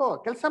ಮಾಡಿಸ್ಕೊಬೇಕು,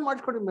 ಕೆಲಸ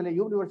ಮಾಡಿಸ್ಕೊಂಡಿದ್ಮೇಲೆ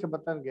ಯೂಬ್ಲಿ ವರ್ಷ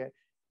ಬರ್ತಾನಿಗೆ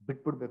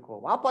ಬಿಟ್ಬಿಡ್ಬೇಕು,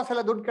 ವಾಪಸ್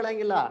ಎಲ್ಲ ದುಡ್ಡು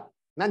ಕೇಳಂಗಿಲ್ಲ.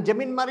 ನಾನು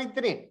ಜಮೀನ್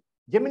ಮಾರಿರ್ತೀನಿ,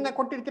 ಜಮೀನ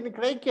ಕೊಟ್ಟಿರ್ತೀನಿ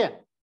ಕ್ರಯಕ್ಕೆ,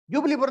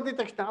 ಯೂಬ್ಲಿ ಬರ್ದಿದ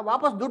ತಕ್ಷಣ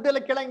ವಾಪಸ್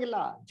ದುಡ್ಡೆಲ್ಲ ಕೇಳಂಗಿಲ್ಲ,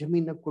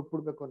 ಜಮೀನ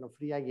ಕೊಟ್ಬಿಡ್ಬೇಕು ಅನ್ನೋ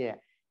ಫ್ರೀಯಾಗಿ.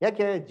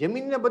 ಯಾಕೆ,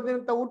 ಜಮೀನಿನ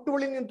ಬಂದಿರಂತ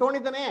ಹುಟ್ಟುವಳಿ ನೀನು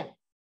ತೊಗೊಂಡಿದ್ದಾನೆ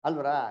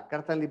ಅಲ್ವರ.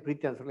 ಕರ್ತನಲ್ಲಿ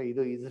ಪ್ರೀತಿ ಅನ್ಸಲ್ಲ,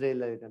 ಇದು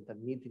ಇಸ್ರೇಲ್ ಅಂತ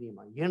ನೀತಿ ನಿಯಮ.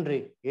 ಏನ್ರಿ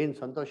ಏನ್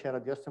ಸಂತೋಷ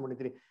ಇರೋದು ಯೋಚನೆ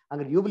ಮಾಡಿದ್ರಿ.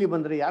 ಹಂಗಾರೆ ಯೂಬ್ಲಿ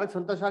ಬಂದ್ರೆ ಯಾರಿಗೆ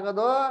ಸಂತೋಷ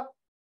ಆಗೋದು,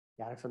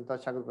 ಯಾರಿಗೆ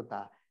ಸಂತೋಷ ಆಗೋದು ಗೊತ್ತಾ,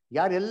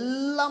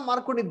 ಯಾರೆಲ್ಲ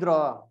ಮಾರ್ಕೊಂಡಿದ್ರೋ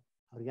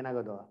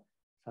ಅವ್ರಿಗೇನಾಗೋದು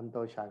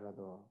ಸಂತೋಷ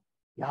ಆಗೋದು.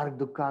 ಯಾರಿಗೆ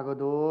ದುಃಖ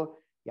ಆಗೋದು,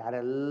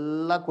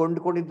 ಯಾರೆಲ್ಲ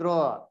ಕೊಂಡ್ಕೊಂಡಿದ್ರು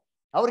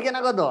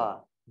ಅವ್ರಿಗೇನಾಗೋದು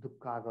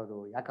ದುಃಖ ಆಗೋದು.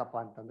 ಯಾಕಪ್ಪ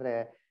ಅಂತಂದ್ರೆ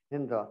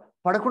ನಿಂದು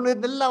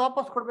ಪಡ್ಕೊಂಡಿದ್ದೆಲ್ಲ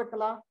ವಾಪಸ್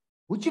ಕೊಡ್ಬೇಕಲ್ಲ,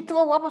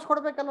 ಉಚಿತವಾಗಿ ವಾಪಸ್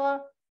ಕೊಡ್ಬೇಕಲ್ವಾ.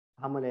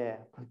 ಆಮೇಲೆ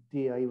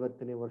ಪ್ರತಿ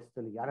 50ನೇ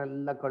ವರ್ಷದಲ್ಲಿ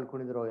ಯಾರೆಲ್ಲ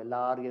ಕಳ್ಕೊಂಡಿದ್ರು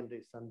ಎಲ್ಲಾರ್ಗೇನ್ರಿ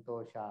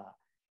ಸಂತೋಷ.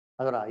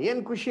 ಅದರ ಏನ್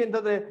ಖುಷಿ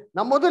ಅಂತಂದ್ರೆ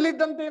ನಮ್ಮ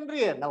ಮೊದಲಿದ್ದಂತೆ ಏನ್ರಿ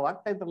ನಾವ್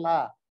ಆಗ್ತಾ ಇದ್ರಲ್ಲ,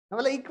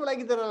 ನಾವೆಲ್ಲ ಈಕ್ವಲ್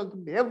ಆಗಿದ್ದಾರಲ್ಲ.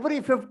 ಎವ್ರಿ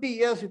 50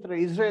 years ಇತ್ರ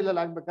ಇಸ್ರೇಲ್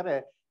ಅಲ್ಲಿ ಆಗ್ಬೇಕಾದ್ರೆ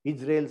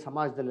ಇಸ್ರೇಲ್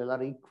ಸಮಾಜದಲ್ಲಿ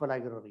ಎಲ್ಲಾರು ಈಕ್ವಲ್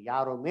ಆಗಿರೋರು,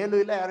 ಯಾರು ಮೇಲೂ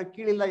ಇಲ್ಲ, ಯಾರು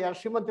ಕೀಳಿಲ್ಲ, ಯಾರು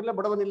ಶ್ರೀಮಂತಿಲ್ಲ,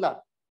 ಬಡವನಿಲ್ಲ.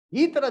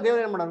 ಈ ತರ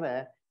ದೇವ್ರ ಏನ್ ಮಾಡೋದ್ರೆ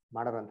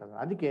ಮಾಡೋರಂತಂದ್ರೆ.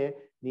 ಅದಕ್ಕೆ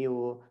ನೀವು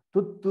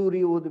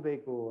ತುತ್ತೂರಿ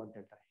ಓದಬೇಕು ಅಂತ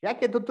ಹೇಳ್ತಾರೆ.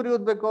 ಯಾಕೆ ತುತ್ತೂರಿ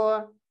ಓದ್ಬೇಕು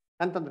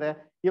ಅಂತಂದ್ರೆ,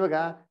 ಇವಾಗ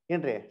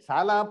ಏನ್ರಿ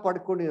ಸಾಲ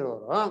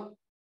ಪಡ್ಕೊಂಡಿರೋರು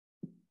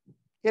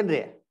ಏನ್ರಿ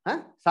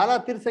ಸಾಲ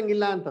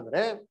ತೀರ್ಸಂಗಿಲ್ಲ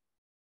ಅಂತಂದ್ರೆ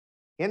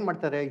ಏನ್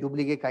ಮಾಡ್ತಾರೆ,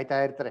 ಯೂಬ್ಲಿಗೆ ಕಾಯ್ತಾ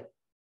ಇರ್ತಾರೆ.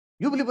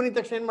 ಯೂಬ್ಲಿ ಬಂದಿದ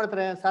ತಕ್ಷಣ ಏನ್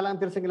ಮಾಡ್ತಾರೆ, ಸಾಲ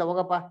ತೀರ್ಸಂಗಿಲ್ಲ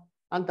ಹೋಗಪ್ಪ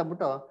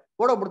ಅಂತಂದ್ಬಿಟ್ಟು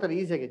ಓಡೋಗ್ಬಿಡ್ತಾರೆ,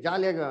 ಈಸಿಯಾಗಿ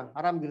ಜಾಲಿಯಾಗಿ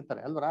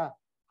ಆರಾಮಾಗಿರ್ತಾರೆ ಅಲ್ವರ.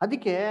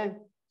 ಅದಕ್ಕೆ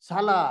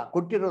ಸಾಲ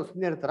ಕೊಟ್ಟಿರೋ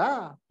ಸುಮ್ಮನೆ ಇರ್ತಾರ,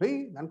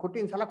 ನಾನು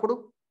ಕೊಟ್ಟಿನ ಸಾಲ ಕೊಡು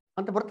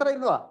ಅಂತ ಬರ್ತಾರ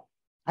ಇಲ್ವಾ.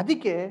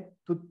 ಅದಕ್ಕೆ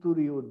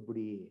ತುತ್ತೂರಿ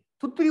ಓದ್ಬಿಡಿ.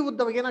 ತುತ್ತೂರಿ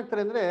ಓದ್ದವಾಗ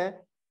ಏನಾಗ್ತಾರೆ ಅಂದ್ರೆ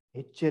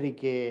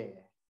ಎಚ್ಚರಿಕೆ,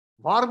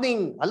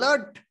 ವಾರ್ನಿಂಗ್,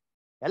 ಅಲರ್ಟ್,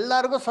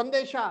 ಎಲ್ಲರಿಗೂ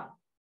ಸಂದೇಶ.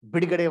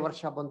 ಬಿಡುಗಡೆ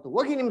ವರ್ಷ ಬಂತು,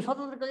 ಹೋಗಿ ನಿಮ್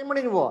ಸ್ವಾತಂತ್ರ್ಯ ಏನ್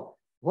ಮಾಡಿ ನೀವು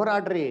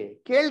ಹೋರಾಡ್ರಿ,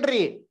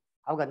 ಕೇಳ್ರಿ.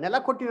 ಅವಾಗ ನೆಲ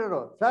ಕೊಟ್ಟಿರೋರು,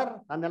 ಸರ್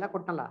ನಾನು ನೆಲ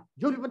ಕೊಟ್ಟನಲ್ಲ,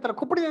 ಜೂಬ್ಲಿ ಬಂತಾರ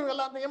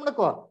ಕೊಟ್ಬಿಡಿಲ್ಲ ಅಂತ ಏನ್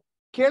ಮಾಡಕ್ಕೋ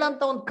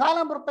ಕೇಳಂತ ಒಂದು ಕಾಲ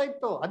ಬರ್ತಾ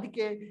ಇತ್ತು.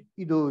 ಅದಕ್ಕೆ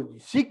ಇದು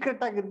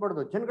ಸೀಕ್ರೆಟ್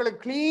ಆಗಿರ್ಬಾರ್ದು, ಜನಗಳಿಗೆ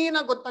ಕ್ಲೀನ್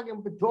ಆಗಿ ಗೊತ್ತಾಗಿ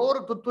ಜೋರು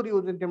ತುತ್ತೂರಿ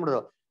ಊದಿ ಅಂತ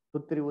ಏನ್ಬಿಡೋದು,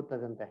 ತುತ್ತೂರಿ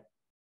ಊದ್ತದಂತೆ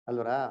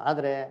ಅಲ್ವರ.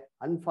 ಆದ್ರೆ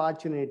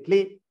ಅನ್ಫಾರ್ಚುನೇಟ್ಲಿ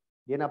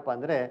ಏನಪ್ಪಾ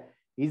ಅಂದ್ರೆ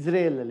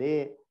ಇಸ್ರೇಲ್ ಅಲ್ಲಿ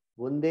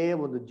ಒಂದೇ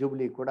ಒಂದು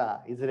ಜೂಬ್ಲಿ ಕೂಡ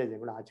ಇಸ್ರೇಲ್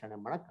ಜನಗಳು ಆಚರಣೆ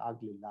ಮಾಡಕ್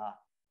ಆಗ್ಲಿಲ್ಲ.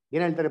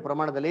 ಏನ್ ಹೇಳ್ತಾರೆ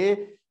ಪ್ರಮಾಣದಲ್ಲಿ,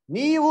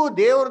 ನೀವು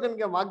ದೇವರು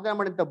ನಿಮ್ಗೆ ವಾಗ್ದಾನ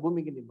ಮಾಡಿದಂತ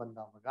ಭೂಮಿಗೆ ನೀವು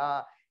ಬಂದವಾಗ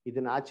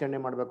ಇದನ್ನ ಆಚರಣೆ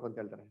ಮಾಡ್ಬೇಕು ಅಂತ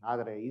ಹೇಳ್ತಾರೆ.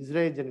 ಆದ್ರೆ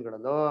ಇಸ್ರೇಲ್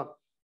ಜನಗಳಲ್ಲೂ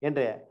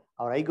ಏನ್ರಿ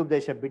ಅವ್ರ ಐಗುಪ್ತ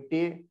ದೇಶ ಬಿಟ್ಟು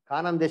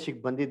ಕಾನಾನ್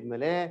ದೇಶಕ್ಕೆ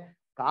ಬಂದಿದ್ಮೇಲೆ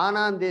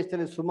ಕಾನಾನ್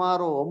ದೇಶದಲ್ಲಿ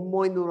ಸುಮಾರು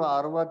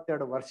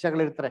 962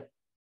 ವರ್ಷಗಳಿರ್ತಾರೆ.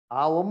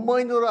 ಆ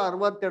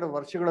 962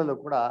 ವರ್ಷಗಳಲ್ಲೂ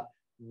ಕೂಡ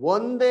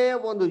ಒಂದೇ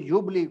ಒಂದು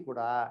ಜೂಬ್ಲಿ ಕೂಡ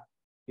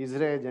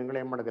ಇಸ್ರೇಲ್ ಜನಗಳು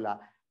ಏನ್ ಮಾಡೋದಿಲ್ಲ,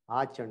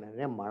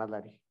 ಆಚರಣೆ ಮಾಡಲ್ಲ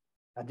ರೀ.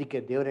 ಅದಕ್ಕೆ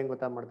ದೇವ್ರ ಹೆಂಗ್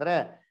ಗೊತ್ತಾ ಮಾಡ್ತಾರೆ,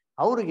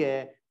 ಅವ್ರಿಗೆ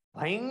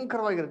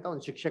ಭಯಂಕರವಾಗಿರಂತ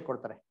ಒಂದು ಶಿಕ್ಷೆ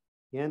ಕೊಡ್ತಾರೆ.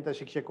 ಏನಂತ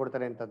ಶಿಕ್ಷೆ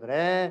ಕೊಡ್ತಾರೆ ಅಂತಂದ್ರೆ,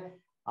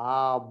 ಆ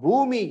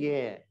ಭೂಮಿಗೆ,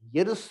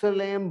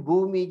 ಯೆರೂಸಲೇಮ್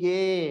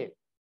ಭೂಮಿಗೆ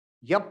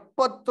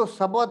 70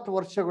 ಸಬತ್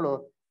ವರ್ಷಗಳು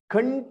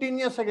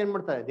ಕಂಟಿನ್ಯೂಸ್ ಆಗಿ ಏನ್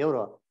ಮಾಡ್ತಾರೆ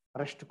ದೇವರು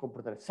ರೆಸ್ಟ್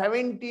ಕೊಟ್ಬಿಡ್ತಾರೆ.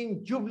 17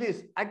 ಜೂಬ್ಲೀಸ್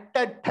ಅಟ್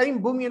ಅ ಟೈಮ್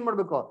ಭೂಮಿ ಏನ್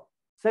ಮಾಡ್ಬೇಕು,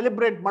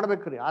 ಸೆಲೆಬ್ರೇಟ್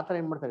ಮಾಡ್ಬೇಕ್ರಿ. ಆತರ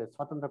ಏನ್ ಮಾಡ್ತಾರೆ,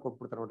 ಸ್ವಾತಂತ್ರ್ಯ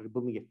ಕೊಟ್ಬಿಡ್ತಾರೆ ನೋಡ್ರಿ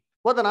ಭೂಮಿಗೆ.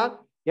 ಹೋದನ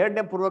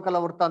 2ನೇ ಪೂರ್ವಕಾಲ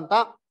ವೃತ್ತಾಂತ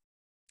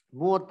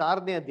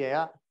 36ನೇ ಅಧ್ಯಾಯ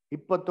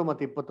 20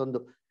 ಮತ್ತು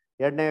 21.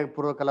 ಎರಡನೇ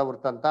ಪೂರ್ವಕಾಲ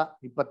ವೃತ್ತಾಂತ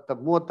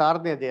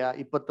 36ನೇ ಅಧ್ಯಾಯ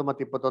 20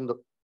 ಮತ್ತು 21.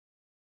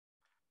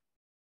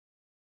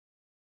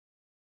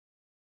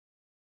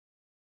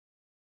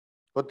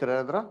 ಗೊತ್ತಿರ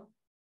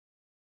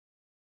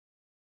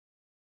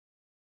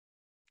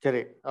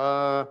ಸರಿ.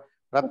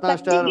 ರತ್ನ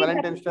ಸ್ಟಾರ್,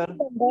 ವ್ಯಾಲೆಂಟೈನ್ ಸ್ಟಾರ್.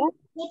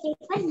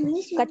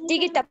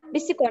 ಕತ್ತಿಗೆ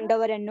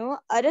ತಪ್ಪಿಸಿಕೊಂಡವರನ್ನು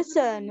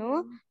ಅರಸನು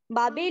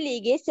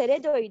ಬಾಬೇಲಿಗೆ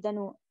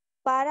ಸೆರೆದೊಯ್ದನು.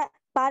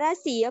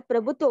 ಪಾರಸಿಯ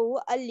ಪ್ರಭುತ್ವವು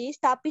ಅಲ್ಲಿ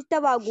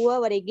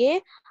ಸ್ಥಾಪಿತವಾಗುವವರೆಗೆ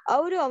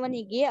ಅವರು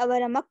ಅವನಿಗೆ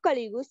ಅವರ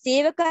ಮಕ್ಕಳಿಗೂ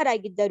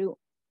ಸೇವಕರಾಗಿದ್ದರು.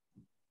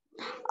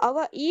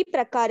 ಈ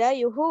ಪ್ರಕಾರ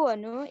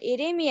ಯೆಹೋವನು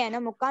ಯೆರೆಮೀಯನ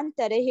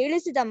ಮುಖಾಂತರ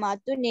ಹೇಳಿಸಿದ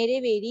ಮಾತು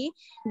ನೆರವೇರಿ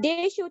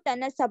ದೇಶವು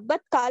ತನ್ನ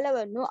ಸಬ್ಬತ್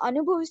ಕಾಲವನ್ನು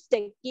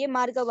ಅನುಭವಿಸುವುದಕ್ಕೆ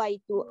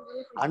ಮಾರ್ಗವಾಯಿತು.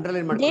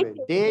 ಅಂಡರ್ಲೈನ್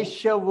ಮಾಡ್ಕೊಳ್ಳಿ,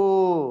 ದೇಶವು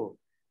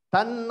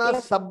ತನ್ನ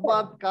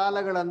ಸಬ್ಬತ್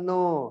ಕಾಲಗಳನ್ನು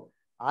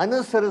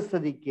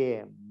ಅನುಸರಿಸೋದಿಕ್ಕೆ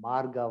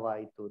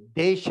ಮಾರ್ಗವಾಯಿತು.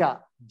 ದೇಶ,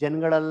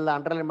 ಜನಗಳೆಲ್ಲ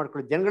ಅಂಡರ್ಲೈನ್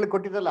ಮಾಡ್ಕೊಳ್ಳಿ. ಜನಗಳಿಗೆ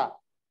ಕೊಟ್ಟಿದ್ದಲ್ಲ,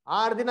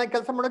 6 ದಿನ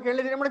ಕೆಲಸ ಮಾಡೋಕೆ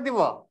ಹೇಳಿದ್ರೆ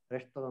ಮಾಡಿದ್ದೀವೋ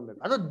ರೆಸ್ಟ್ ತಗೊಬೇಕು.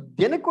 ಅದು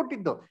ಜನಕ್ಕೆ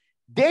ಕೊಟ್ಟಿದ್ದು.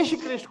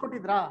 ದೇಶಕ್ಕೆ ರೆಸ್ಟ್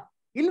ಕೊಟ್ಟಿದ್ರಾ?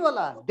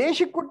 ಇಲ್ವಲ್ಲ.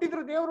 ದೇಶಕ್ಕೆ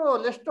ಕೊಟ್ಟಿದ್ರು ದೇವ್ರು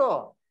ಎಷ್ಟು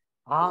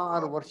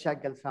 6 ವರ್ಷ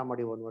ಕೆಲಸ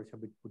ಮಾಡಿ 1 ವರ್ಷ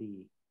ಬಿಟ್ಬಿಡಿ.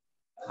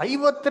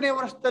 50ನೇ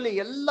ವರ್ಷದಲ್ಲಿ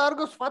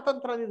ಎಲ್ಲಾರ್ಗು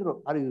ಸ್ವಾತಂತ್ರ್ಯ ಅಂದಿದ್ರು.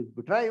 ಅದು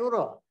ಬಿಟ್ರ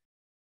ಇವರು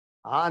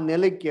ಆ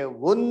ನೆಲಕ್ಕೆ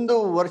 1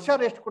 ವರ್ಷ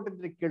ರೆಸ್ಟ್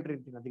ಕೊಟ್ಟಿದ್ರೆ ಕೇಳ್ರಿ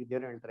ಅಂತೀನಿ. ಅದಕ್ಕೆ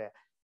ದೇವ್ರು ಹೇಳ್ತಾರೆ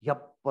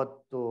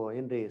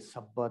 70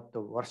 ಸಬ್ಬತ್ತು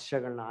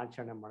ವರ್ಷಗಳನ್ನ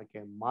ಆಚರಣೆ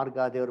ಮಾಡಕ್ಕೆ ಮಾರ್ಗ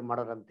ದೇವ್ರು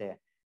ಮಾಡೋರಂತೆ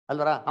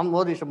ಅಲ್ವರ.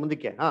 ಓದಿ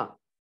ಮುಂದಕ್ಕೆ.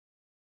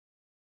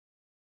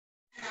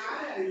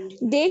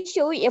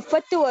 ದೇಶವು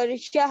 70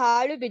 ವರ್ಷ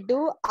ಹಾಳು ಬಿದ್ದು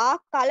ಆ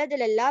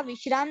ಕಾಲದಲ್ಲೆಲ್ಲ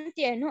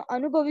ವಿಶ್ರಾಂತಿಯನ್ನು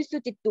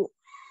ಅನುಭವಿಸುತ್ತಿತ್ತು.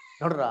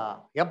 ನೋಡ್ರ,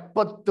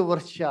 70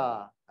 ವರ್ಷ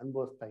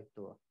ಅನುಭವಿಸ್ತಾ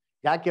ಇತ್ತು.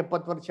 ಯಾಕೆ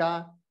 70 ವರ್ಷ?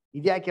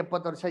 ಇದ್ಯಾಕೆ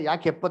 70 ವರ್ಷ?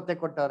 ಯಾಕೆ 70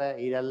 ಕೊಟ್ಟವ್ರೆ?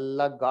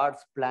 ಇದೆಲ್ಲ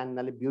ಗಾಡ್ಸ್ ಪ್ಲಾನ್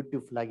ನಲ್ಲಿ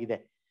ಬ್ಯೂಟಿಫುಲ್ ಆಗಿದೆ.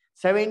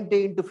 70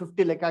 into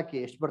 50 ಲೆಕ್ಕ ಹಾಕಿ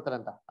ಎಷ್ಟು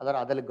ಬರ್ತಾರಂತ.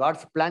 ಅದ್ರಲ್ಲಿ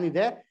ಗಾಡ್ಸ್ ಪ್ಲಾನ್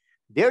ಇದೆ.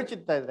 ದೇವ್ರ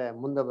ಚಿತ್ತ ಇದ್ರೆ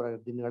ಮುಂದೆ ಬರೋ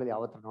ದಿನಗಳಲ್ಲಿ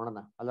ಯಾವತ್ರ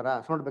ನೋಡೋಣ ಅಲ್ಲರ.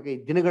 ನೋಡ್ಬೇಕು, ಈ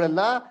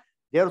ದಿನಗಳೆಲ್ಲ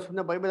ದೇವ್ರು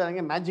ಸುಮ್ಮನೆ ಬೈಬಲ್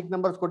ಹಂಗೆ ಮ್ಯಾಜಿಕ್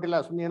ನಂಬರ್ಸ್ ಕೊಟ್ಟಿಲ್ಲ,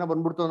 ಸುಮ್ಮನೆ ಏನೋ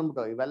ಬಂದ್ಬಿಡ್ತು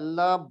ಅಂದ್ಬಿಟ್ಟು. ಇವೆಲ್ಲ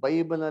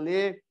ಬೈಬಲ್ ನಲ್ಲಿ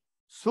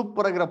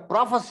ಸೂಪರ್ ಆಗಿರೋ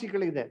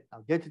ಪ್ರಾಫಸಿಗಳಿದೆ.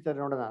 ನಾವು ದೇವ್ರ ಚಿತ್ತ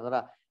ನೋಡೋಣ.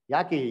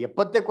 ಯಾಕೆ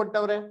 70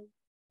 ಕೊಟ್ಟವ್ರೆ?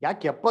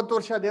 ಯಾಕೆ 70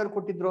 ವರ್ಷ ದೇವ್ರು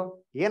ಕೊಟ್ಟಿದ್ರು?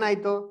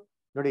 ಏನಾಯ್ತು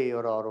ನೋಡಿ.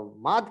 ಅವ್ರು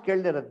ಮಾತು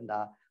ಕೇಳ್ದಿರೋದ್ರಿಂದ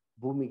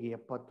ಭೂಮಿಗೆ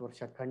 70 ವರ್ಷ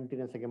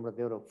ಕಂಟಿನ್ಯೂಸ್ ಆಗಿ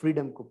ದೇವರು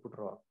ಫ್ರೀಡಮ್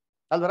ಕೊಟ್ಬಿಟ್ರು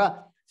ಅಲ್ವರ.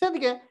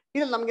 ಅದಕ್ಕೆ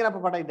ಇದ್ರಲ್ಲಿ ನಮ್ಗೇನಪ್ಪ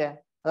ಪಾಠ ಇದೆ?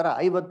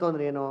 50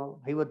 ಅಂದ್ರೆ ಏನು?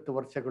 50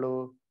 ವರ್ಷಗಳು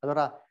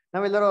ಅಲ್ವರ.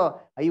 ನಾವೆಲ್ಲರೂ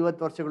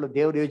 50 ವರ್ಷಗಳು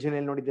ದೇವ್ರ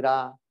ಯೋಜನೆಯಲ್ಲಿ ನೋಡಿದ್ದೀರಾ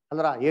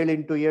ಅಲ್ವರ. 7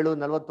 into 7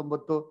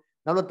 49.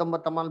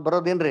 49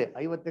 ಬರೋದೇನ್ರಿ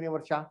 50ನೇ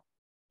ವರ್ಷ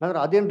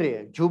ಅದೇನ್ರಿ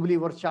ಜೂಬ್ಲಿ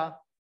ವರ್ಷ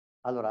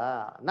ಅಲ್ವರ.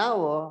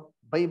 ನಾವು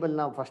ಬೈಬಲ್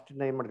ನಾವು ಫಸ್ಟ್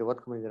ಏನ್ ಮಾಡಿದ್ವಿ,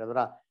 ಓದ್ಕೊಂಡಿದ್ದೀರ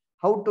ಅಲ್ವರ.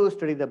 How to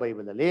study the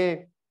Bible ಅಲ್ಲಿ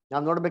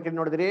ನಾವು ನೋಡ್ಬೇಕೇನು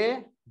ನೋಡಿದ್ರಿ?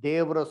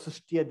 ದೇವರ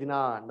ಸೃಷ್ಟಿಯ ದಿನ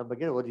ಅನ್ನೋ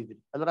ಬಗ್ಗೆ ಓದಿದ್ರಿ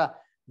ಅಲ್ವರ.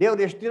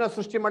 ದೇವ್ರು ಎಷ್ಟು ದಿನ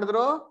ಸೃಷ್ಟಿ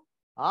ಮಾಡಿದ್ರು?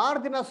 6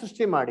 ದಿನ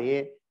ಸೃಷ್ಟಿ ಮಾಡಿ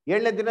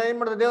 7ನೇ ದಿನ ಏನ್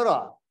ಮಾಡಿದ್ರು ದೇವ್ರು?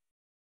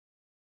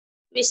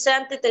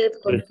 ವಿಶ್ರಾಂತಿ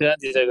ತೆಗೆದುಕೊಂಡು.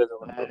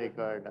 ವೆರಿ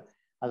ಗುಡ್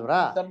ಅಲ್ವರ.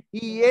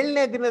 ಈ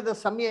 7ನೇ ದಿನದ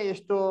ಸಮಯ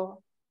ಎಷ್ಟು?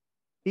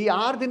 ಈ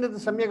 6 ದಿನದ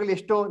ಸಮಯಗಳು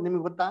ಎಷ್ಟು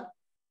ನಿಮ್ಗೆ ಗೊತ್ತಾ?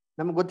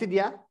 ನಮ್ಗೆ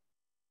ಗೊತ್ತಿದ್ಯಾ?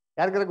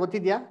 ಯಾರಿಗಾರ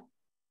ಗೊತ್ತಿದ್ಯಾ?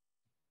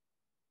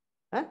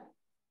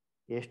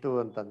 ಎಷ್ಟು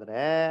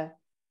ಅಂತಂದ್ರೆ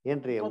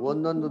ಏನ್ರಿ,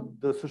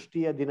 ಒಂದೊಂದು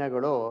ಸೃಷ್ಟಿಯ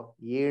ದಿನಗಳು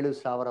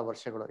 7,000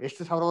 ವರ್ಷಗಳು.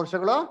 ಎಷ್ಟು ಸಾವಿರ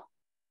ವರ್ಷಗಳು?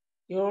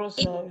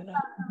 7,000.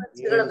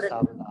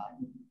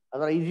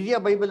 ಅದ್ರ ಇದೆಯಾ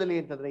ಬೈಬಲ್ ಅಲ್ಲಿ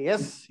ಅಂತಂದ್ರೆ?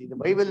 ಎಸ್, ಇದು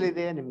ಬೈಬಲ್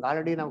ಇದೆ. ನಿಮ್ಗೆ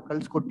ಆಲ್ರೆಡಿ ನಾವು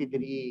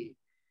ಕಳ್ಸಿಕೊಟ್ಟಿದ್ದೀರಿ.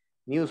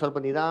 ನೀವು ಸ್ವಲ್ಪ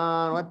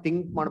ನಿಧಾನವಾಗಿ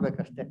ಥಿಂಕ್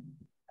ಮಾಡ್ಬೇಕಷ್ಟೇ.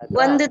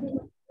 ಒಂದು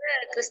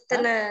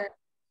ಕ್ರಿಸ್ತನ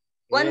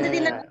ಒಂದು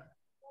ದಿನ,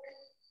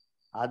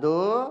 ಅದು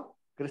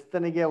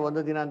ಕ್ರಿಸ್ತನಿಗೆ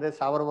 1 ದಿನ ಅಂದ್ರೆ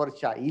 1000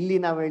 ವರ್ಷ. ಇಲ್ಲಿ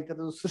ನಾವು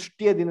ಹೇಳ್ತಿರೋದು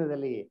ಸೃಷ್ಟಿಯ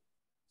ದಿನದಲ್ಲಿ.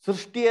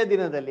 ಸೃಷ್ಟಿಯ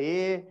ದಿನದಲ್ಲಿ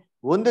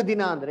 1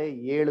 ದಿನ ಅಂದ್ರೆ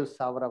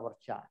 7,000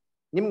 ವರ್ಷ.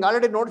 ನಿಮ್ಗೆ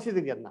ಆಲ್ರೆಡಿ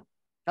ನೋಡ್ಸಿದೀನಿ ಅದನ್ನ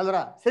ಅಲ್ವರ.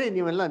 ಸರಿ,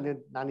 ನೀವೆಲ್ಲ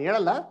ನಾನು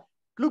ಹೇಳಲ್ಲ,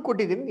 ಕ್ಲೂ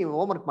ಕೊಟ್ಟಿದ್ದೀನಿ. ನೀವು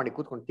ಹೋಮ್ ವರ್ಕ್ ಮಾಡಿ,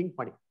 ಕೂತ್ಕೊಂಡು ಥಿಂಕ್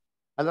ಮಾಡಿ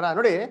ಅಲ್ವರ.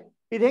 ನೋಡಿ,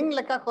 ಇದು ಹೆಂಗ್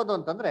ಲೆಕ್ಕ ಹಾಕೋದು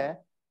ಅಂತಂದ್ರೆ,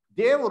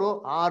 ದೇವರು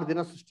 6 ದಿನ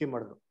ಸೃಷ್ಟಿ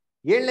ಮಾಡಿದ್ರು.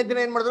 7ನೇ ದಿನ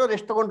ಏನ್ ಮಾಡಿದ್ರು?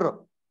 ರೆಸ್ಟ್ ತಗೊಂಡ್ರು.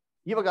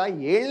 ಇವಾಗ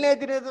 7ನೇ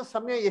ದಿನದ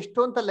ಸಮಯ ಎಷ್ಟು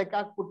ಅಂತ ಲೆಕ್ಕ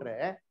ಹಾಕ್ಬಿಟ್ರೆ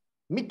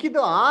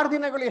ಮಿಕ್ಕಿದ್ದು 6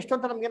 ದಿನಗಳು ಎಷ್ಟು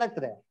ಅಂತ ನಮ್ಗೆ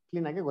ಏನಾಗ್ತದೆ?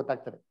 ಕ್ಲೀನ್ ಆಗಿ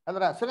ಗೊತ್ತಾಗ್ತದೆ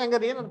ಅಲ್ವರ. ಸರಿ,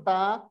 ಹಂಗಾದ್ರೆ ಏನಂತ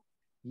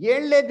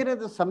 7ನೇ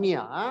ದಿನದ ಸಮಯ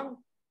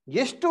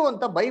ಎಷ್ಟು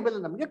ಅಂತ ಬೈಬಲ್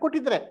ನಮ್ಗೆ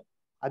ಕೊಟ್ಟಿದ್ರೆ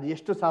ಅದು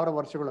ಎಷ್ಟು ಸಾವಿರ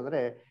ವರ್ಷಗಳು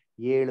ಅಂದ್ರೆ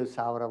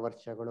 7,000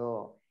 ವರ್ಷಗಳು.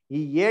 ಈ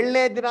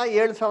 7ನೇ ದಿನ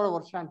 7,000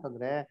 ವರ್ಷ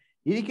ಅಂತಂದ್ರೆ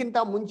ಇದಕ್ಕಿಂತ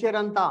ಮುಂಚೆ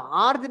ಇರೋಂತ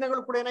 6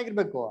 ದಿನಗಳು ಕೂಡ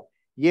ಏನಾಗಿರ್ಬೇಕು?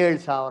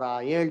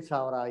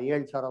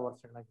 7,000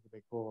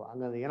 ವರ್ಷಗಳಾಗಿರ್ಬೇಕು.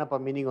 ಹಂಗಂದ್ರೆ ಏನಪ್ಪಾ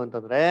ಮೀನಿಂಗ್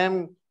ಅಂತಂದ್ರೆ,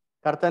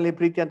 ಕರ್ತನಲ್ಲಿ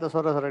ಪ್ರೀತಿ ಅಂತ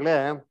ಸಹೋದರಗಳೇ,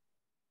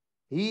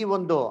 ಈ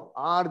ಒಂದು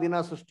 6 ದಿನ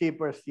ಸೃಷ್ಟಿ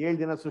ಪ್ಲಸ್ 7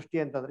 ದಿನ ಸೃಷ್ಟಿ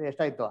ಅಂತಂದ್ರೆ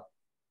ಎಷ್ಟಾಯ್ತು?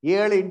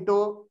 7 into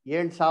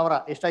 7,000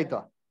 ಎಷ್ಟಾಯ್ತು?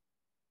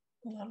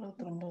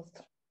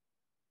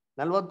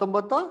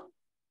 49.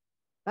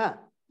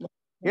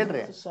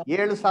 ಹೇಳ್ರಿ,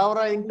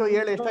 7,000 into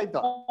 7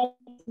 ಎಷ್ಟಾಯ್ತು?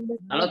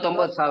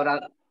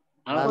 49,000.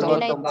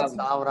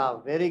 49,000.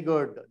 Very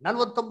good.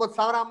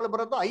 49,000 ಆಮೇಲೆ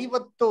ಬರೋದು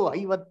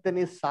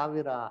 50ನೇ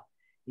ಸಾವಿರ.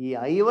 ಈ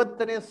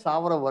 50ನೇ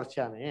ಸಾವಿರ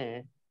ವರ್ಷನೇ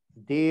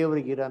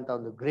ದೇವ್ರಿಗಿರಂತ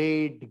ಒಂದು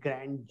ಗ್ರೇಟ್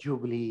ಗ್ರ್ಯಾಂಡ್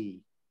ಜೂಬ್ಲಿ.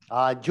 ಆ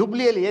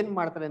ಜೂಬ್ಲಿಯಲ್ಲಿ ಏನ್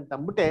ಮಾಡ್ತಾರೆ ಅಂತ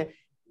ಅಂದ್ಬಿಟ್ಟೆ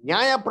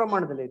ನ್ಯಾಯ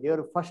ಪ್ರಮಾಣದಲ್ಲಿ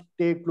ದೇವ್ರು ಫಸ್ಟ್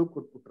ಡೇ ಕ್ಲೂ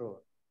ಕೊಟ್ಬಿಟ್ರು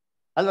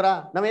ಅಲ್ವರ.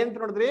 ನಾವೇನಂತ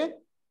ನೋಡಿದ್ರಿ?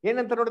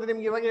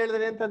 ನಿಮ್ಗೆ ಇವಾಗ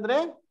ಹೇಳಿದ್ರಿ ಅಂತಂದ್ರೆ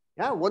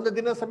 1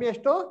 ದಿನ ಸಮಯ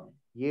ಎಷ್ಟು?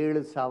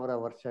 7,000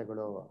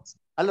 ವರ್ಷಗಳು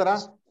ಅಲ್ವರ.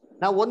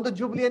 ನಾವು ಒಂದು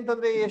ಜೂಬ್ಲಿ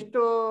ಅಂತಂದ್ರೆ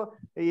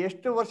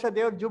ಎಷ್ಟು ವರ್ಷ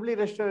ದೇವ್ರ ಜೂಬ್ಲಿ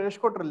ಎಷ್ಟು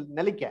ಕೊಟ್ರು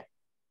ನೆಲಕ್ಕೆ?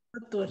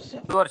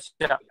 10 ವರ್ಷ.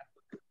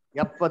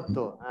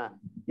 70.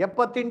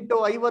 70 ಇಂಟು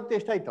 50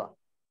 ಎಷ್ಟಾಯ್ತು?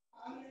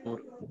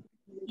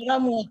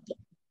 130.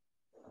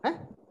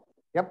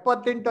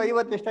 70 ಇಂಟು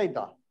 50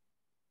 ಎಷ್ಟಾಯ್ತು?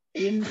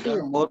 8.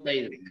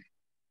 35.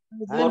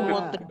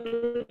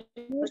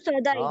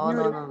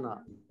 3500.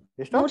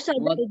 ಎಷ್ಟು?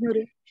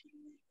 3500.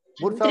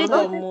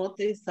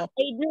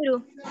 3500.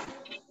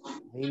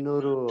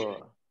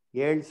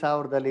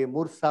 7,000ದಲ್ಲಿ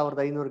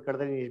 3,500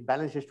 ಕಳೆದ್ರೆ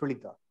ಬ್ಯಾಲೆನ್ಸ್ ಎಷ್ಟು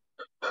ಉಳಿತು?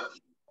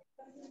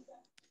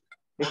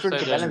 ಎಷ್ಟು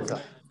ಉಳಿತು balance?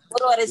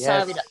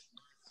 3,500.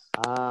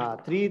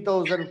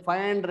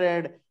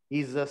 3,500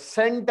 is the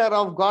centre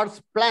of God's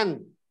plan.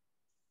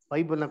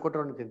 ಬೈಬಲ್ನ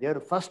ಕೊಟ್ಟರು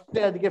ದೇವರು ಫಸ್ಟ್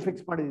ಅದಕ್ಕೆ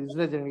ಫಿಕ್ಸ್ ಮಾಡಿದ್ರು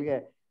ಇಸ್ರೇಲ್ ಜನಗಳಿಗೆ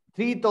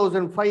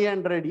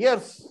 3,500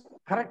 ಇಯರ್ಸ್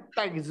ಕರೆಕ್ಟ್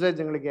ಆಗಿ ಇಸ್ರೇಲ್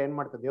ಜನಗಳಿಗೆ ಏನ್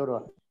ಮಾಡ್ತಾರೆ ದೇವರು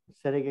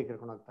ಸೆರೆಗೆ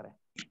ಕರ್ಕೊಂಡು ಹೋಗ್ತಾರೆ.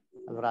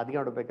 ಅದ್ರ ಅದಕ್ಕೆ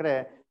ನೋಡ್ಬೇಕಾದ್ರೆ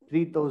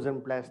 3,000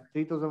 ಪ್ಲಸ್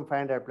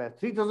 3,500 ಪ್ಲಸ್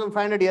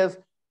 3,500 ಇಯರ್ಸ್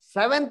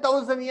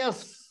 7,000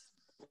 ಇಯರ್ಸ್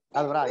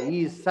ಅಲ್ವರ. ಈ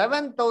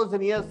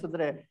 7,000 ಇಯರ್ಸ್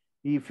ಅಂದ್ರೆ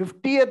ಈ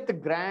 50th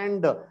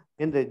ಗ್ರ್ಯಾಂಡ್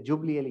ಅಂದ್ರೆ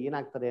ಜೂಬ್ಲಿಯಲ್ಲಿ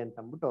ಏನಾಗ್ತದೆ ಅಂತ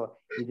ಅಂದ್ಬಿಟ್ಟು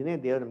ಇದನ್ನೇ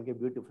ದೇವರು ನಮ್ಗೆ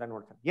ಬ್ಯೂಟಿಫುಲ್ ಆಗಿ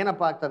ನೋಡ್ತಾರೆ.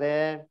 ಏನಪ್ಪಾ ಆಗ್ತದೆ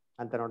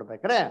ಅಂತ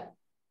ನೋಡ್ಬೇಕಾದ್ರೆ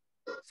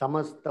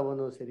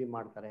ಸಮಸ್ತವನ್ನು ಸರಿ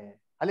ಮಾಡ್ತಾರೆ.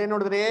 ಅಲ್ಲೇ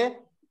ನೋಡಿದ್ರಿ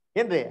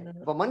ಏನ್ರಿ,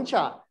 ಒಬ್ಬ ಮನುಷ್ಯ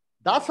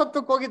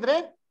ದಾಸತ್ವಕ್ಕೆ ಹೋಗಿದ್ರೆ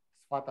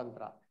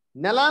ಸ್ವಾತಂತ್ರ್ಯ,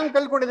 ನೆಲಾನ್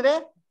ಕಳ್ಕೊಂಡಿದ್ರೆ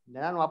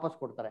ನೆಲಾನ್ ವಾಪಸ್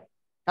ಕೊಡ್ತಾರೆ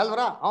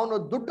ಅಲ್ವರ. ಅವನು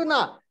ದುಡ್ಡನ್ನ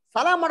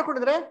ಸಾಲ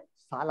ಮಾಡ್ಕೊಂಡಿದ್ರೆ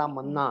ಸಾಲ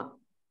ಮನ್ನಾ.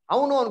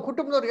 ಅವನು ಅವನ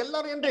ಕುಟುಂಬದವ್ರು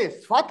ಎಲ್ಲರೂ ಏನ್ರಿ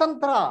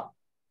ಸ್ವಾತಂತ್ರ್ಯ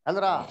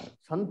ಅಲ್ರ,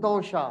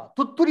 ಸಂತೋಷ,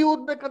 ತುತ್ತೂರಿ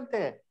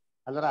ಊದ್ಬೇಕಂತೆ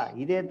ಅಲ್ರ.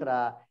 ಇದೇ ತರ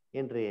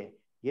ಏನ್ರಿ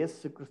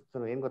ಯೇಸು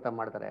ಕ್ರಿಸ್ತನು ಏನ್ ಗೊತ್ತಾ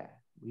ಮಾಡ್ತಾರೆ,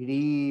 ಇಡೀ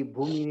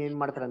ಭೂಮಿ ಏನ್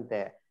ಮಾಡ್ತಾರಂತೆ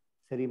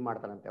ಸರಿ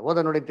ಮಾಡ್ತಾರಂತೆ. ಓದ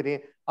ನೋಡಿರ್ತೀರಿ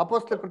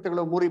ಅಪೊಸ್ತಲ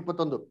ಕೃತ್ಯಗಳು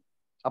 3:21.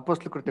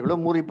 ಅಪೊಸ್ತಲ ಕೃತ್ಯಗಳು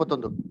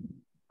 3:21.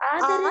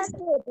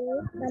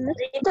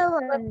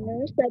 ಸಮಸ್ತವನ್ನು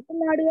ಸರಿ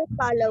ಮಾಡುವ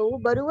ಕಾಲವು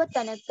ಬರುವ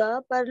ತನಕ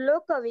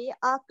ಪರಲೋಕವೇ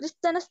ಆ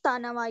ಕ್ರಿಸ್ತನ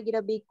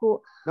ಸ್ಥಾನವಾಗಿರಬೇಕು.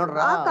 ನೋಡ್ರ,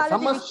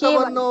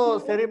 ಸಮಸ್ತವನ್ನು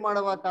ಸರಿ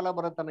ಮಾಡುವ ಕಾಲ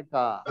ಬರೋ ತನಕ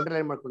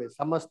ಅಂಡರ್ಲೈನ್ ಮಾಡ್ಕೊಳ್ಳಿ.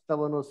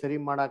 ಸಮಸ್ತವನ್ನು ಸರಿ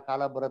ಮಾಡೋ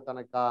ಕಾಲ ಬರೋ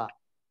ತನಕ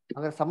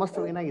ಅಂದ್ರೆ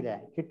ಸಮಸ್ತವು ಏನಾಗಿದೆ?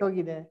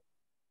 ಕೆಟ್ಟೋಗಿದೆ.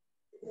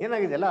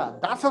 ಏನಾಗಿದೆ ಅಲ್ಲ,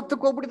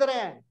 ದಾಸತ್ವಕ್ಕೆ ಹೋಗ್ಬಿಟ್ಟಿದ್ದಾರೆ,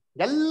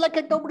 ಎಲ್ಲ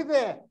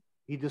ಕೆಟ್ಟೋಗ್ಬಿಟ್ಟಿದೆ.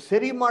 ಇದು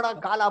ಸರಿ ಮಾಡೋ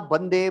ಕಾಲ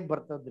ಬಂದೇ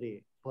ಬರ್ತದ್ರಿ.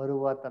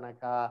 ಬರುವ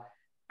ತನಕ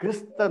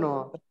ಕ್ರಿಸ್ತನು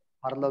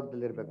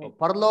ಪರಲೋಕದಲ್ಲಿ ಇರ್ಬೇಕು,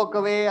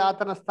 ಪರಲೋಕವೇ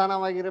ಆತನ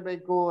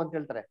ಸ್ಥಾನವಾಗಿರಬೇಕು ಅಂತ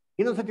ಹೇಳ್ತಾರೆ.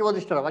 ಇನ್ನೊಂದ್ಸತಿ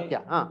ಓದಿಸ್ತಾರ ವಾಕ್ಯ.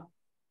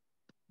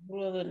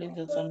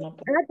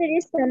 ಆದರೆ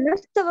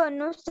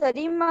ಸಮಸ್ತವನ್ನು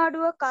ಸರಿ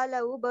ಮಾಡುವ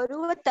ಕಾಲವು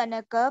ಬರುವ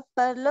ತನಕ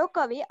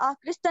ಪರಲೋಕವೇ ಆ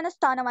ಕ್ರಿಸ್ತನ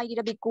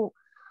ಸ್ಥಾನವಾಗಿರಬೇಕು.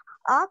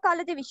 ಆ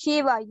ಕಾಲದ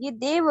ವಿಷಯವಾಗಿ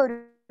ದೇವರು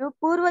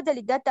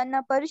ಪೂರ್ವದಲ್ಲಿದ್ದ ತನ್ನ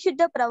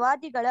ಪರಿಶುದ್ಧ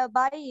ಪ್ರವಾದಿಗಳ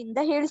ಬಾಯಿಯಿಂದ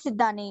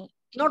ಹೇಳಿಸಿದ್ದಾನೆ.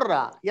 ನೋಡ್ರ,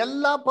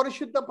 ಎಲ್ಲಾ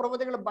ಪರಿಶುದ್ಧ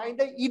ಪ್ರವಾದಿಗಳ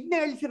ಬಾಯಿಂದ ಇದನ್ನೇ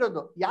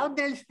ಹೇಳಿಸಿರೋದು.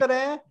 ಯಾವ್ದನ್ನ ಹೇಳಿಸ್ತಾರೆ?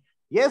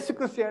 ಯೇಸು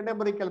ಕ್ರಿಸ್ತ 2ನೇ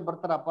ಬರಿಕೆಯಲ್ಲಿ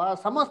ಬರ್ತಾರಪ್ಪ,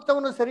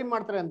 ಸಮಸ್ತವನ್ನು ಸರಿ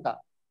ಮಾಡ್ತಾರೆ ಅಂತ.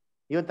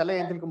 ಇವತ್ತೆಲ್ಲ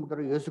ಏನ್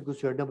ತಿಳ್ಕೊಂಡ್ಬಿಡ್ತಾರೆ, ಯೇಸು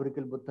ಕ್ರಿಸ್ತ 2ನೇ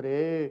ಬರಿಕೆಯಲ್ಲಿ ಬರ್ತಾರೆ,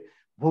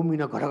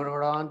 ಭೂಮಿನ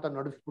ಗಡಗಡ ಅಂತ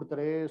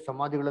ನಡೆಸ್ಬಿಡ್ತಾರೆ,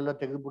 ಸಮಾಧಿಗಳೆಲ್ಲ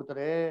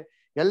ತೆಗೆದ್ಬಿಡ್ತಾರೆ,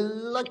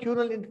 ಎಲ್ಲ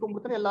ಕ್ಯೂನಲ್ಲಿ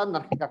ನಿಂತ್ಕೊಂಡ್ಬಿಡ್ತಾರೆ, ಎಲ್ಲ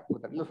ನರಕಕ್ಕೆ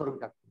ಹಾಕ್ಬಿಡ್ತಾರೆ, ಎಲ್ಲ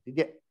ಸ್ವರ್ಗಕ್ಕೆ ಹಾಕ್ಬಿಡ್ತಾರೆ.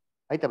 ಇದೇ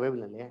ಆಯ್ತಾ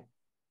ಬೈಬಲ್ ನಲ್ಲಿ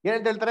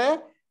ಏನಂತ ಹೇಳ್ತಾರೆ?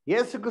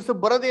 ಯೇಸು ಕ್ರಿಸ್ತ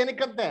ಬರೋದು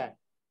ಏನಕ್ಕಂತೆ?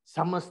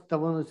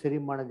 ಸಮಸ್ತವನ್ನು ಸರಿ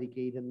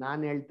ಮಾಡೋದಿಕ್ಕೆ. ಇದನ್ನ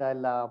ನಾನು ಹೇಳ್ತಾ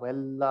ಇಲ್ಲ,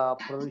 ಎಲ್ಲ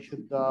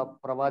ಪರಿಶುದ್ಧ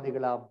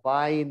ಪ್ರವಾದಿಗಳ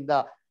ಬಾಯಿಂದ,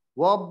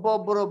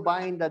 ಒಬ್ಬೊಬ್ಬರು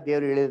ಬಾಯಿಂದ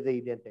ದೇವರು ಹೇಳಿದ್ರೆ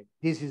ಇದೆ ಅಂತೆ.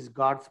 This is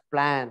God's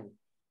plan.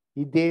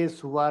 ಇದೇ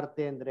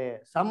ಸುವಾರ್ತೆ ಅಂದ್ರೆ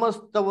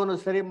ಸಮಸ್ತವನ್ನು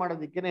ಸರಿ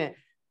ಮಾಡೋದಿಕ್ಕೇನೆ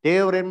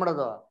ದೇವ್ರು ಏನ್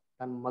ಮಾಡೋದು?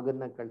 ತನ್ನ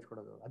ಮಗನ್ನ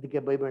ಕಳ್ಸಿಕೊಡೋದು. ಅದಕ್ಕೆ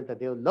ಬೈಬಲ್ ಅಂತ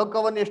ದೇವ್ರು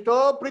ಲೋಕವನ್ನು ಎಷ್ಟೋ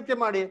ಪ್ರೀತಿ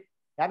ಮಾಡಿ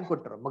ಯಾರು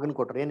ಕೊಟ್ಟರು? ಮಗನ್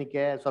ಕೊಟ್ರು.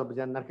 ಏನಕ್ಕೆ? ಸ್ವಲ್ಪ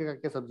ಜನ ನರಕಕ್ಕೆ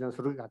ಹಾಕಿ, ಸ್ವಲ್ಪ ಜನ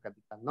ಸ್ವರ್ಗಕ್ಕೆ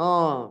ಹಾಕೋದಿಕ್ಕ? ನೋ,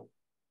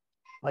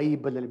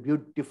 ಬೈಬಲ್ ಅಲ್ಲಿ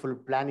ಬ್ಯೂಟಿಫುಲ್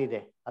ಪ್ಲಾನ್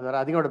ಇದೆ. ಅದರ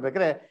ಅದಕ್ಕೆ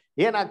ನೋಡ್ಬೇಕ್ರೆ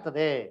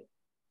ಏನಾಗ್ತದೆ?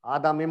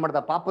 ಆದಾಮ್ ಏನ್ ಮಾಡ್ದ?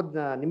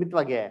 ಪಾಪದ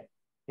ನಿಮಿತ್ತವಾಗಿ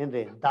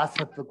ಏನ್ರಿ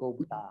ದಾಸತ್ವಕ್ಕೆ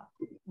ಹೋಗ್ಬಿಟ್ಟ,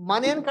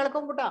 ಮನೇನ್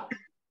ಕಳ್ಕೊಂಡ್ಬಿಟ್ಟ.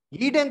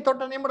 ಈಡೇನ್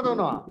ತೋಟನ ಏನ್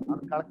ಮಾಡ್ದವನು?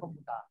 ಅವ್ನು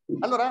ಕಳ್ಕೊಂಡ್ಬಿಟ್ಟ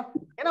ಅಲ್ವರ.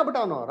 ಏನಾಗ್ಬಿಟ್ಟ?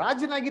 ಅವನು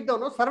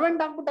ರಾಜನಾಗಿದ್ದವನು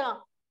ಸರ್ವೆಂಟ್ ಆಗ್ಬಿಟ್ಟ.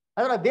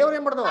 ಅದ್ರ ದೇವ್ರ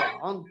ಏನ್ ಮಾಡ್ದವ?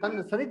 ಅವ್ನ್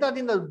ತನ್ನ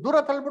ಸರಿತಾದಿಂದ ದೂರ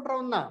ತಳ್ಬಿಟ್ರ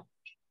ಅವನ್ನ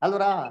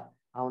ಅಲ್ವರ.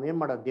 ಅವನ್ ಏನ್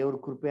ಮಾಡ? ದೇವ್ರ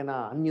ಕೃಪೆನ,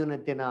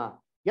 ಅನ್ಯೋನ್ಯತೆನ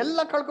ಎಲ್ಲ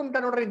ಕಳ್ಕೊಂಬಿಟ್ಟ.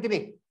 ನೋಡ್ರಿ ಇದ್ದೀನಿ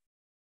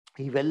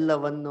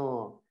ಇವೆಲ್ಲವನ್ನು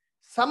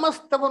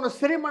ಸಮಸ್ತವನ್ನು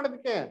ಸರಿ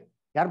ಮಾಡೋದಕ್ಕೆ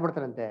ಯಾರು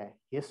ಬರ್ತಾರಂತೆ?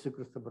 ಯೇಸು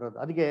ಕ್ರಿಸ್ತ ಬರೋದು.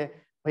 ಅದಕ್ಕೆ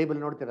ಬೈಬಲ್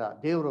ನೋಡ್ತೀರಾ,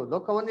 ದೇವರು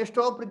ಲೋಕವನ್ನು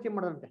ಎಷ್ಟೋ ಪ್ರೀತಿ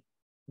ಮಾಡೋದಂತೆ.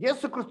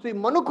 ಯೇಸು ಕ್ರಿಸ್ತು ಈ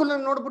ಮನುಕುಲ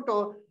ನೋಡ್ಬಿಟ್ಟು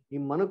ಈ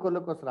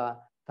ಮನುಕುಲಕ್ಕೋಸ್ಕರ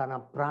ತನ್ನ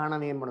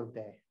ಪ್ರಾಣನ ಏನ್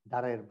ಮಾಡುತ್ತೆ?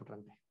 ದಾರ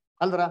ಇರ್ಬಿಟ್ರಂತೆ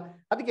ಅಲ್ದ್ರ.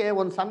 ಅದಕ್ಕೆ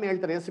ಒಂದ್ ಸಾಮ್ಯ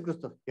ಹೇಳ್ತಾರೆ ಯೇಸು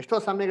ಕ್ರಿಸ್ತು. ಎಷ್ಟೋ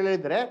ಸಾಮ್ಯಗಳು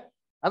ಹೇಳಿದ್ರೆ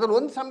ಅದ್ರಲ್ಲಿ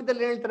ಒಂದ್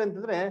ಸಾಮ್ಯದಲ್ಲಿ ಹೇಳ್ತಾರೆ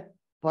ಅಂತಂದ್ರೆ,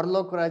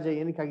 ಪರಲೋಕ ರಾಜ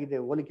ಏನಕ್ಕಾಗಿದೆ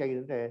ಹೋಲಿಕೆ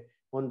ಆಗಿದೆ ಅಂದ್ರೆ,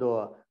 ಒಂದು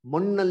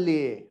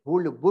ಮಣ್ಣಲ್ಲಿ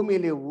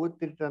ಭೂಮಿಯಲ್ಲಿ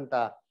ಊದ್ತಿರ್ತಂತ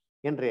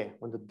ಏನ್ರಿ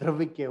ಒಂದು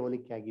ದ್ರವ್ಯಕ್ಕೆ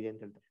ಹೋಲಿಕೆ ಆಗಿದೆ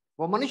ಅಂತ ಹೇಳ್ತಾರೆ.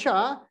 ಒಬ್ಬ ಮನುಷ್ಯ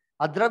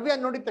ಆ ದ್ರವ್ಯ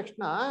ನೋಡಿದ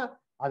ತಕ್ಷಣ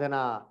ಅದನ್ನ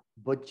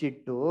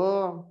ಬಚ್ಚಿಟ್ಟು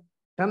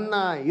ತನ್ನ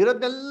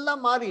ಇರೋದೆಲ್ಲ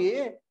ಮಾರಿ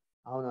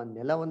ಅವನ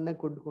ನೆಲವನ್ನೇ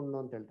ಕೊಂಡ್ಕೊಂಡು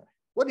ಅಂತ ಹೇಳ್ತಾರೆ.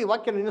 ಓದಿ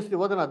ವಾಕ್ಯ ಇನ್ನೊಂದ್ಸತಿ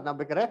ಓದೋಣ. ಅದನ್ನ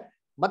ಬೇಕಾರೆ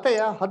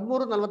ಮತ್ತೆಯ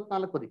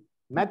 13:44 ಓದಿ.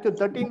 ಮ್ಯಾಥ್ಯೂ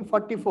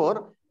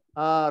 13:44.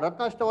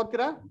 ರತ್ನಾಷ್ಟ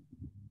ಓದ್ತೀರಾ?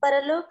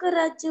 ಪರಲೋಕ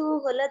ರಾಜ್ಯವು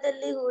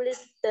ಹೊಲದಲ್ಲಿ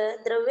ಉಳಿದ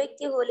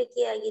ದ್ರವ್ಯಕ್ಕೆ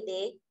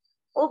ಹೋಲಿಕೆಯಾಗಿದೆ.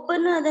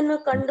 ಒಬ್ಬನು ಅದನ್ನು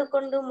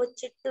ಕಂಡುಕೊಂಡು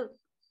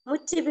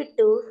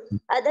ಮುಚ್ಚಿಬಿಟ್ಟು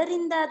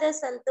ಅದರಿಂದಾದ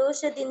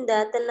ಸಂತೋಷದಿಂದ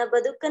ತನ್ನ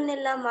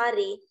ಬದುಕನ್ನೆಲ್ಲ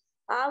ಮಾರಿ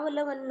ಆ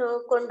ಹೊಲವನ್ನು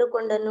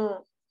ಕೊಂಡುಕೊಂಡನು.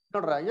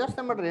 ನೋಡ್ರ,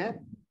 ಯೋಚನೆ ಮಾಡ್ರಿ.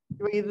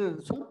 ಇವಾಗ ಇದು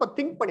ಸ್ವಲ್ಪ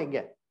ಥಿಂಕ್ ಮಾಡಿ.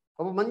 ಹಿಂಗೆ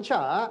ಒಬ್ಬ ಮನುಷ್ಯ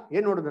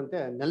ಏನ್ ನೋಡುದಂತೆ?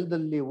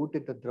 ನೆಲದಲ್ಲಿ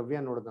ಊಟಿದ್ದ ದ್ರವ್ಯ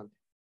ನೋಡುದಂತೆ.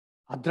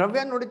 ಆ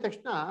ದ್ರವ್ಯ ನೋಡಿದ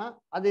ತಕ್ಷಣ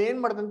ಅದು ಏನ್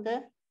ಮಾಡದಂತೆ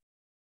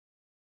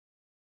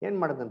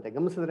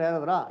ಗಮನಿಸಿದ್ರೆ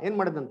ಯಾರಾದ್ರ ಏನ್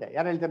ಮಾಡದಂತೆ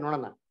ಯಾರು ಹೇಳ್ತಾರೆ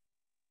ನೋಡೋಣ.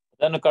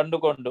 ಅದನ್ನು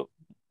ಕಂಡುಕೊಂಡು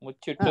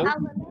ಮುಚ್ಚಿಟ್ಟು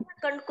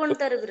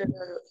ಕಂಡ್ಕೊಂತಾರೆ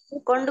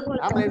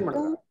ಆಮೇಲೆ ಏನ್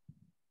ಮಾಡ್ತಾರೆ?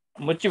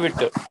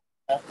 ಮುಚ್ಚಿಬಿಟ್ಟು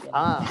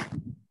ಹಾ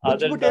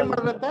ಮುಚ್ಚಿಬಿಟ್ಟು ಏನ್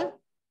ಮಾಡದಂತೆ?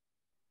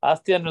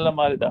 ಆಸ್ತಿಯನ್ನೆಲ್ಲ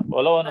ಮಾರಿದ,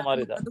 ಹೊಲವನ್ನು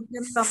ಮಾರಿದ,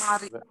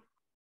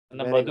 ನನ್ನ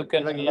Very good.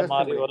 ಬದುಕನ್ನೆಲ್ಲ ಇವಾಗ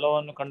ಮಾರಿ ಯೋಚ್ನೆ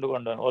ಹೊಲವನ್ನು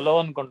ಕೊಂಡುಕೊಂಡ.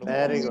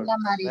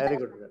 Very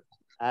good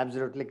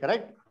absolutely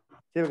correct.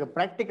 ಇವಾಗ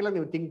ಪ್ರಾಕ್ಟಿಕಲ್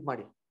ನೀವು ಥಿಂಕ್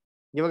ಮಾಡಿ.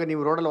 ಇವಾಗ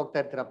ನೀವು ರೋಡಲ್ಲಿ ಹೋಗ್ತಾ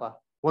ಇರ್ತೀರಪ್ಪ,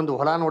 ಒಂದು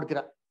ಹೊಲ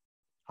ನೋಡ್ತೀರಾ,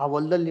 ಆ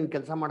ಹೊಲದಲ್ಲಿ ನೀವು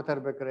ಕೆಲಸ ಮಾಡ್ತಾ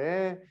ಇರ್ಬೇಕಾದ್ರೆ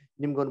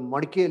ನಿಮ್ಗೊಂದು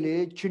ಮಡಿಕೆಯಲ್ಲಿ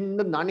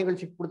ಚಿನ್ನದ ನಾಣ್ಯಗಳು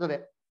ಸಿಕ್ಬಿಡ್ತದೆ.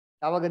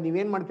 ಆವಾಗ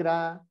ನೀವೇನ್ ಮಾಡ್ತೀರಾ?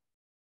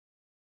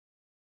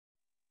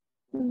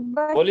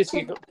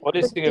 ಪೊಲೀಸಿಗೆ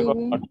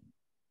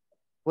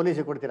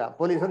ಪೊಲೀಸಿಗೆ ಕೊಡ್ತೀರಾ?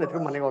 ಪೊಲೀಸರು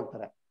ಎತ್ಕೊಂಡು ಮನೆಗೆ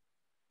ಹೋಗ್ತಾರೆ.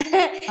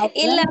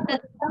 ಇಲ್ಲ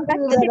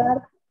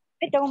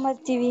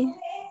ತಗೊಂಬರ್ತೀವಿ,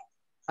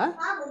 ಆ?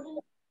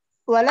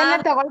 ಹೊಲನ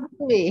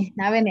ತಗೊಳ್ಬಿಡ್ತೀವಿ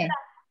ನಾವೇನೆ.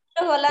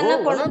 ಹೊಲನ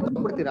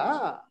ತಗೊಂಡ್ಬಿಡ್ತೀರಾ?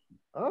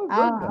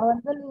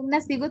 ಹೊಲದಲ್ಲಿ ಇನ್ನ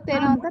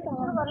ಸಿಗುತ್ತೇನೋ ಅಂತ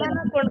ಹೊಲನ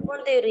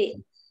ಕೊಂಡ್ಕೊಂತೇವ್ರಿ.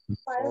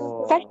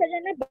 ಫಸ್ಟ್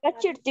ಅದನ್ನ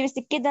ಬಚ್ಚಿಡ್ತೀವಿ,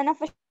 ಸಿಕ್ಕಿದ್ದನ್ನ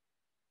ಫಸ್ಟ್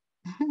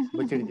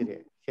ಮುಚ್ಚಿಡ್ತೀರಿ.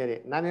 ಸರಿ,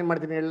 ನಾನೇನ್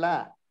ಮಾಡ್ತೀನಿ ಹೇಳ?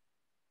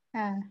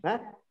 ಹಾ.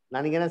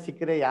 ನನಗೇನ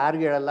ಸಿಕ್ಕರೆ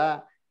ಯಾರಿಗೂ ಹೇಳಲ್ಲ,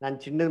 ನಾನು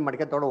ಚಿನ್ನದ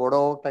ಮಡಿಕೆ ತಗೊಂಡು ಓಡೋ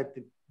ಹೋಗ್ತಾ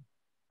ಇರ್ತೀನಿ.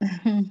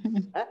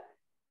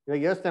 ಇವಾಗ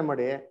ಯೋಚನೆ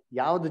ಮಾಡಿ,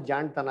 ಯಾವ್ದು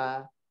ಜಾಣ್ತನ?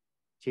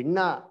 ಚಿನ್ನ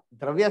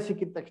ದ್ರವ್ಯ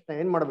ಸಿಕ್ಕಿದ ತಕ್ಷಣ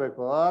ಏನ್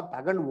ಮಾಡ್ಬೇಕು?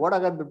 ತಗೊಂಡು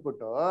ಓಡಾಗದ್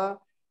ಬಿಟ್ಬಿಟ್ಟು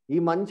ಈ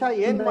ಮನುಷ್ಯ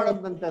ಏನ್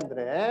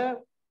ಮಾಡೋದಂತಂದ್ರೆ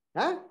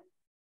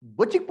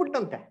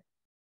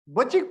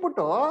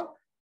ಬಚ್ಚಿಕ್ಬಿಟ್ಟು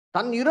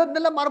ತನ್ನ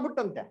ಇರೋದ್ನೆಲ್ಲ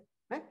ಮಾರ್ಬಿಟ್ಟಂತೆ.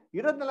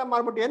 ಇರೋದ್ನೆಲ್ಲ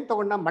ಮಾರ್ಬಿಟ್ಟು ಏನ್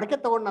ತಗೊಂಡ? ಮಡಕೆ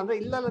ತಗೊಂಡ ಅಂದ್ರೆ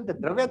ಇಲ್ಲಂತೆ,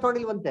 ದ್ರವ್ಯ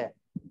ತಗೊಂಡಿಲ್ವಂತೆ,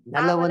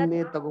 ನೆಲವನ್ನೇ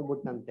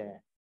ತಗೊಂಡ್ಬಿಟ್ಟಂತೆ.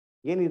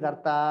 ಏನಿದ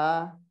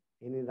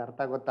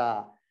ಅರ್ಥ ಗೊತ್ತಾ?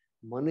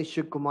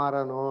 ಮನುಷ್ಯ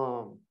ಕುಮಾರನು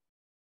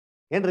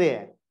ಏನ್ರಿ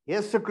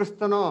ಯೇಸು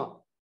ಕ್ರಿಸ್ತನು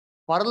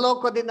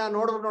ಪರಲೋಕದಿಂದ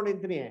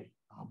ನೋಡಿಂತೀನಿ,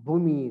 ಆ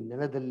ಭೂಮಿ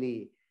ನೆಲದಲ್ಲಿ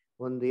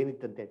ಒಂದು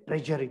ಏನಿತ್ತಂತೆ,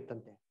 ಟ್ರೆಜರ್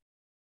ಇತ್ತಂತೆ.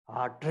 ಆ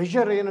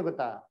ಟ್ರೆಜರ್ ಏನು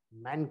ಗೊತ್ತಾ?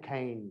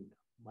 ಮ್ಯಾನ್ಕೈಂಡ್,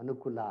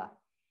 ಮನುಕುಲ.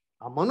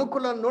 ಆ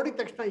ಮನುಕುಲ ನೋಡಿದ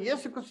ತಕ್ಷಣ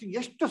ಯೇಸು ಕ್ರಿಸ್ತ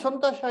ಎಷ್ಟು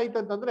ಸಂತೋಷ ಆಯ್ತು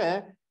ಅಂತಂದ್ರೆ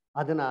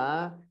ಅದನ್ನ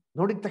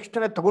ನೋಡಿದ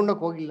ತಕ್ಷಣ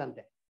ತಗೊಂಡೋಕ್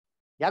ಹೋಗಿಲ್ಲಂತೆ.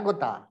 ಯಾಕೆ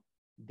ಗೊತ್ತಾ?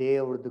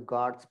 ದೇವ್ರದ್ದು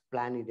ಗಾಡ್ಸ್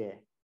ಪ್ಲಾನ್ ಇದೆ.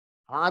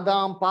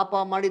 ಆದಾಮ್ ಪಾಪ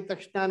ಮಾಡಿದ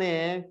ತಕ್ಷಣನೇ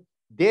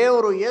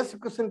ದೇವರು ಯೇಸು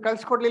ಕ್ರಿಸ್ತನ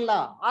ಕಳ್ಸಿಕೊಡ್ಲಿಲ್ಲ.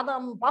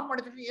 ಆದಾಮ್ ಪಾಪ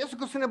ಮಾಡಿದ ತಕ್ಷಣ ಯೇಸು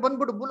ಕ್ರಿಸ್ತನೇ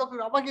ಬಂದ್ಬಿಟ್ಟು ಭೂಲೋಕ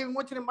ಅವಾಗ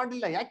ವಿಮೋಚನೆ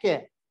ಮಾಡ್ಲಿಲ್ಲ. ಯಾಕೆ?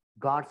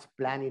 ಗಾಡ್ಸ್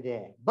ಪ್ಲಾನ್ ಇದೆ.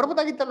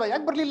 ಬರ್ಬೋದಾಗಿತ್ತಲ್ವ,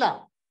 ಯಾಕೆ ಬರ್ಲಿಲ್ಲ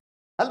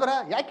ಅಲ್ವರ?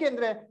 ಯಾಕೆ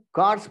ಅಂದ್ರೆ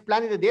ಗಾಡ್ಸ್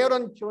ಪ್ಲಾನ್ ಇದೆ,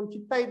 ದೇವ್ರೊಂದು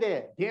ಚಿತ್ತ ಇದೆ.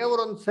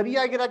 ದೇವ್ರೊಂದು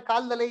ಸರಿಯಾಗಿರೋ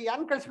ಕಾಲದಲ್ಲಿ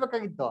ಯಾನ್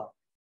ಕಳ್ಸ್ಬೇಕಾಗಿತ್ತು?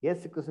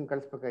 ಯೇಸು ಕ್ರಿಸ್ತನ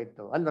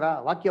ಕಳ್ಸ್ಬೇಕಾಗಿತ್ತು ಅಲ್ವರ?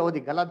 ವಾಕ್ಯ ಓದಿ,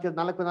 ಗಲಾತ್ಯರ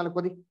 4:4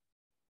 ಓದಿ.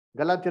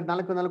 ಗಲಾತ್ಯರ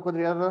 4:4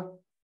 ಓದ್ರಿ ಯಾರು?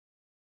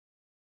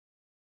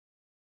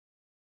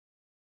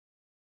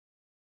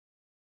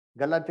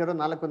 ಗಲಾತ್ಯರು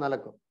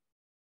 4:4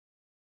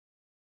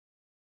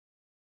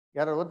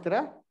 ಯಾರು ಓದ್ತೀರಾ?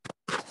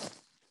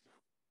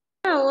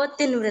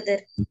 ಓದ್ತೀನಿ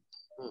ಬ್ರದರ್.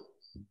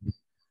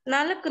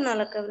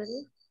 4:4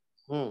 ಬ್ರದರ್.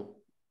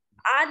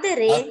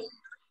 ಆದರೆ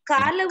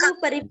ಕಾಲವು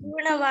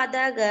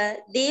ಪರಿಪೂರ್ಣವಾದಾಗ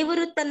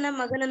ದೇವರು ತನ್ನ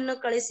ಮಗನನ್ನು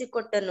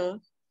ಕಳಿಸಿಕೊಟ್ಟನು.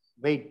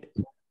 ವೈಟ್,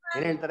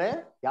 ಏನ್ ಹೇಳ್ತಾರೆ?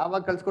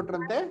 ಯಾವಾಗ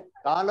ಕಳ್ಸಿಕೊಟ್ರಂತೆ?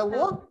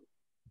 ಕಾಲವು,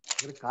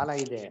 ಕಾಲ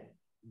ಇದೆ,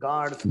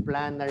 ಗಾಡ್ಸ್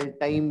ಪ್ಲಾನ್ ನಲ್ಲಿ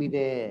ಟೈಮ್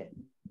ಇದೆ.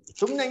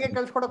 ಸುಮ್ನೆ ಹೆಂಗೆ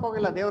ಕಳ್ಸ್ಕೊಡಕ್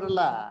ಹೋಗಿಲ್ಲ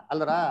ದೇವ್ರಲ್ಲ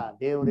ಅಲ್ವರ?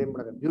 ದೇವ್ರ ಏನ್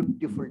ಮಾಡೋದು?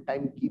 Beautiful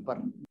time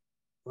keeper.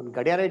 ಒಂದ್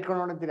ಗಡಿಯಾರ ಇಟ್ಕೊಂಡು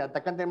ನೋಡಿರ್ತೀರಿ, ಅದ್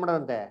ತಕ್ಕಂತ ಏನ್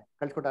ಮಾಡೋದಂತೆ?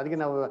 ಕಳ್ಸಿಕೊಟ್ಟ. ಅದಕ್ಕೆ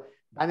ನಾವು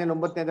ದಾನಿಯೇಲ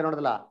 9ನೇ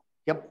ನೋಡೋದಲ್ಲ,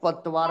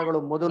 70 ವಾರಗಳು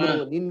ಮೊದಲು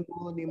ನಿನ್ಗೂ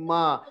ನಿಮ್ಮ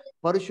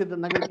ಪರಿಶುದ್ಧ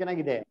ನಗರಕ್ಕೆ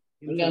ಏನಾಗಿದೆ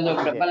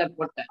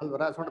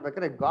ಅಲ್ವರ?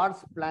 ನೋಡ್ಬೇಕಾದ್ರೆ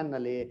ಗಾಡ್ಸ್ ಪ್ಲಾನ್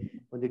ನಲ್ಲಿ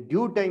ಒಂದು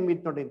ಡ್ಯೂ ಟೈಮ್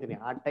ಇತ್ತು ನೋಡಿರ್ತೀನಿ.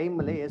 ಆ ಟೈಮ್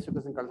ಅಲ್ಲಿ ಯೇಸು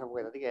ಕ್ರಿಸ್ತನ ಕಳ್ಸಕ್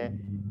ಹೋಗಿದೆ. ಅದಕ್ಕೆ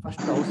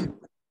ಫಸ್ಟ್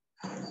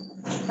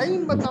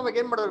ಟೈಮ್ ಬಂದ ಅವಾಗ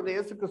ಏನ್ ಮಾಡೋದು?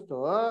 ಯೇಸು ಕ್ರಿಸ್ತು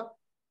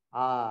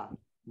ಆ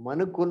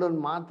ಮನುಕುಲನ್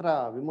ಮಾತ್ರ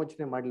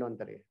ವಿಮೋಚನೆ ಮಾಡ್ಲು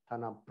ಅಂತಾರೆ,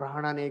 ತನ್ನ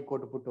ಪ್ರಾಣನೇ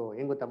ಕೊಟ್ಬಿಟ್ಟು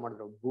ಏನ್ ಗೊತ್ತಾ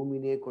ಮಾಡಿದ್ರು?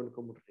 ಭೂಮಿನೇ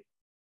ಕೊಂಡ್ಕೊಂಡ್ಬಿಟ್ರಿ.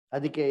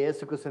 ಅದಕ್ಕೆ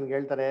ಯೇಸು ಕ್ರಿಸ್ತನ್ಗೆ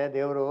ಹೇಳ್ತಾರೆ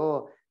ದೇವರು,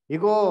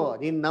 ಈಗೋ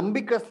ನೀನ್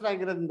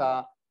ನಂಬಿಕಸ್ಥರಾಗಿರೋದ್ರಿಂದ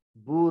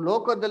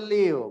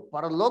ಭೂಲೋಕದಲ್ಲಿ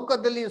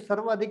ಪರಲೋಕದಲ್ಲಿ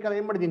ಸರ್ವ ಅಧಿಕಾರ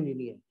ಏನ್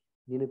ಮಾಡಿದೀನಿ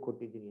ನಿನಗೆ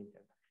ಕೊಟ್ಟಿದ್ದೀನಿ ಅಂತ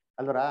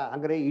ಅಲ್ವರ?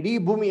 ಹಂಗಾರೆ ಇಡೀ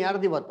ಭೂಮಿ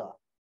ಯಾರ್ದು ಇವತ್ತು?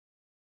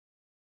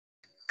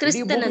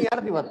 ಇಡೀ ಭೂಮಿ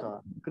ಯಾರ್ದು ಇವತ್ತು?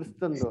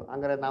 ಕ್ರಿಸ್ತಂದು.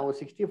 ಹಂಗಾರೆ ನಾವು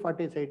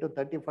 60-40 ಸೈಟು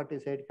 30-40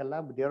 ಸೈಟ್ಗೆಲ್ಲ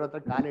ದೇವ್ರ ಹತ್ರ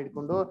ಕಾಲು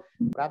ಹಿಡ್ಕೊಂಡು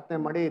ಪ್ರಾರ್ಥನೆ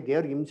ಮಾಡಿ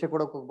ದೇವ್ರಿಗೆ ಹಿಂಸೆ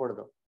ಕೊಡಕ್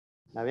ಹೋಗ್ಬಾರ್ದು.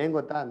 ನಾವೇನ್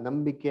ಗೊತ್ತಾ?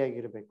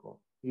 ನಂಬಿಕೆಯಾಗಿರ್ಬೇಕು.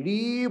 ಇಡೀ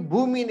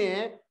ಭೂಮಿನೇ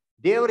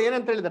ದೇವ್ರು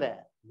ಏನಂತ ಹೇಳಿದಾರೆ?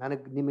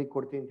 ನಿಮಗ್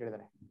ಕೊಡ್ತೀನಿ ಅಂತ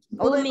ಹೇಳಿದಾರೆ.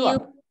 ಹೌದಾ?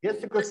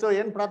 ಯೇಸು ಕ್ರಿಸ್ತ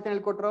ಏನ್ ಪ್ರಾರ್ಥನೆ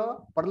ಹೇಳ್ಕೊಟ್ರು?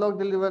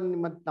 ಪರಲೋಕದಲ್ಲಿರುವ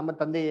ನಮ್ಮ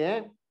ತಂದೆಯೇ,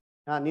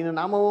 ನಿನ್ನ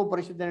ನಾಮವು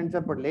ಪರಿಶುದ್ಧ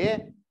ಎಣಿಸಲ್ಪಡ್ಲಿ,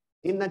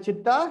 ನಿನ್ನ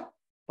ಚಿತ್ತ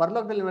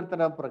ಪರಲೋಕದಲ್ಲಿ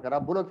ನೆರವೇರ್ತರ ಪ್ರಕಾರ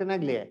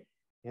ಭೂಲೋಕನಾಗ್ಲಿ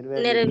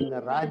ನಿನ್ನ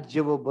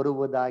ರಾಜ್ಯವು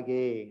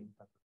ಬರುವುದಾಗೆ.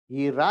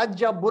 ಈ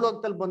ರಾಜ್ಯ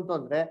ಭೂಲೋಕದಲ್ಲಿ ಬಂತು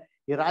ಅಂದ್ರೆ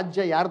ಈ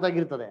ರಾಜ್ಯ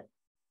ಯಾರ್ದಾಗಿರ್ತದೆ?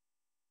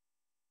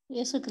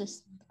 ಯೇಸು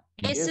ಕ್ರಿಸ್ತ.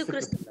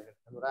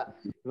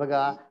 ಇವಾಗ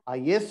ಆ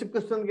ಯೇಸು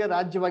ಕ್ರಿಸ್ತನ್ಗೆ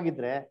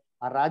ರಾಜ್ಯವಾಗಿದ್ರೆ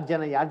ಆ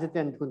ರಾಜ್ಯನ ಯಾರ ಜೊತೆ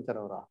ಹಂಚ್ಕೊಂತಾರ?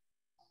 ಅವ್ರ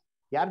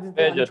ಯಾರ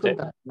ಜೊತೆ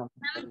ಹಂಚ್ಕೊಂತಾರೆ?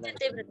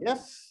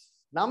 ಎಸ್,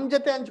 ನಮ್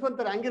ಜೊತೆ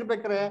ಹಂಚ್ಕೊಂತಾರೆ.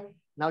 ಹಂಗಿರ್ಬೇಕಾರೆ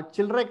ನಾವ್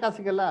ಚಿಲ್ಲರೆ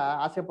ಕಾಸಿಗೆಲ್ಲ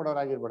ಆಸೆ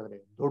ಪಡೋರಾಗಿರ್ಬಾರ್ದ್ರಿ.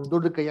 ದೊಡ್ಡ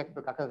ದೊಡ್ಡ ಕೈ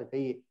ಹಾಕ್ಬೇಕು. ಹಾಕಾದ್ರೆ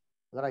ಕೈ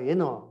ಅದರ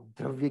ಏನು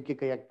ದ್ರವ್ಯಕ್ಕೆ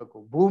ಕೈ ಹಾಕ್ಬೇಕು,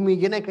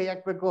 ಭೂಮಿಗೆನೆ ಕೈ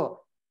ಹಾಕ್ಬೇಕು.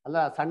 ಅಲ್ಲ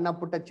ಸಣ್ಣ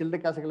ಪುಟ್ಟ ಚಿಲ್ಲರೆ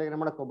ಕಾಸುಗಳಿಗೆ ಏನ್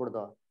ಮಾಡಕ್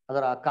ಹೋಗ್ಬಿಡ್ದು?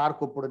 ಅದರ ಕಾರ್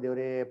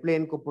ಕೊಟ್ಬಿಡ್ದೇವ್ರೆ,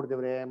 ಪ್ಲೇನ್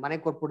ಕೊಟ್ಬಿಡ್ದೇವ್ರೆ, ಮನೆ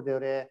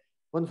ಕೊಟ್ಬಿಡ್ದೇವ್ರೆ,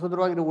 ಒಂದ್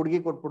ಸುಂದರವಾಗಿರೋ ಹುಡುಗಿ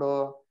ಕೊಟ್ಬಿಡು,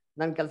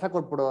 ನನ್ ಕೆಲ್ಸ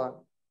ಕೊಟ್ಬಿಡು.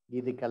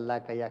 ಇದಕ್ಕೆಲ್ಲ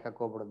ಕೈ ಹಾಕಕ್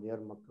ಹೋಗ್ಬಿಡೋದು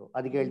ದೇವ್ರ ಮಕ್ಕಳು.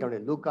 ಅದಕ್ಕೆ ಹೇಳ್ತಾವೆ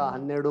ಲೂಕ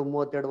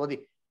 12:32 ಓದಿ.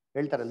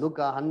 ಹೇಳ್ತಾರೆ ಲೂಕ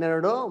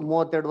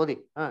 12:32 ಓದಿ.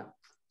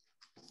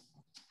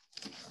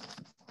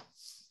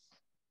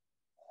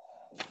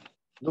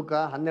 ಲೂಕ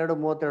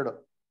 12:32.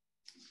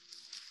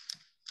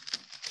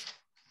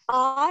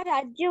 ಆ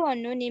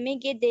ರಾಜ್ಯವನ್ನು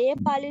ನಿಮಗೆ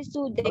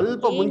ದಯಪಾಲಿಸುವುದಕ್ಕೆ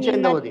ಸ್ವಲ್ಪ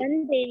ಮುಂಚೆಯಿಂದ ನಿಮ್ಮ ಓದಿ.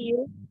 ತಂದೆಯು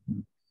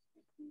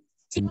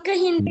ಚಿಕ್ಕ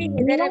ಹಿಂದೆ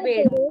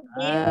ಹೆದರಬೇಡ.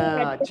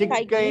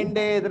 ಚಿಕ್ಕ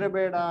ಹಿಂಡೆ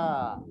ಹೆದರಬೇಡ.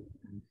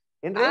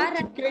 ಏನ್ರಿ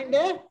ಚಿಕ್ಕ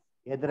ಹಿಂಡೆ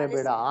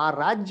ಹೆದರಬೇಡ. ಆ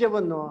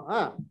ರಾಜ್ಯವನ್ನು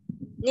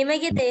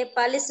ನಿಮಗೆ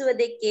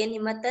ದಯಪಾಲಿಸುವುದಕ್ಕೆ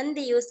ನಿಮ್ಮ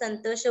ತಂದೆಯು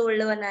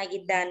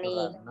ಸಂತೋಷವುಳ್ಳವನಾಗಿದ್ದಾನೆ.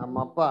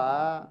 ನಮ್ಮಪ್ಪ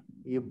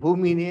ಈ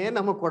ಭೂಮಿನೇ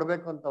ನಮಗ್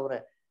ಕೊಡ್ಬೇಕು ಅಂತವ್ರೆ.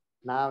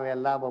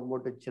 ನಾವೆಲ್ಲ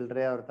ಬಂದ್ಬಿಟ್ಟು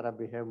ಚಿಲ್ಡ್ರೆ ಅವ್ರ ತರ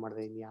ಬಿಹೇವ್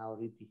ಮಾಡಿದೆ ಇನ್ ಯಾವ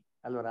ರೀತಿ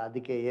ಅಲ್ವರ.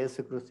 ಅದಕ್ಕೆ ಯೇಸು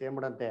ಕ್ರಿಸ್ತ ಏನ್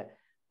ಮಾಡಂತೆ,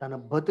 ತನ್ನ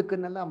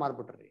ಬದುಕನ್ನೆಲ್ಲ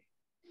ಮಾರ್ಬಿಟ್ರಿ.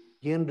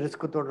 ಏನ್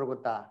ರಿಸ್ಕ್ ತೊಡ್ರು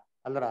ಗೊತ್ತಾ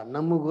ಅಲ್ವರ.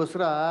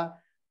 ನಮಗೋಸ್ಕರ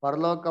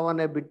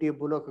ಪರಲೋಕವನ್ನೇ ಬಿಟ್ಟು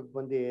ಭೂಲೋಕಕ್ಕೆ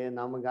ಬಂದು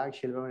ನಮಗಾಗಿ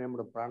ಶಿಲ್ವೆ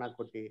ಮಾಡು ಪ್ರಾಣ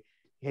ಕೊಟ್ಟಿ.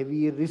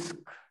 Heavy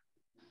risk.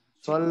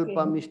 ಸ್ವಲ್ಪ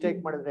ಮಿಸ್ಟೇಕ್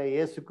ಮಾಡಿದ್ರೆ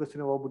ಯೇಸು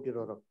ಕ್ರಿಸ್ತನೇ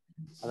ಹೋಗ್ಬಿಟ್ಟಿರೋರು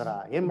ಅದರ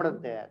ಏನ್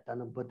ಮಾಡಂತೆ,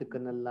 ತನ್ನ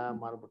ಬದುಕನ್ನೆಲ್ಲ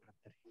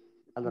ಮಾರ್ಬಿಟ್ಟಿರ್ತಾರೆ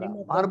ಅಲ್ವರ.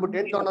 ಮಾರ್ಬಿಟ್ಟು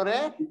ಏನ್ ತಗೊಂಡವ್ರೆ,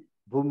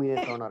 ಭೂಮಿನೇ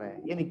ತಗೊಂಡವ್ರೆ.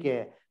 ಏನಕ್ಕೆ,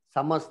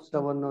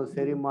 ಸಮಸ್ತವನ್ನು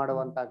ಸರಿ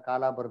ಮಾಡುವಂತ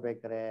ಕಾಲ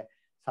ಬರ್ಬೇಕಾರೆ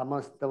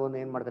ಸಮಸ್ತವನ್ನು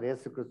ಏನ್ ಮಾಡ್ತಾರೆ,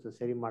 ಯೇಸು ಕ್ರಿಸ್ತ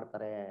ಸರಿ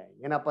ಮಾಡ್ತಾರೆ.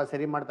 ಏನಪ್ಪ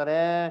ಸರಿ ಮಾಡ್ತಾರೆ,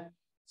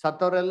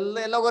 ಸತ್ತವ್ರೆಲ್ಲ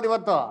ಎಲ್ಲ ಹೋಗೋರು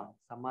ಇವತ್ತು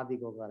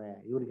ಸಮಾಧಿಗೆ ಹೋಗೋರೆ.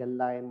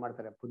 ಇವ್ರಿಗೆಲ್ಲ ಏನ್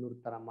ಮಾಡ್ತಾರೆ,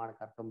 ಪುನರುತ್ಥಾನ ಮಾಡಿ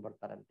ಕರ್ಕೊಂಡ್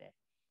ಬರ್ತಾರಂತೆ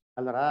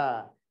ಅಲ್ವರ.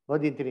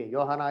 ಓದಿರ್ತೀರಿ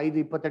ಯೋಹಾನ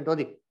 5:28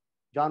 ಓದಿ.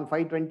 ಜಾನ್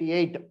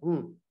 5:28.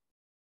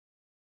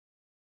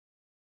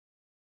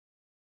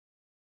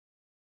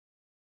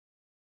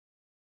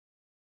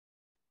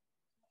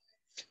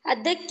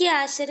 ಅದಕ್ಕೆ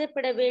ಆಶ್ಚರ್ಯ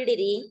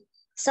ಪಡಬೇಡಿರಿ,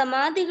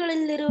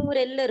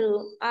 ಸಮಾಧಿಗಳಲ್ಲಿರುವವರೆಲ್ಲರೂ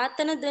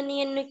ಆತನ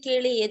ಧ್ವನಿಯನ್ನು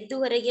ಕೇಳಿ ಎದ್ದು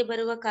ಹೊರಗೆ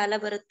ಬರುವ ಕಾಲ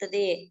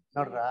ಬರುತ್ತದೆ.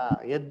 ನೋಡ್ರ,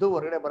 ಎದ್ದು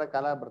ಹೊರಗಡೆ ಬರೋ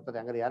ಕಾಲ ಬರ್ತದೆ.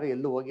 ಹಂಗಾರೆ ಯಾರು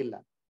ಎಲ್ಲೂ ಹೋಗಿಲ್ಲ.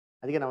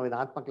 ಅದಕ್ಕೆ ನಾವು ಇದು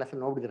ಆತ್ಮ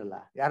ಕ್ಲಾಸಲ್ಲಿ ನೋಡಿದಿರಲ್ಲ,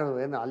 ಯಾರು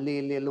ಏನು ಅಲ್ಲಿ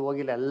ಇಲ್ಲಿ ಎಲ್ಲೂ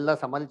ಹೋಗಿಲ್ಲ. ಎಲ್ಲ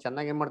ಸಮಾಧಿ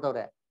ಚೆನ್ನಾಗಿ ಏನ್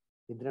ಮಾಡ್ತಾವ್ರೆ,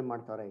 ಇದ್ರೆ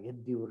ಮಾಡ್ತಾವ್ರೆ.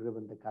 ಎದ್ದು ಹೊರಗಡೆ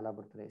ಬಂದ ಕಾಲ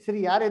ಬರ್ತದೆ. ಸರಿ,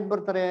 ಯಾರು ಎದ್ದು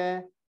ಬರ್ತಾರೆ?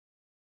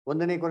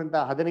 1 ಕೊರಿಂಥ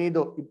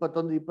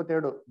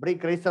 15:21-22 ಬರೀ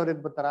ಕ್ರೈಸ್ತವ್ರು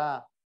ಎದ್ದು ಬರ್ತಾರಾ,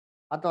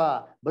 ಅಥವಾ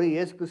ಬರೀ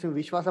ಯೇಸು ಕ್ರಿಸ್ತನ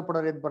ವಿಶ್ವಾಸ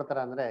ಪಡೋರು ಎದ್ದು ಬರ್ತಾರ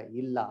ಅಂದ್ರೆ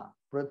ಇಲ್ಲ,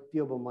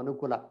 ಪ್ರತಿಯೊಬ್ಬ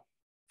ಮನುಕುಲ.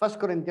 1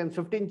 Corinthians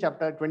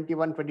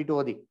 15:21-22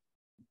 ಓದಿ.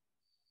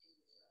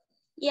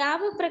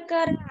 ಯಾವ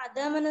ಪ್ರಕಾರ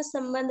ಆದಾಮನ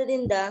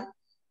ಸಂಬಂಧದಿಂದ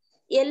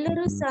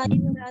ಎಲ್ಲರೂ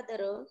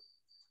ಸಾಯುವರಾದರೋ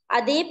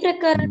ಅದೇ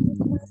ಪ್ರಕಾರ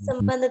ಕ್ರಿಸ್ತನ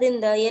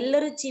ಸಂಬಂಧದಿಂದ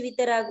ಎಲ್ಲರೂ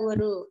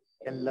ಜೀವಿತರಾಗುವರು.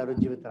 ಎಲ್ಲರೂ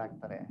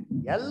ಜೀವಿತರಾಗ್ತಾರೆ.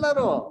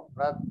 ಎಲ್ಲರೂ,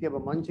 ಪ್ರತಿಯೊಬ್ಬ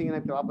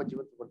ಮನುಷ್ಯನಿಗೆ ವಾಪಸ್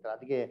ಜೀವಿತ ಕೊಡ್ತಾರೆ.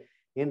 ಅದಕ್ಕೆ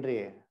ಏನ್ರಿ,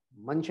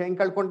 ಮನುಷ್ಯ ಹೆಂಗ್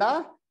ಕಳ್ಕೊಂಡ,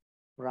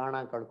 ಪ್ರಾಣ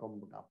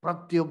ಕಳ್ಕೊಂಡ್ಬಿಟ್ಟ.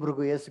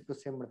 ಪ್ರತಿಯೊಬ್ಬರಿಗೂ ಯೇಸು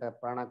ಕ್ರಿಸ್ತ ಏನ್ ಮಾಡ್ತಾರೆ,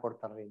 ಪ್ರಾಣ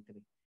ಕೊಡ್ತಾರ್ರಿ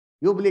ಅಂತೀನಿ.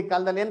 ಯುಬಿಲಿ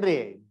ಕಾಲದಲ್ಲಿ ಏನ್ರಿ,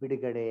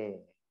 ಬಿಡುಗಡೆ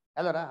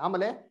ಅಲ್ಲರ.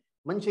 ಆಮೇಲೆ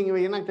ಮನುಷ್ಯಂಗೆ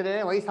ಏನಾಗ್ತದೆ,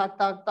 ವಯಸ್ಸು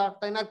ಆಗ್ತಾ ಆಗ್ತಾ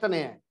ಆಗ್ತಾ ಏನಾಗ್ತಾನೆ,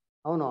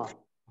 ಅವನು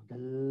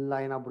ಅದೆಲ್ಲ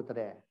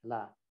ಏನಾಗ್ಬಿಡ್ತಾರೆ,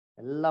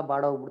 ಎಲ್ಲ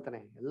ಬಾಡೋಗ್ಬಿಡ್ತಾನೆ,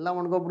 ಎಲ್ಲ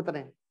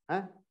ಒಣಗೋಗ್ಬಿಡ್ತಾನೆ.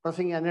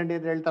 ಪ್ರಸಂಗಿ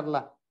 12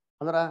 ಹೇಳ್ತಾರಲ್ಲ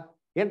ಅಂದ್ರ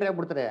ಏನ್ರಿ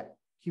ಆಗ್ಬಿಡ್ತಾರೆ,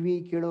 ಕಿವಿ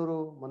ಕೇಳೋರು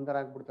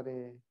ಮಂದರಾಗ್ಬಿಡ್ತಾರೆ,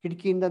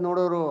 ಕಿಟಕಿಯಿಂದ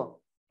ನೋಡೋರು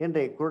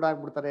ಏನ್ರಿ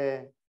ಕುರುಡಾಗ್ಬಿಡ್ತಾರೆ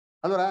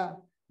ಅಲ್ವರ.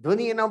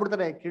 ಧ್ವನಿ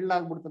ಏನಾಗ್ಬಿಡ್ತಾರೆ,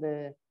 ಕಿಳ್ಳಾಗ್ಬಿಡ್ತಾರೆ.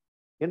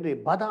 ಏನ್ರಿ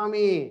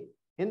ಬಾದಾಮಿ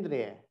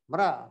ಏನ್ರಿ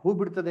ಮರ ಹೂ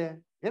ಬಿಡ್ತದೆ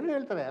ಏನ್ರಿ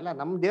ಹೇಳ್ತಾರೆ ಅಲ್ಲ.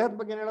 ನಮ್ಮ ದೇಹದ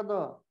ಬಗ್ಗೆ ಏನ್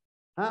ಹೇಳೋದು.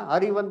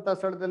 ಅರಿವಂತ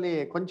ಸ್ಥಳದಲ್ಲಿ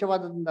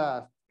ಕೊಂಚವಾದದಿಂದ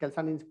ಕೆಲಸ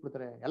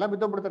ನಿಲ್ಸ್ಬಿಡ್ತಾರೆ, ಎಲ್ಲ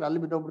ಬಿದ್ದೋಗ್ಬಿಡ್ತಾರೆ, ಅಲ್ಲಿ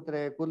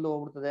ಬಿದ್ದೋಗ್ಬಿಡ್ತಾರೆ, ಕೂದಲು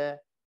ಹೋಗ್ಬಿಡ್ತದೆ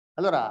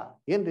ಅಲ್ವರ.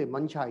 ಏನ್ರಿ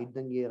ಮನುಷ್ಯ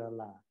ಇದ್ದಂಗೆ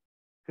ಇರಲ್ಲ.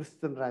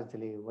 ಕ್ರಿಸ್ತನ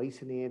ರಾಜ್ಯದಲ್ಲಿ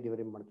ವಯಸ್ಸನ್ನೇ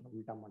ದೇವರೇನ್ ಮಾಡ್ತಾರೆ,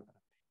 ಉಲ್ಟಾ ಮಾಡ್ತಾರೆ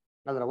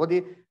ಅಲ್ವರ. ಓದಿ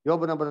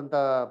ಯೋಬನ ಬರೆದಂತ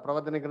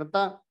ಪ್ರವಾದನೆ ಗ್ರಂಥ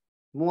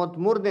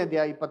 33ನೇ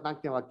ಅಧ್ಯಾಯ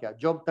 24ನೇ ವಾಕ್ಯ.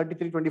 Job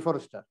 33:24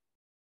 star.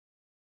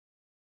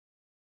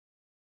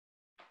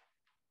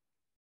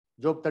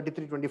 Job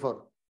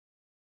 33:24.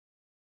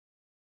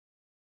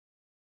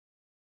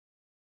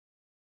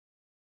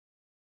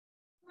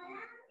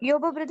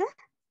 ಯೋಬ brother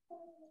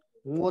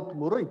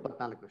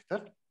 33:24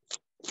 star.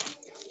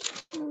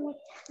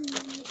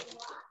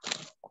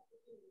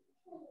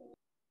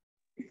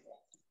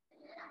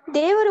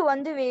 ದೇವರು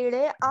ಒಂದು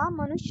ವೇಳೆ ಆ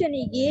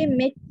ಮನುಷ್ಯನಿಗೆ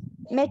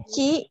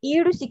ಮೆಚ್ಚಿ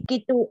ಈಡು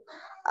ಸಿಕ್ಕಿತು,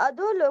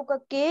 ಅದು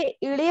ಲೋಕಕ್ಕೆ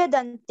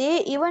ಇಳಿಯದಂತೆ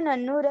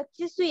ಇವನನ್ನು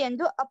ರಕ್ಷಿಸು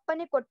ಎಂದು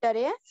ಅಪ್ಪಣೆ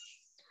ಕೊಟ್ಟರೆ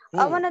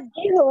ಅವನ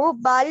ದೇಹವು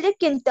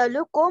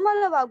ಬಾಲ್ಯಕ್ಕಿಂತಲೂ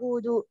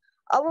ಕೋಮಲವಾಗುವುದು,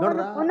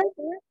 ಅವನು ಪುನಃ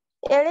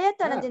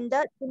ಎಳೆಯತನದಿಂದ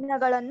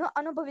ದಿನಗಳನ್ನು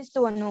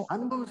ಅನುಭವಿಸುವನು.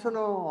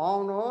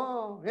 ಅವನು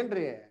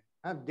ಏನ್ರಿ,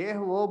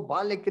 ದೇಹವು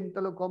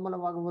ಬಾಲ್ಯಕ್ಕಿಂತಲೂ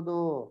ಕೋಮಲವಾಗುವುದು.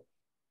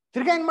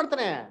 ತಿರ್ಗಾ ಏನ್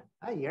ಮಾಡ್ತಾನೆ,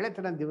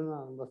 ಎಳೆತನ ದಿನ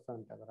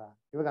ಅನುಭವಿಸ್ತಾನಂತ. ಅದರ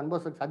ಇವಾಗ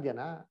ಅನುಭವಿಸಕ್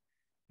ಸಾಧ್ಯನಾ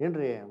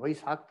ಏನ್ರಿ?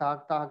 ವಯಸ್ಸು ಆಗ್ತಾ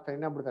ಆಗ್ತಾ ಆಗ್ತಾ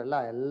ಏನಾಗ್ಬಿಡ್ತಾರಲ್ಲ,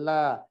 ಎಲ್ಲ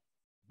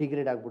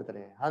ಡಿಗ್ರೇಡ್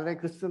ಆಗ್ಬಿಡ್ತಾರೆ. ಆದ್ರೆ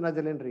ಕ್ರಿಸ್ತನ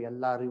ರಾಜ್ಯದಲ್ಲಿ ಏನ್ರಿ,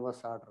 ಎಲ್ಲ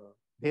ರಿವರ್ಸ್ ಆರ್ಡರ್.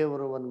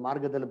 ದೇವರು ಒಂದ್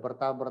ಮಾರ್ಗದಲ್ಲಿ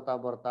ಬರ್ತಾ ಬರ್ತಾ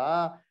ಬರ್ತಾ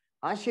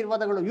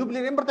ಆಶೀರ್ವಾದಗಳು. ಯುಬಿಲಿ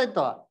ಏನ್ ಬರ್ತಾ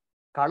ಇತ್ತು,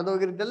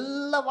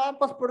 ಕಳೆದೋಗಿರೋದೆಲ್ಲ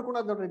ವಾಪಸ್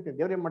ಪಡ್ಕೊಂಡು ನೋಡ್ರಿ.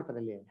 ದೇವ್ರು ಏನ್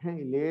ಮಾಡ್ತಾರೆ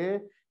ಇಲ್ಲಿ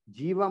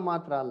ಜೀವ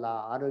ಮಾತ್ರ ಅಲ್ಲ,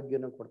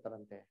 ಆರೋಗ್ಯನೂ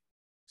ಕೊಡ್ತಾರಂತೆ,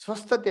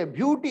 ಸ್ವಸ್ಥತೆ,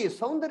 ಬ್ಯೂಟಿ,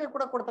 ಸೌಂದರ್ಯ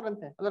ಕೂಡ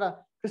ಕೊಡ್ತಾರಂತೆ. ಅದರ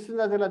ಕ್ರಿಸ್ತನ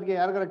ರಾಜ್ಯದಲ್ಲಿ ಅದಕ್ಕೆ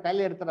ಯಾರಿಗಾರ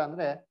ಕಾಯಿಲೆ ಇರ್ತಾರ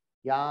ಅಂದ್ರೆ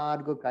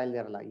ಯಾರಿಗೂ ಕಾಯಿಲೆ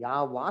ಇರಲ್ಲ,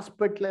 ಯಾವ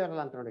ಹಾಸ್ಪಿಟ್ಲೇ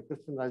ಇರಲ್ಲ ಅಂತ ನೋಡಿ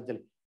ಕ್ರಿಸ್ತನ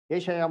ರಾಜ್ಯದಲ್ಲಿ.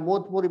 ಏಷಯ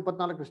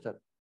 33:24 ಸ್ಟಾರ್.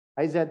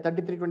 ಐಸಾಯ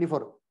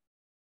 33:24.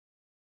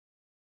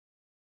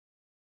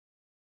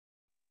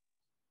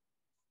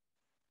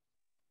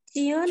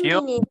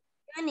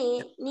 ಸಿಯೋನೇ,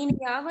 ನೀನು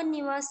ಯಾವ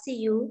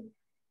ನಿವಾಸಿಯು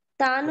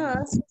ತಾನು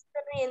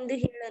ಅಸ್ವಸ್ಥನು ಎಂದು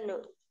ಹೇಳನು,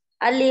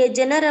 ಅಲ್ಲಿಯ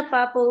ಜನರ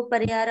ಪಾಪವು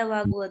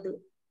ಪರಿಹಾರವಾಗುವುದು.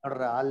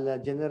 ನೋಡ್ರ ಅಲ್ಲಿ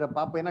ಜನರ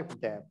ಪಾಪ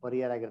ಏನಾಗ್ತದೆ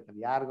ಪರಿಹಾರ ಆಗಿರ್ತದೆ,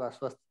 ಯಾರಿಗೂ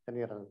ಅಸ್ವಸ್ಥತೆ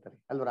ಇರೋದಂತಾರೆ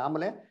ಅಲ್ವರ.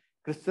 ಆಮೇಲೆ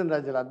ಕ್ರಿಸ್ತನ್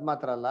ರಾಜ್ಯದಲ್ಲಿ ಅದ್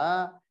ಮಾತ್ರ ಅಲ್ಲ,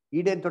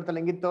 ಈಡೇನ್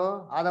ತೋಟದಲ್ಲಿ ಹೆಂಗಿತ್ತು,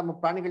 ಆದಾಮ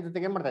ಪ್ರಾಣಿಗಳ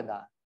ಜೊತೆಗೆ ಏನ್ ಮಾಡ್ತಾ ಇದ್ದ,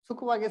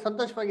 ಸುಖವಾಗಿ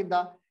ಸಂತೋಷವಾಗಿದ್ದ,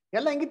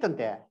 ಎಲ್ಲ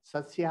ಹೆಂಗಿತ್ತಂತೆ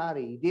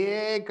ಸಸ್ಯಾಹಾರಿ. ಇದೇ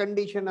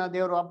ಕಂಡೀಷನ್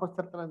ದೇವರು ವಾಪಸ್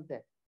ತರ್ತಾರಂತೆ.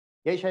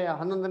 ಏಷಯ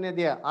 11ನೇ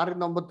ಅಧ್ಯಾಯ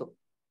 6-9.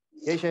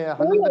 ಏಷಯ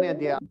 11ನೇ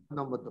ಅಧ್ಯಾಯ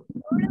 9.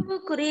 ತೋಳವು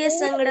ಕುರಿಯ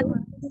ಸಂಗಡ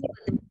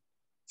ವಾಸಿಸುವುದು,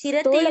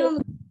 ಚಿರತೆಯು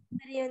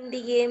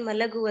ಮರಿಯೊಂದಿಗೆ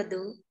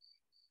ಮಲಗುವುದು,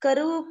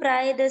 ಕರುವು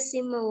ಪ್ರಾಯದ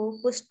ಸಿಂಹವು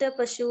ಪುಷ್ಟ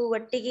ಪಶುವು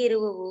ಒಟ್ಟಿಗೆ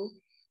ಇರುವವು,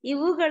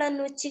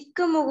 ಇವುಗಳನ್ನು ಚಿಕ್ಕ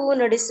ಮಗುವು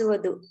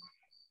ನಡೆಸುವುದು.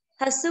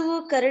 ಹಸುವು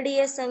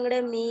ಕರಡಿಯ ಸಂಗಡ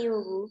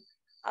ಮೇಯುವವು,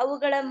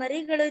 ಅವುಗಳ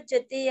ಮರಿಗಳು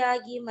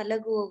ಜೊತೆಯಾಗಿ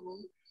ಮಲಗುವವು.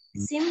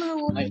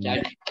 ಸಿಂಹವು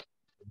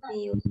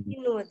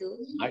ತಿನ್ನುವುದು,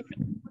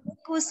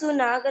 ಕೂಸು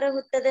ನಾಗರ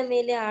ಹುತ್ತದ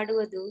ಮೇಲೆ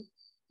ಆಡುವುದು,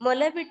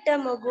 ಮೊಲಬಿಟ್ಟ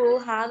ಮಗು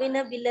ಹಾವಿನ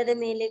ಬಿಲ್ಲದ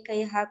ಮೇಲೆ ಕೈ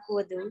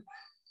ಹಾಕುವುದು.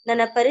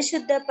 ನನ್ನ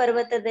ಪರಿಶುದ್ಧ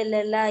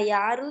ಪರ್ವತದಲ್ಲೆಲ್ಲ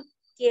ಯಾರೂ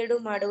ಕೇಡು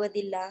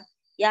ಮಾಡುವುದಿಲ್ಲ,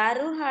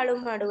 ಯಾರೂ ಹಾಳು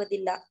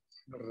ಮಾಡುವುದಿಲ್ಲ.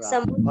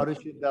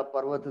 ಪರಿಶುದ್ಧ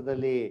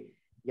ಪರ್ವತದಲ್ಲಿ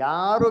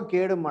ಯಾರು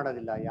ಕೇಡು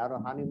ಮಾಡೋದಿಲ್ಲ, ಯಾರು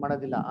ಹಾನಿ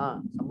ಮಾಡೋದಿಲ್ಲ.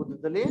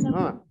 ಸಮುದ್ರದಲ್ಲಿ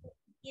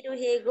ನೀರು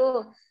ಹೇಗೋ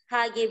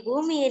ಹಾಗೆ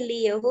ಭೂಮಿಯಲ್ಲಿ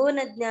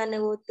ಯೆಹೋವನ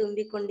ಜ್ಞಾನವು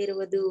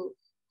ತುಂಬಿಕೊಂಡಿರುವುದು.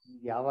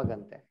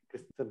 ಯಾವಾಗಂತೆ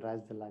ಕ್ರಿಸ್ತನ್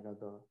ರಾಜ್ಯದಲ್ಲಿ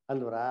ಆಗೋದು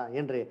ಅಲ್ವರ.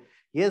 ಏನ್ರಿ,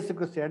 ಯೇಸು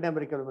ಕ್ರಿಸ್ತ 2ನೇ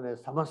ಬರಿಕೆ ಮೇಲೆ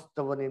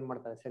ಸಮಸ್ತವನ್ನ ಏನ್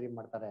ಮಾಡ್ತಾರೆ, ಸರಿ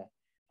ಮಾಡ್ತಾರೆ.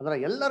 ಅಂದ್ರೆ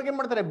ಎಲ್ಲರಿಗೂ ಏನ್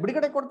ಮಾಡ್ತಾರೆ,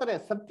 ಬಿಡುಗಡೆ ಕೊಡ್ತಾರೆ,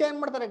 ಸತ್ಯ ಏನ್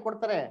ಮಾಡ್ತಾರೆ,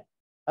 ಕೊಡ್ತಾರೆ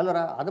ಅಲ್ವರ.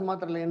 ಅದು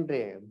ಮಾತ್ರ ಅಲ್ಲ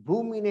ಏನ್ರಿ,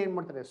 ಭೂಮಿನ ಏನ್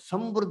ಮಾಡ್ತಾರೆ,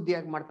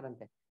 ಸಮೃದ್ಧಿಯಾಗಿ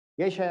ಮಾಡ್ತಾರಂತೆ.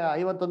 ಏಷಯ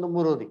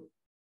 51:3 ಓದಿ.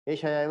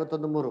 ಏಷಯ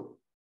 51:3.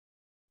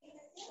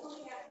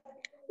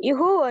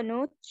 ಯೆಹೋವನು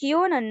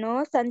ಚೀಯೋನನ್ನು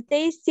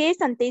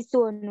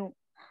ಸಂತೈಸುವನು,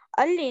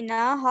 ಅಲ್ಲಿನ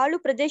ಹಾಳು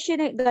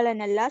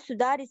ಪ್ರದೇಶಗಳನ್ನೆಲ್ಲ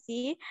ಸುಧಾರಿಸಿ,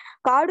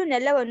 ಕಾಡು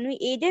ನೆಲವನ್ನು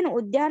ಏದೇನ್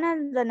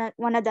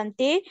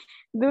ಉದ್ಯಾನವನದಂತೆ,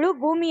 ಬಿಳು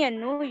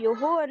ಭೂಮಿಯನ್ನು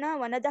ಯೆಹೋವನ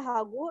ವನದ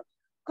ಹಾಗೂ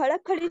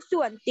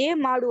ಕಳಕಳಿಸುವಂತೆ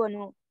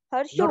ಮಾಡುವನು.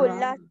 ಹರ್ಷ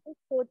ಉಲ್ಲಾಸ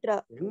ಸ್ತೋತ್ರ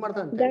ಹೆಂಗ್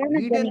ಮಾಡ್ತಾರಂತೆ,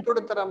 ಈಡೇನ್ ತೋಟ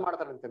ತರ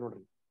ಮಾಡ್ತಾರಂತೆ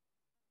ನೋಡ್ರಿ.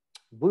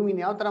 ಭೂಮಿನ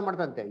ಯಾವ ತರ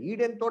ಮಾಡ್ತಾರಂತೆ,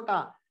 ಈಡೇನ್ ತೋಟ.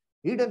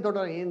 ಈಡೇನ್ ತೋಟ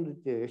ಏನ್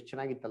ರೀತಿ ಎಷ್ಟು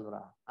ಚೆನ್ನಾಗಿತ್ತಲ್ವರ.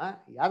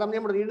 ಯಾವ್ದಮ್ಮ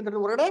ಏನ್ ಮಾಡಿದ್ರು, ಈಡೇನ್ ತೋಟ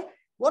ಹೊರಗಡೆ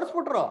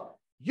ಓಡಿಸ್ಬಿಟ್ರು.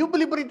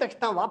 ಜೂಬಿಲಿ ಬರೀ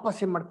ತಕ್ಷಣ ವಾಪಸ್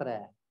ಏನ್ ಮಾಡ್ತಾರೆ,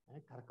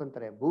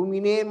 ಕರ್ಕೊಂತಾರೆ.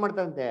 ಭೂಮಿನೇ ಏನ್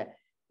ಮಾಡ್ತಾರಂತೆ,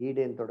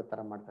 ಈಡೇನ್ ತೋಟ ತರ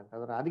ಮಾಡ್ತಾರಂತೆ.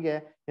 ಅದ್ರ ಅದಕ್ಕೆ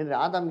ಏನ್ರಿ,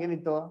 ಆದಾಮ್ಗೆ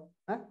ಏನಿತ್ತು,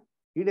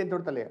 ಈಡೇನ್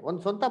ತೋಟದಲ್ಲಿ ಒಂದ್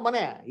ಸ್ವಂತ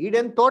ಮನೆ,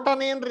 ಈಡೇನ್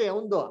ತೋಟನೇ ಏನ್ರಿ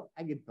ಒಂದು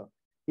ಆಗಿತ್ತು.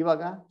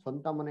 ಇವಾಗ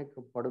ಸ್ವಂತ ಮನೆ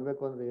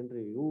ಪಡ್ಬೇಕು ಅಂದ್ರೆ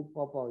ಏನ್ರಿ, ಇವು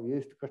ಪಾಪ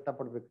ಎಷ್ಟು ಕಷ್ಟ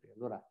ಪಡ್ಬೇಕ್ರಿ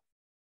ಅಲ್ವರ.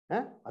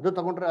 ಅದು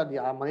ತಗೊಂಡ್ರೆ ಅದು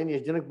ಆ ಮನೇನ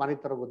ಎಷ್ಟು ಜನಕ್ಕೆ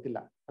ಮಾರಿತಾರೋ ಗೊತ್ತಿಲ್ಲ.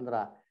 ಅಂದ್ರ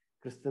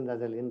ಕ್ರಿಸ್ತನ್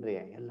ರಾಜ್ಯದಲ್ಲಿ ಏನ್ರಿ,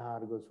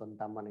 ಎಲ್ಲಾರ್ಗು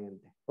ಸ್ವಂತ ಮನೆ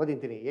ಅಂತೆ.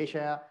 ಓದಿದ್ದೀನಿ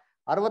ಏಷಯ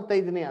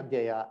 65ನೇ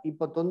ಅಧ್ಯಾಯ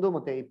 21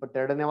 ಮತ್ತೆ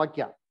 22ನೇ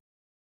ವಾಕ್ಯ.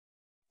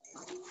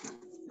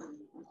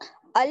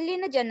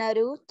 ಅಲ್ಲಿನ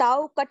ಜನರು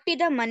ತಾವು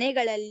ಕಟ್ಟಿದ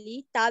ಮನೆಗಳಲ್ಲಿ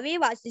ತಾವೇ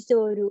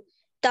ವಾಸಿಸುವರು,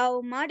 ತಾವು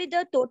ಮಾಡಿದ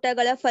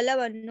ತೋಟಗಳ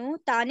ಫಲವನ್ನು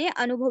ತಾನೇ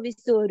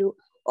ಅನುಭವಿಸುವರು.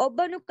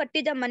 ಒಬ್ಬನು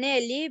ಕಟ್ಟಿದ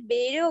ಮನೆಯಲ್ಲಿ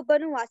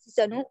ಬೇರೆಯೊಬ್ಬನು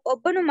ವಾಸಿಸನು,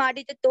 ಒಬ್ಬನು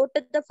ಮಾಡಿದ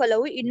ತೋಟದ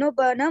ಫಲವು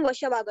ಇನ್ನೊಬ್ಬನ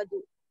ವಶವಾಗದು.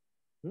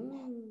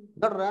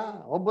 ನೋಡ್ರ,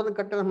 ಒಬ್ಬನ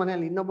ಕಟ್ಟಿದ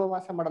ಮನೆಯಲ್ಲಿ ಇನ್ನೊಬ್ಬ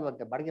ವಾಸ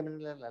ಮಾಡಲ್ವಂತೆ. ಬಾಡಿಗೆ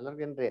ಮನೆಯಲ್ಲಿ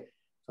ಎಲ್ಲರಿಗೂ ಏನ್ರಿ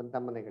ಸ್ವಂತ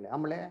ಮನೆಗಳೇ.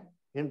 ಆಮೇಲೆ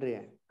ಏನ್ರಿ,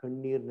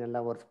 ಕಣ್ಣೀರ್ನೆಲ್ಲ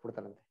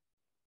ಒರೆಸ್ಬಿಡ್ತಾರಂತೆ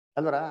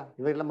ಅಲ್ವರ.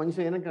 ಇವಾಗೆಲ್ಲ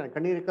ಮನುಷ್ಯ ಏನಕ್ಕೆ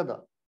ಕಣ್ಣೀರ್ ಇಕ್ಕದು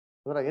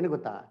ಅಲ್ವರ, ಏನು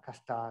ಗೊತ್ತಾ,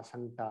 ಕಷ್ಟ,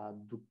 ಸಂಕಟ,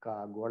 ದುಃಖ,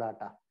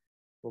 ಗೋಳಾಟ.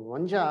 ಒಬ್ಬ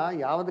ಮನುಷ್ಯ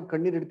ಯಾವ್ದು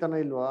ಕಣ್ಣೀರ್ ಇಡ್ತಾನೋ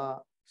ಇಲ್ವೋ,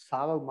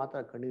 ಸಾವಾಗ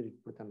ಮಾತ್ರ ಕಣ್ಣೀರ್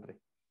ಇಟ್ಬಿಡ್ತಾನ್ರಿ.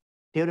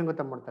 ದೇವ್ರಿಗೆ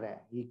ಗೊತ್ತ ಮಾಡ್ತಾರೆ,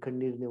 ಈ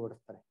ಕಣ್ಣೀರ್ನೇ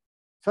ಒರೆಸ್ತಾರೆ.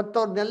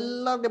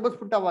 ಸತ್ತವ್ರನ್ನೆಲ್ಲ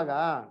ನೆಬಸ್ಬಿಟ್ಟ ಅವಾಗ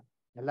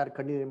ಎಲ್ಲಾರು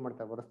ಕಣ್ಣೀರ್ ಏನ್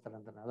ಮಾಡ್ತಾರೆ, ಒರೆಸ್ತಾರೆ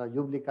ಅಂತ. ಅದ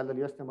ಜೂಬ್ಲಿ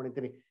ಕಾಲದಲ್ಲಿ ಯೋಚನೆ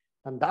ಮಾಡಿರ್ತೀನಿ.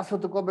 ನಾನು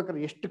ದಾಸತ್ವಕ್ಕೆ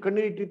ಹೋಗ್ಬೇಕಾದ್ರೆ ಎಷ್ಟು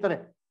ಕಣ್ಣೀರ್ ಇಟ್ಟಿರ್ತಾರೆ,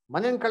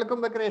 ಮನೇನ್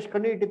ಕಳ್ಕೊಬೇಕಾರೆ ಎಷ್ಟು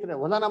ಕಣ್ಣೀರ್ ಇಟ್ಟಿರ್ತಾರೆ,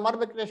 ಹೊಲನ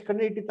ಮಾರ್ಬೇಕಾರೆ ಎಷ್ಟು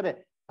ಕಣ್ಣೀರ್ ಇಟ್ಟಿರ್ತಾರೆ,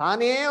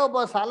 ತಾನೇ ಒಬ್ಬ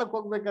ಸಾಲಕ್ಕೆ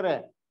ಹೋಗ್ಬೇಕಾರೆ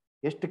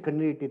ಎಷ್ಟು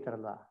ಕಣ್ಣೀರ್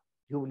ಇಟ್ಟಿರ್ತಾರಲ್ವಾ.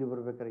 ಜೂಬ್ಲಿ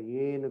ಬರ್ಬೇಕಾರೆ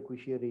ಏನು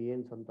ಖುಷಿ ರೀ,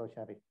 ಏನ್ ಸಂತೋಷ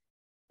ರೀ.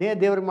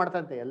 ದೇವ್ರಿಗೆ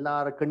ಮಾಡ್ತಂತೆ,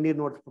 ಎಲ್ಲಾರ ಕಣ್ಣೀರ್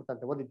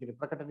ನೋಡ್ಸ್ಬಿಡ್ತಂತೆ. ಓದಿದ್ದೀನಿ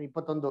ಪ್ರಕಟಣೆ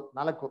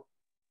 21:4.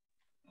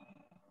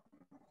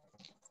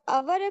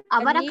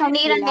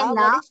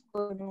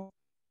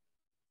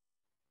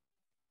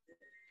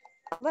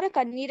 ಅವರ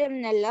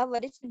ಕಣ್ಣೀರನ್ನೆಲ್ಲ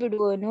ಒರೆಸಿ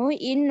ಬಿಡುವನು,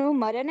 ಇನ್ನು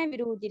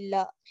ಮರಣವಿರುವುದಿಲ್ಲ,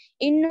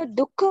 ಇನ್ನು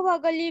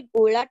ದುಃಖವಾಗಲಿ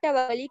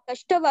ಗೋಳಾಟವಾಗಲಿ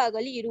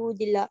ಕಷ್ಟವಾಗಲಿ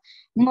ಇರುವುದಿಲ್ಲ,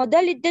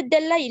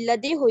 ಮೊದಲಿದ್ದದ್ದೆಲ್ಲ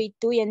ಇಲ್ಲದೆ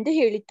ಹೋಯಿತು ಎಂದು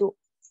ಹೇಳಿತು.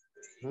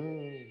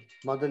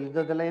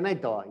 ಮೊದಲಿದ್ದದೆಲ್ಲ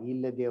ಏನಾಯ್ತು,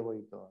 ಇಲ್ಲದೆ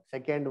ಹೋಯ್ತು.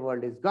 Second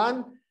world is gone,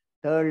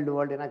 third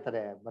world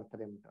ಏನಾಗ್ತಾರೆ,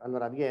 ಬರ್ತಾರೆ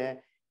ಅಲ್ವರ. ಅದಕ್ಕೆ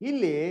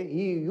ಇಲ್ಲಿ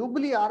ಈ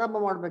ಯುಬ್ಲಿ ಆರಂಭ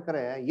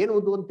ಮಾಡ್ಬೇಕಾರೆ ಏನ್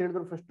ಊದು ಅಂತ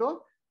ಹೇಳಿದ್ರು, ಫಸ್ಟ್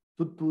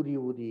ತುತ್ತೂರಿ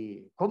ಊದಿ.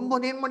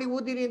 ಕೊಂಬನ್ ಏನ್ ಮಾಡಿ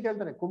ಊದಿರಿ ಅಂತ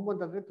ಹೇಳ್ತಾರೆ. ಕೊಂಬು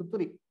ಅಂತಂದ್ರೆ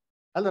ತುತ್ತೂರಿ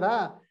ಅಲ್ವರ.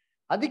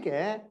 ಅದಕ್ಕೆ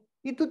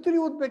ಈ ತುತ್ತೂರಿ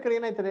ಊದ್ಬೇಕಾರೆ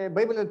ಏನಾಯ್ತಾರೆ,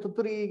 ಬೈಬಲ್ ಅಲ್ಲಿ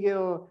ತುತ್ತೂರಿಗೆ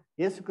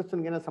ಯೇಸು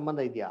ಕ್ರಿಸ್ತನ್ಗೆ ಏನೋ ಸಂಬಂಧ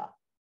ಇದೆಯಾ?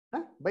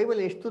 ಬೈಬಲ್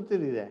ಎಷ್ಟು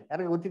ತುತ್ತೂರಿ ಇದೆ,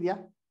 ಯಾರಿಗ ಗೊತ್ತಿದ್ಯಾ?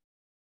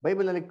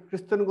 ಬೈಬಲ್ ಅಲ್ಲಿ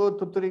ಕ್ರಿಸ್ತನ್ಗೂ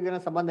ತುತ್ತೂರಿಗೆ ಏನೋ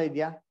ಸಂಬಂಧ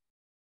ಇದೆಯಾ?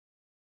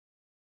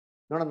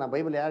 ನೋಡೋಣ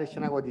ಬೈಬಲ್ ಯಾರು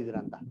ಚೆನ್ನಾಗಿ ಓದಿದಿರ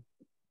ಅಂತ.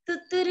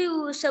 ತುತ್ತೂರಿ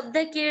ಶಬ್ದ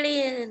ಕೇಳಿ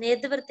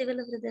ಎದ್ದು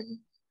ಬರ್ತೀವಲ್ಲ ಬ್ರದರ್.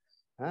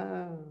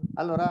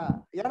 ಅಲ್ವರ,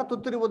 ಯಾರು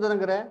ತುತ್ತೂರಿ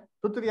ಓದೋದಂಗ್ರೆ?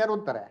 ತುತ್ತೂರಿ ಯಾರು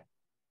ಓದ್ತಾರೆ?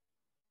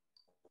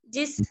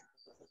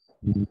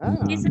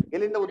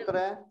 ಎಲ್ಲಿಂದ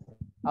ಓದ್ತಾರೆ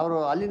ಅವರು?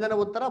 ಅಲ್ಲಿಂದಾನೆ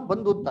ಓದ್ತಾರ,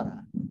 ಬಂದು ಓದ್ತಾರ?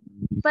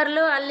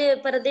 ಅಲ್ಲಿ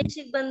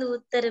ಪರದೇಶಕ್ಕೆ ಬಂದು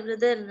ಓದ್ತಾರೆ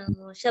ಬ್ರದರ್.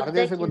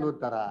 ಪರದೇಶಕ್ಕೆ ಬಂದು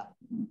ಓದ್ತಾರ?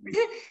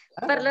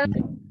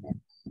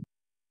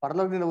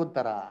 ಪರಲೋಕದಿಂದ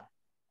ಓದ್ತಾರ?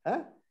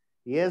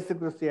 ಯೇಸು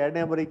ಕ್ರಿಸ್ತ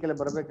 2ನೇ ಬರಿಕೆಯಲ್ಲಿ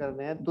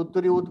ಬರ್ಬೇಕಾದ್ರೆ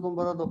ತುತ್ತೂರಿ ಊದ್ಕೊಂಡ್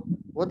ಬರೋದು.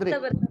 ಓದ್ರಿ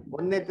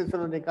 1ನೇ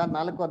ಥೆಸಲೋನಿಕ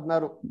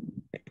 4:16.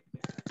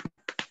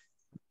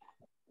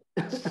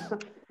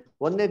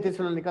 1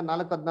 ಥೆಸಲೋನಿಕ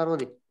 4:16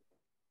 ಓದಿ.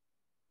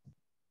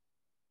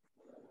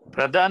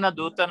 ಪ್ರಧಾನ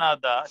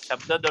ದೂತನಾದ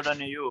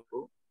ಶಬ್ದದೊಡನೆಯೂ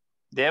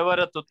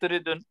ದೇವರ ತುತ್ತೂರಿ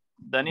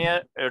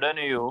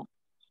ದನಿಯೊಡನೆಯೂ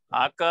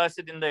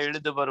ಆಕಾಶದಿಂದ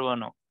ಇಳಿದು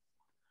ಬರುವನು.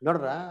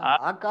 ನೋಡ್ರ,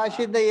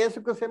 ಆಕಾಶದಿಂದ ಯೇಸು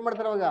ಕ್ರಿಸ್ತ ಏನ್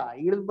ಮಾಡ್ತಾರೆ? ಅವಾಗ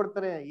ಇಳಿದು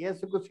ಬರ್ತಾರೆ.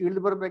 ಯೇಸು ಕ್ರಿಸ್ತ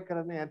ಇಳಿದು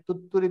ಬರ್ಬೇಕಾದ್ರೆ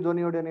ತುತ್ತೂರಿ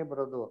ಧ್ವನಿಯೊಡನೆ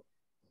ಬರೋದು.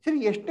 ಸರಿ,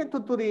 ಎಷ್ಟೇ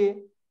ತುತ್ತೂರಿ?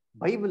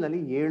 ಬೈಬಲ್ ಅಲ್ಲಿ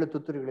 7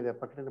 ತುತ್ತೂರಿಗಳಿದೆ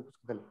ಪ್ರಕಟಣೆ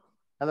ಪುಸ್ತಕದಲ್ಲಿ.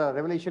 ಅದ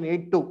ರೆವಲ್ಯೂಷನ್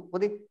 8:2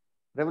 ಓದಿ.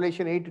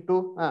 ರೆವಲ್ಯೂಷನ್ 8:2.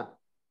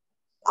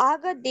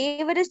 ಆಗ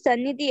ದೇವರ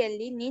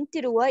ಸನ್ನಿಧಿಯಲ್ಲಿ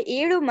ನಿಂತಿರುವ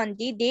 7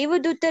 ಮಂದಿ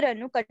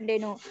ದೇವದೂತರನ್ನು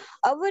ಕಂಡೆನು.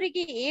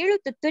 ಅವರಿಗೆ 7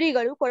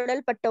 ತುತ್ತೂರಿಗಳು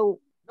ಕೊಡಲ್ಪಟ್ಟವು.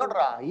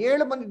 ನೋಡ್ರ,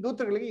 7 ಮಂದಿ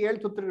ದೂತರಿಗೆ 7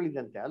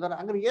 ತುತ್ತೂರಿಗಳಿದಂತೆ. ಅದರ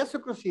ಅಂದ್ರೆ ಯೇಸು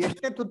ಕ್ರಿಸ್ತ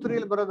ಎಷ್ಟೇ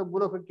ತುತ್ತೂರಿಯಲ್ಲಿ ಬರೋದು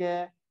ಭೂಲೋಕಕ್ಕೆ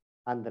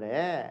ಅಂದ್ರೆ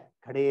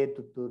ಕಡೆ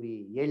ತುತ್ತೂರಿ,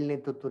 7ನೇ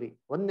ತುತ್ತೂರಿ.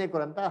 1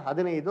 ಕೊರಿಂಥ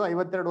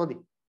 15:52 ಓದಿ.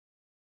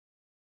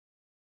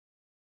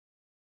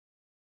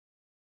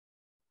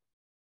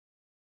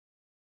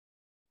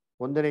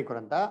 1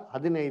 ಕೊರಿಂಥ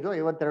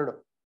 15:52.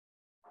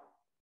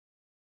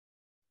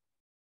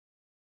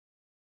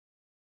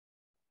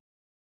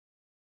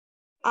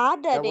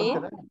 ಆದರೆ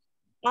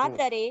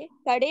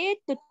ಕಡೆ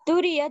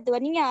ತುತ್ತೂರಿಯ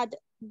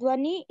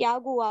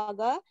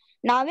ಧ್ವನಿಯಾಗುವಾಗ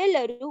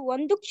ನಾವೆಲ್ಲರೂ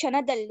ಒಂದು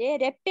ಕ್ಷಣದಲ್ಲೇ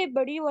ರೆಪ್ಪೆ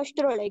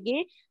ಬಡಿಯುವಷ್ಟರೊಳಗೆ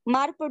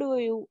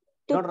ಮಾರ್ಪಡುವೆವು.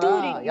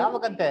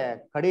 ಯಾವಾಗಂತೆ?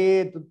 ಕಡೆ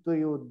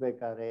ತುತ್ತೂರಿ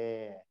ಊದ್ಬೇಕಾದ್ರೆ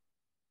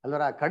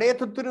ಅಲ್ವರ, ಕಡೆ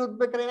ತುತ್ತೂರಿ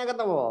ಊದ್ಬೇಕಾದ್ರೆ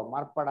ಏನಾಗತ್ತವು?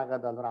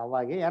 ಮಾರ್ಪಾಡಾಗದು ಅಲ್ವರ.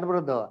 ಅವಾಗೆ ಯಾರು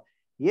ಬರೋದು?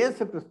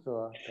 ಯೇಸು ಕ್ರಿಸ್ತು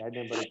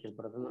 2ನೇ ಬರಿಕೆಯಲ್ಲಿ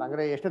ಬರೋದು.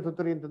 ಅಂದ್ರೆ ಎಷ್ಟೇ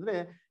ತುತ್ತೂರಿ ಅಂತಂದ್ರೆ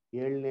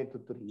 7ನೇ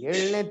ತುತ್ತೂರಿ.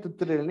 7ನೇ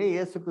ತುತ್ತೂರಿಯಲ್ಲಿ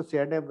ಯೇಸು ಕ್ರಿಸ್ತು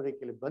 2ನೇ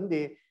ಬರಿಕೆಯಲ್ಲಿ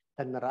ಬಂದು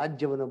ತನ್ನ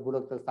ರಾಜ್ಯವನ್ನು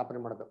ಭೂಲೋಕದಲ್ಲಿ ಸ್ಥಾಪನೆ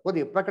ಮಾಡೋದು.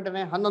 ಓದಿ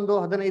ಪ್ರಕಟಣೆ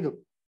 11:15.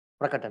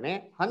 ಪ್ರಕಟಣೆ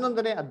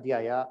 11ನೇ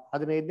ಅಧ್ಯಾಯ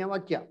 15ನೇ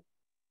ವಾಕ್ಯ.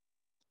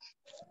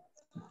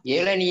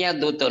 7ನೆಯ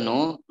ದೂತನು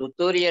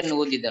ತುತ್ತೂರಿಯನ್ನು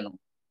ಊದಿದನು.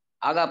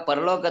 ಆಗ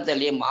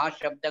ಪರಲೋಕದಲ್ಲಿ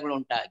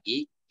ಮಹಾಶಬ್ದಗಳುಂಟಾಗಿ,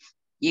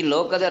 ಈ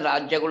ಲೋಕದ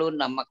ರಾಜ್ಯಗಳು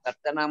ನಮ್ಮ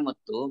ಕರ್ತನ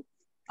ಮತ್ತು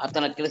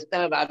ಆತನ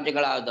ಕ್ರಿಸ್ತನ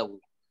ರಾಜ್ಯಗಳಾದವು.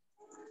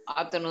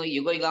 ಆತನು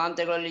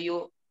ಯುಗಾಂತಗಳಲ್ಲಿಯೂ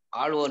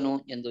ಆಳುವನು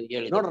ಎಂದು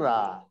ಹೇಳಿದ. ನೋಡ್ರ,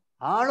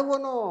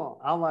 ಆಳುವನು.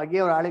 ಆವಾಗೆ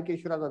ಅವ್ರ ಆಳ್ವಿಕೆ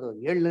ಶುರು ಆಗೋದು.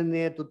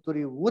 7ನೇ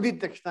ತುತ್ತೂರಿ ಊದಿದ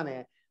ತಕ್ಷಣನೇ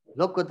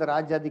ಲೋಕದ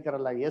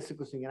ರಾಜ್ಯಾಧಿಕಾರಲ್ಲ ಯೇಸು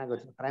ಕ್ರಿಸ್ತನಿಗೆ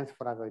ಏನಾಗೋಯ್ತು?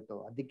 ಟ್ರಾನ್ಸ್ಫರ್ ಆಗೋಯ್ತು.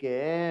 ಅದಕ್ಕೆ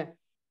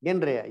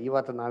ಏನ್ರಿ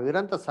ಇವತ್ತು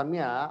ನಾವಿರೋಂಥ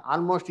ಸಮಯ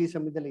ಆಲ್ಮೋಸ್ಟ್ ಈ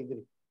ಸಮಯದಲ್ಲಿ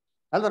ಇದ್ದೀರಿ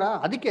ಅಲ್ವರ.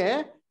 ಅದಕ್ಕೆ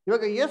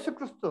ಇವಾಗ ಯೇಸು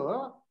ಕ್ರಿಸ್ತು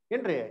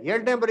ಏನ್ರಿ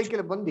 2ನೇ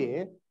ಬರಿಕೆಯಲ್ಲಿ ಬಂದು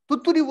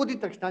ತುತ್ತೂರಿ ಊದಿದ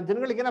ತಕ್ಷಣ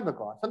ಜನಗಳಿಗೆ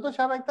ಏನಾಗಬೇಕು? ಸಂತೋಷ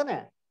ಆಯ್ತಾನೆ.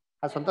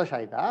 ಆ ಸಂತೋಷ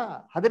ಆಯ್ತಾ?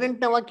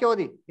 18ನೇ ವಾಕ್ಯ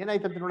ಓದಿ,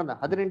 ಏನಾಯ್ತಂತ ನೋಡೋಣ.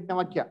 18ನೇ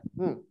ವಾಕ್ಯ.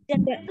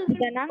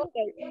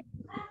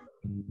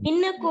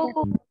 ನಿನ್ನ ಕೋಪ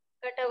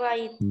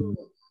ಪ್ರಕಟವಾಯಿತು.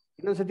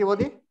 ಇನ್ನೊಂದ್ಸತಿ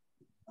ಓದಿ.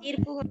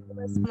 ತೀರ್ಪು ಹೊಂದುವ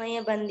ಸಮಯ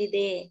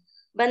ಬಂದದೆ.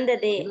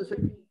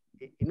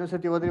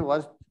 ಇನ್ನೊಂದ್ಸತಿ ಓದ್ರಿ,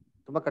 ವಾಯ್ಸ್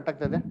ತುಂಬಾ ಕಟ್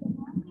ಆಗ್ತಾ ಇದೆ.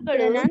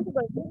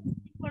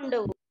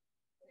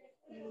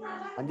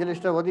 ಅಂಜಲಿ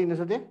ಇಷ್ಟ ಓದಿ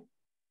ಇನ್ನೊಂದ್ಸತಿ.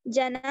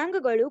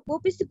 ಜನಾಂಗಗಳು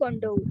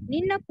ಕೋಪಿಸಿಕೊಂಡವು,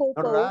 ನಿನ್ನ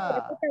ಕೋಪವು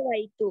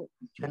ಪ್ರಕಟವಾಯಿತು.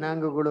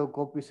 ಜನಾಂಗಗಳು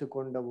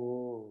ಕೋಪಿಸಿಕೊಂಡವು.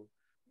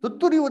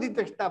 ತುತ್ತೂರಿ ಓದಿದ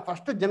ತಕ್ಷಣ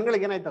ಫಸ್ಟ್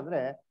ಜನಗಳಿಗೆ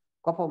ಏನಾಯ್ತಂದ್ರೆ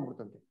ಕೋಪ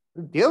ಬಂದ್ಬಿಡ್ತಂತೆ.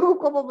 ದೇವ್ರಿಗೂ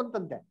ಕೋಪ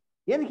ಬಂತಂತೆ.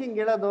 ಏನಕ್ಕೆ ಹಿಂಗ್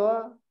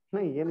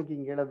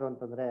ಹೇಳೋದು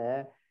ಅಂತಂದ್ರೆ,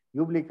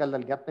 ಯುಬ್ಲಿ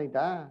ಕಾಲದಲ್ಲಿ ಜ್ಞಾಪನ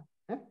ಆಯ್ತಾ?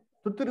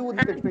 ತುತ್ತೂರಿ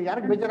ಊದಿದ ತಕ್ಷಣ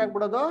ಯಾರಿಗೆ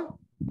ಬೇಜಾರಾಗ್ಬಿಡೋದು?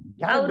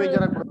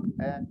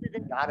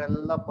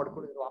 ಯಾರೆಲ್ಲ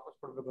ಪಡ್ಕೊಂಡಿದ್ರು ವಾಪಸ್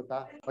ಕೊಡ್ಬೇಕು ಅಂತ,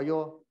 ಅಯ್ಯೋ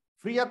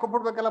ಫ್ರೀಯಾಗಿ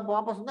ಕೊಟ್ಬಿಡ್ಬೇಕಲ್ಲ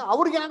ವಾಪಸ್,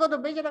 ಅವ್ರಿಗೆ ಆಗೋದು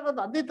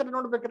ಬೇಜಾರಾಗೋದು. ಅದೇ ತರ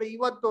ನೋಡ್ಬೇಕಾರೆ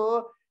ಇವತ್ತು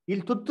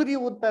ಇಲ್ಲಿ ತುತ್ತೂರಿ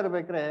ಊದ್ತಾ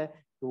ಇರ್ಬೇಕ್ರೆ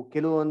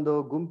ಕೆಲವೊಂದು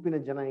ಗುಂಪಿನ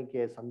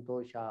ಜನಕ್ಕೆ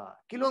ಸಂತೋಷ,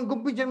 ಕೆಲವೊಂದು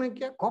ಗುಂಪಿನ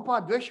ಜನಕ್ಕೆ ಕೋಪ,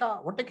 ದ್ವೇಷ,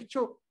 ಹೊಟ್ಟೆ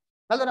ಕಿಚ್ಚು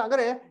ಅಲ್ದ್ರ.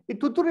 ಹಾಗಾದ್ರೆ ಈ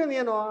ತುತ್ತೂರಿ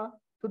ಏನು?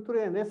 ತುತ್ತೂರಿ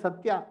ಅಂದ್ರೆ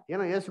ಸತ್ಯ.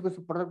 ಏನೋ ಯೇಸು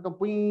ಕ್ರಿಸ್ತು ಪಡೆದ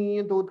ಪುಯ್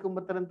ಅಂತ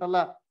ಊದ್ಕೊಂಡ್ಬರ್ತಾರೆ ಅಂತಲ್ಲ.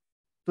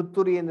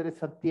 ತುತ್ತೂರಿ ಅಂದ್ರೆ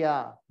ಸತ್ಯ,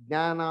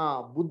 ಜ್ಞಾನ,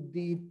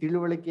 ಬುದ್ಧಿ,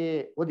 ತಿಳುವಳಿಕೆ.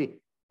 ಓದಿ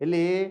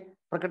ಎಲ್ಲಿ?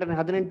 ಪ್ರಕಟಣೆ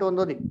 18:1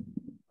 ಓದಿ.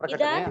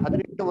 ಪ್ರಕಟಣೆ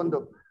 18:1.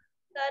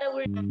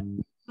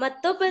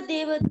 ಮತ್ತೊಬ್ಬ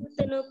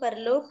ದೇವದೂತನು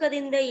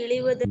ಪರಲೋಕದಿಂದ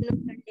ಇಳಿಯುವುದನ್ನು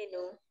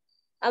ಕಂಡೆನು.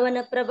 ಅವನ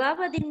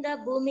ಪ್ರಭಾವದಿಂದ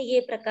ಭೂಮಿಗೆ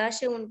ಪ್ರಕಾಶ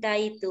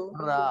ಉಂಟಾಯಿತು.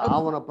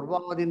 ಅವನ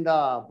ಪ್ರಭಾವದಿಂದ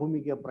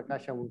ಭೂಮಿಗೆ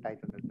ಪ್ರಕಾಶ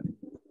ಉಂಟಾಯ್ತು ಅಂತ ಹೇಳ್ತಾರೆ.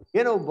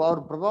 ಏನು ಅವ್ರ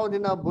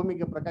ಪ್ರಭಾವದಿಂದ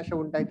ಭೂಮಿಗೆ ಪ್ರಕಾಶ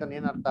ಉಂಟಾಯ್ತು ಅಂದ್ರೆ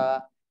ಏನರ್ಥ?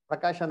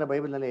 ಪ್ರಕಾಶ ಅಂದ್ರೆ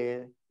ಬೈಬಲ್ ನಲ್ಲಿ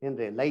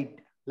ಏನ್ರಿ? ಲೈಟ್.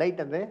 ಲೈಟ್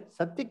ಅಂದ್ರೆ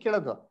ಸತ್ಯ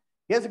ಕೇಳೋದು.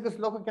 ಯೇಸು ಕ್ರಿಸ್ತ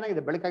ಲೋಕಕ್ಕೆ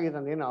ಏನಾಗಿದೆ? ಬೆಳಕಾಗಿದೆ.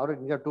 ಏನು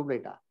ಅವ್ರಿಗೆ ನಿಜ ಟ್ಯೂಬ್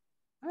ಲೈಟಾ?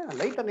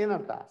 ಲೈಟ್ ಅಂದ್ರೆ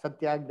ಏನರ್ಥ?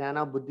 ಸತ್ಯ, ಜ್ಞಾನ,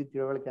 ಬುದ್ಧಿ,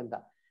 ತಿಳುವಳಿಕೆ ಅಂತ.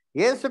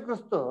 ಯೇಸು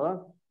ಕ್ರಿಸ್ತು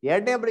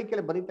 2ನೇ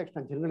ಬರಿಕೆಯಲ್ಲಿ ಬಂದಿದ ತಕ್ಷಣ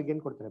ಜನಗಳಿಗೆ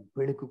ಏನ್ ಕೊಡ್ತಾರೆ?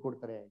 ಬೆಳಕು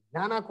ಕೊಡ್ತಾರೆ,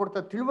 ಜ್ಞಾನ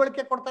ಕೊಡ್ತಾರೆ,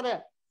 ತಿಳುವಳಿಕೆ ಕೊಡ್ತಾರೆ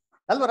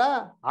ಅಲ್ವರ.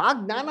 ಆ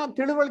ಜ್ಞಾನ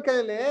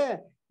ತಿಳುವಳಿಕೆಯಲ್ಲಿ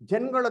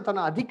ಜನಗಳು ತನ್ನ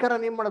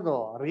ಅಧಿಕಾರನ ಏನ್ ಮಾಡೋದು?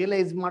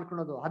 ರಿಯಲೈಸ್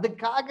ಮಾಡ್ಕೊಳೋದು.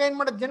 ಅದಕ್ಕಾಗ ಏನ್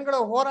ಮಾಡೋದು? ಜನಗಳು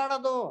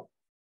ಹೋರಾಡೋದು.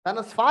 ತನ್ನ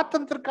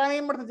ಸ್ವಾತಂತ್ರ್ಯಕ್ಕಾಗಿ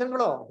ಏನ್ ಮಾಡ್ತಾರೆ?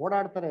 ಜನಗಳು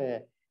ಓಡಾಡ್ತಾರೆ,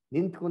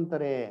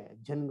 ನಿಂತ್ಕೊಂತಾರೆ.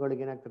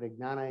 ಜನಗಳಿಗೆ ಏನಾಗ್ತಾರೆ?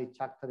 ಜ್ಞಾನ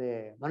ಹೆಚ್ಚಾಗ್ತದೆ.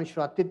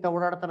 ಮನುಷ್ಯರು ಅತ್ತಿತ್ತ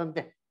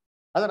ಓಡಾಡ್ತಾರಂತೆ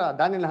ಅದರ.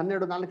 ದಾನಿಯೇಲ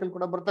 12:4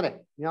 ಕೂಡ ಬರ್ತಾರೆ,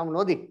 ನೀವು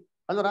ಓದಿ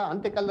ಅಲ್ವರ.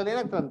 ಅಂತ್ಯಕಾಲದಲ್ಲಿ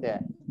ಏನಾಗ್ತಾರಂತೆ?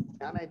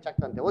 ಜ್ಞಾನ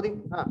ಹೆಚ್ಚಾಗ್ತಂತೆ. ಓದಿ.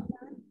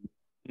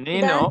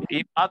 ನೀನು ಈ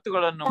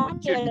ಮಾತುಗಳನ್ನು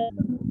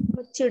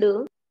ಮುಚ್ಚಿಡು,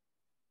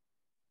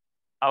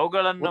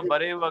 ಅವುಗಳನ್ನು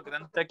ಬರೆಯುವ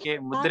ಗ್ರಂಥಕ್ಕೆ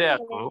ಮುದ್ರೆ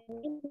ಹಾಕು.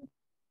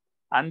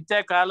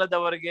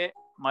 ಅಂತ್ಯಕಾಲದವರೆಗೆ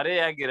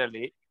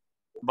ಮರೆಯಾಗಿರಲಿ.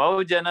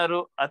 ಬಹುಜನರು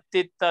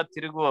ಅತ್ತಿತ್ತ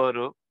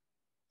ತಿರುಗುವವರು,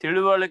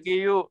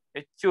 ತಿಳುವಳಿಕೆಯೂ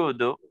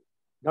ಹೆಚ್ಚುವುದು.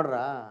 ನೋಡ್ರ,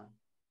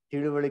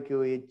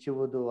 ತಿಳುವಳಿಕೆಯು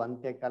ಹೆಚ್ಚುವುದು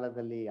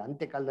ಅಂತ್ಯಕಾಲದಲ್ಲಿ.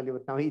 ಅಂತ್ಯಕಾಲದಲ್ಲಿ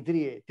ಇವತ್ತು ನಾವು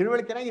ಇದ್ರಿ.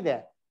 ತಿಳುವಳಿಕೆ ಏನಾಗಿದೆ?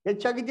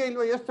 ಹೆಚ್ಚಾಗಿದೆಯಾ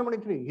ಇಲ್ವಾ? ಯೋಚನೆ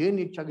ಮಾಡಿದ್ರಿ. ಏನ್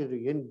ಹೆಚ್ಚಾಗಿದ್ರಿ?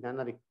 ಏನ್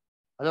ಜ್ಞಾನ ರೀ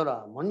ಅದರ.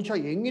 ಮನುಷ್ಯ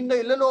ಹೆಂಗಿಂದ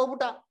ಎಲ್ಲೆಲ್ಲೋ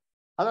ಹೋಗ್ಬಿಟ್ಟ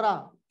ಅದರ.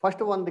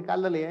 ಫಸ್ಟ್ ಒಂದು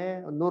ಕಾಲದಲ್ಲಿ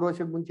 100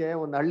 ವರ್ಷದ ಮುಂಚೆ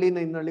ಒಂದು ಹಳ್ಳಿನ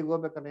ಇನ್ನು ಹಳ್ಳಿಗೆ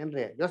ಹೋಗ್ಬೇಕಂದ್ರೆ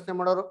ಏನ್ರಿ ಯೋಚನೆ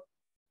ಮಾಡೋರು.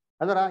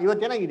 ಅದರ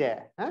ಇವತ್ತೇನಾಗಿದೆ,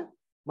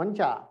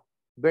 ಮನುಷ್ಯ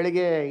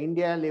ಬೆಳಿಗ್ಗೆ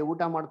ಇಂಡಿಯಾದಲ್ಲಿ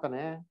ಊಟ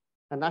ಮಾಡ್ತಾನೆ,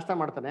 ನಾಷ್ಟ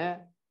ಮಾಡ್ತಾನೆ,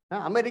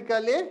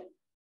 ಅಮೆರಿಕಲ್ಲಿ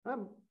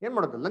ಏನ್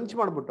ಮಾಡೋದು ಲಂಚ್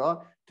ಮಾಡ್ಬಿಟ್ಟು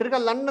ತಿರ್ಗಾ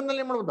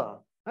ಲಂಡನ್ನಲ್ಲಿ ಮಾಡ್ಬೋದು,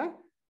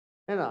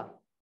 ಏನೋ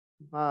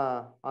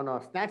ಅವನು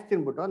ಸ್ನ್ಯಾಕ್ಸ್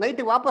ತಿನ್ಬಿಟ್ಟು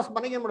ನೈಟಿಗೆ ವಾಪಸ್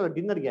ಮನೆಗೆ ಏನ್ ಮಾಡೋದು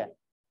ಡಿನ್ನರ್ಗೆ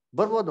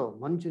ಬರ್ಬೋದು.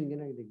 ಮನುಷ್ಯನಿಗೆ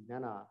ಏನಾಗಿದೆ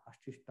ಜ್ಞಾನ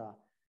ಅಷ್ಟಿಷ್ಟ,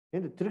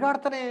 ಏನು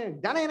ತಿರ್ಗಾಡ್ತಾನೆ.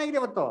 ಜ್ಞಾನ ಏನಾಗಿದೆ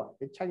ಇವತ್ತು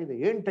ಹೆಚ್ಚಾಗಿದೆ.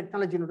 ಏನ್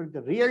ಟೆಕ್ನಾಲಜಿ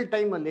ನೋಡಿರ್ತೀವಿ ರಿಯಲ್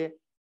ಟೈಮ್ ಅಲ್ಲಿ.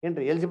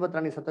 ಏನ್ರಿ ಎಲಿಜಬೆತ್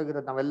ರಾಣಿ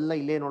ಸತ್ತೋಗಿರೋದು ನಾವೆಲ್ಲ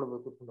ಇಲ್ಲೇ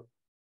ನೋಡ್ಬೇಕು ಕೂತ್ಕೊಂಡು.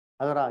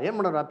 ಅದರ ಏನ್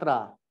ಮಾಡೋರು ಹತ್ರ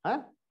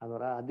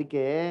ಅದರ.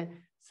 ಅದಕ್ಕೆ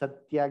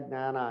ಸತ್ಯ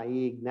ಜ್ಞಾನ, ಈ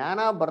ಜ್ಞಾನ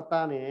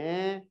ಬರ್ತಾನೆ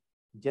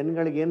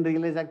ಜನಗಳಿಗೆ ಏನ್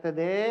ರಿಯಲೈಸ್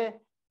ಆಗ್ತದೆ,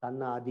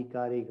 ತನ್ನ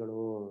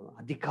ಅಧಿಕಾರಗಳು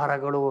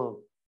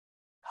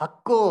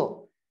ಹಕ್ಕು.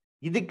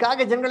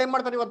 ಇದಕ್ಕಾಗಿ ಜನಗಳು ಏನ್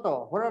ಮಾಡ್ತಾರೆ ಇವತ್ತು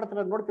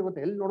ಹೋರಾಡ್ತಾರೆ ನೋಡ್ತೀವಿ.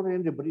 ಇವತ್ತು ಎಲ್ಲಿ ನೋಡಿದ್ರೆ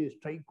ಏನ್ರಿ ಬರೀ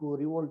ಸ್ಟ್ರೈಕು,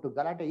 ರಿವೋಲ್ಟ್,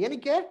 ಗಲಾಟೆ.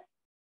 ಏನಕ್ಕೆ?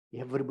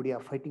 Everybody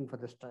are fighting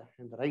for the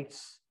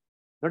rights.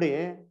 ನೋಡಿ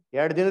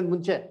 2 ದಿನದ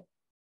ಮುಂಚೆ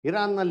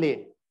ಇರಾನ್ನಲ್ಲಿ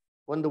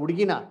ಒಂದು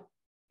ಹುಡುಗಿನ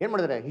ಏನ್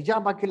ಮಾಡಿದ್ರೆ,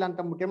 ಹಿಜಾಬ್ ಹಾಕಿಲ್ಲ ಅಂತ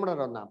ಅಂದ್ಬಿಟ್ಟು ಏನ್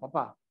ಮಾಡೋರು, ಅದನ್ನ ಪಾಪ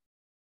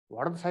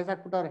ಹೊಡೆದು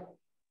ಸಾಯ್ಸಾಕ್ಬಿಟ್ಟವ್ರೆ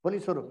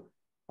ಪೊಲೀಸರು.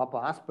 ಪಾಪ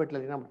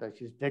ಹಾಸ್ಪಿಟ್ಲಲ್ಲಿ ಏನಾಗ್ಬಿಡ್ತಾರೆ,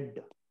 ಶಿ ಇಸ್ ಡೆಡ್.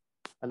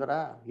 ಅಲ್ಲರ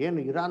ಏನು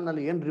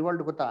ಇರಾನ್ನಲ್ಲಿ ಏನ್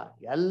ರಿವೋಲ್ಟ್ ಗೊತ್ತಾ,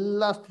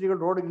 ಎಲ್ಲಾ ಸ್ತ್ರೀಗಳು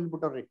ರೋಡ್ಗೆ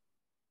ಇಳ್ಬಿಟ್ಟವ್ರಿ,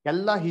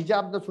 ಎಲ್ಲಾ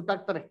ಹಿಜಾಬ್ನ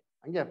ಸುಟ್ಟಾಕ್ತಾರೆ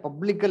ಹಂಗೆ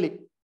ಪಬ್ಲಿಕ್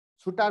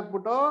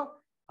ಸುಟ್ಟಾಕ್ಬಿಟ್ಟು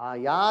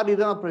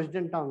ಯಾರಿರೋ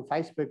ಪ್ರೆಸಿಡೆಂಟ್ ಅವ್ನು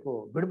ಸಾಯಿಸ್ಬೇಕು,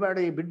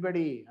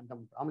 ಬಿಡ್ಬೇಡಿ ಅಂತ.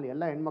 ಆಮೇಲೆ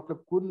ಎಲ್ಲ ಹೆಣ್ಮಕ್ಳು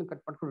ಕೂದಲು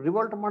ಕಟ್ ಮಾಡ್ಕೊಂಡು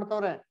ರಿವೋಲ್ಟ್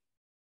ಮಾಡ್ತಾವ್ರೆ.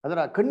 ಅದರ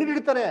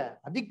ಕಣ್ಣೀರಿಡ್ತಾರೆ,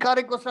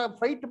 ಅಧಿಕಾರಕ್ಕೋಸ್ಕರ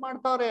ಫೈಟ್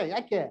ಮಾಡ್ತಾವ್ರೆ.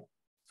 ಯಾಕೆ?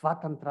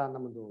 ಸ್ವಾತಂತ್ರ್ಯ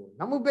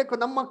ನಮಗ್ ಬೇಕು,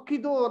 ನಮ್ಮ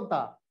ಹಕ್ಕಿದು ಅಂತ.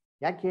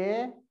 ಯಾಕೆ?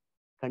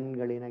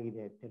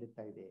 ಕಣ್ಗಳೇನಾಗಿದೆ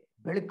ತೆರಿತಾ ಇದೆ,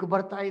 ಬೆಳಕು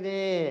ಬರ್ತಾ ಇದೆ.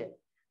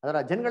 ಅದರ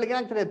ಜನಗಳಿಗೆ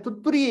ಏನಾಗ್ತದೆ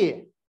ತುತ್ತುರಿ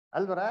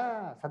ಅಲ್ವರ.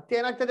 ಸತ್ಯ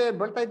ಏನಾಗ್ತದೆ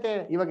ಬೆಳ್ತೈತೆ.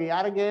 ಇವಾಗ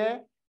ಯಾರಿಗೆ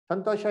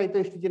ಸಂತೋಷ ಆಯ್ತು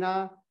ಇಷ್ಟು ದಿನ,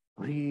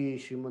 ಬರೀ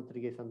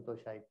ಶ್ರೀಮಂತರಿಗೆ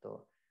ಸಂತೋಷ ಆಯ್ತು,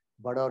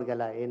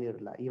 ಬಡವ್ರಿಗೆಲ್ಲ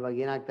ಏನಿರಲ್ಲ. ಇವಾಗ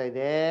ಏನಾಗ್ತಾ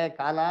ಇದೆ,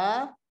 ಕಾಲ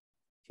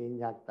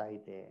ಚೇಂಜ್ ಆಗ್ತಾ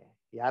ಇದೆ.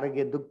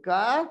 ಯಾರಿಗೆ ದುಃಖ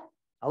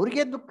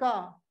ಅವ್ರಿಗೆ ದುಃಖ.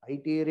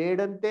 IT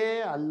ರೇಡ್ ಅಂತೆ,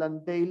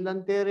 ಅಲ್ಲಂತೆ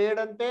ಇಲ್ಲಂತೆ ರೇಡ್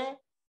ಅಂತೆ,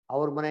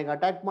 ಅವ್ರ ಮನೆಗೆ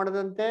ಅಟ್ಯಾಕ್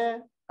ಮಾಡದಂತೆ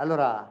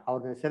ಅಲ್ವರ,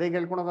 ಅವ್ರನ್ನ ಸೆರೆಗೆ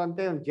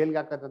ಹೇಳ್ಕೊಳೋದಂತೆ, ಜೈಲ್ಗೆ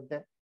ಹಾಕೋದಂತೆ.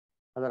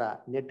 ಅದರ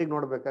ನೆಟ್ಟಿಗೆ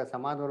ನೋಡ್ಬೇಕಾದ್ರೆ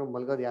ಸಮಾಜದವರು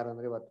ಮಲ್ಗೋದು ಯಾರು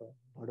ಅಂದ್ರೆ ಇವತ್ತು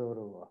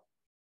ಬಡವರು.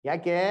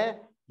 ಯಾಕೆ?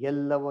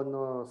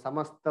 ಎಲ್ಲವನ್ನು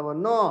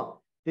ಸಮಸ್ತವನ್ನು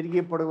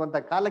ತಿರುಗಿ ಪಡುವಂತ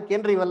ಕಾಲಕ್ಕೆ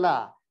ಏನ್ರಿ ಇವೆಲ್ಲ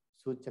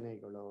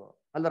ಸೂಚನೆಗಳು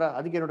ಅಲ್ವರ.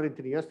 ಅದಕ್ಕೆ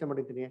ನೋಡಿರ್ತೀನಿ, ಯೋಚನೆ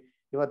ಮಾಡಿರ್ತೀನಿ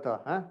ಇವತ್ತು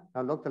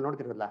ನಾವು ಲೋಕದಲ್ಲಿ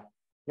ನೋಡ್ತಿರಲ್ಲ,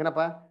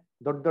 ಏನಪ್ಪಾ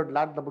ದೊಡ್ಡ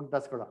ಲಾಟ್ ಬುಕ್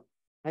ದಾಸ್ಗಳು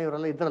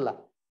ಇವರೆಲ್ಲ ಇದ್ರಲ್ಲ,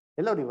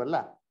 ಎಲ್ಲವ್ರು ಇವಲ್ಲ.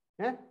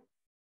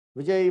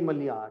 Vijay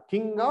Mallya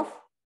king of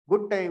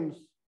good times,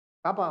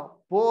 ಪಾಪ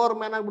ಪೋರ್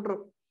ಮ್ಯಾನ್ ಆಗ್ಬಿಟ್ರು.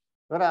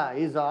 ಅವರ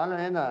is all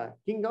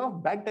king of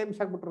bad times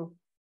ಆಗ್ಬಿಟ್ರು.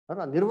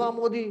 ಅವರ ನಿರ್ವಾ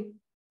ಮೋದಿ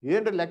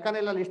ಏನ್ರಿ ಲೆಕ್ಕನೇ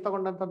ಇಲ್ಲ ಇಷ್ಟ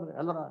ತಗೊಂಡಂತಂದ್ರೆ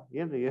ಅಲ್ವರ.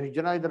 ಏನ್ರಿ ಎಷ್ಟು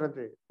ಜನ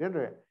ಇದಾರಂತ್ರಿ,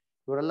 ಏನ್ರಿ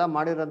ಇವರೆಲ್ಲ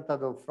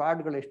ಮಾಡಿರೋಂಥದ್ದು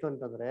ಫ್ರಾಡ್ಗಳು ಎಷ್ಟು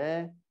ಅಂತಂದ್ರೆ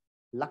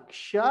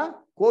 1,00,000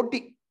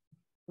 ಕೋಟಿ.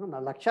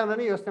 ನಾವು ಲಕ್ಷ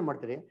ಅಂದ್ರೆ ಯೋಚನೆ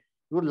ಮಾಡ್ತೀರಿ,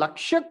 ಇವ್ರು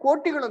 1,00,000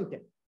 ಕೋಟಿಗಳಂತೆ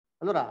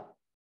ಅಲ್ವರ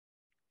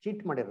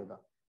ಚೀಟ್ ಮಾಡಿರೋದು.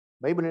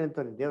 ಬೈಬಲ್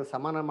ಏನಂತಾರೆ, ದೇವ್ರ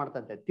ಸಮಾನ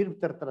ಮಾಡ್ತಂತೆ, ತೀರ್ಪು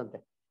ತರ್ತಾರಂತೆ.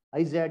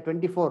 ಐಸೈಯಾ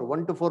 24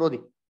 1-4 ಓದಿ.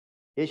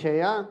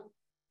 ಯೆಶಾಯ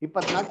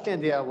 24ನೇ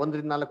ಅಧ್ಯಾಯ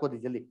 1-4 ಓದಿ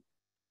ಜಲ್ದಿ.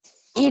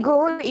 ಇಗೋ,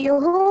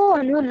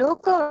 ಯೆಹೋವನು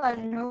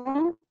ಲೋಕವನ್ನು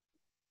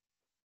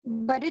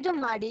ಬರಿದು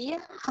ಮಾಡಿ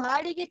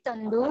ಹಾಳಿಗೆ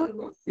ತಂದು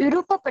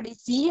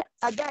ವಿರೂಪಪಡಿಸಿ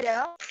ಅದರ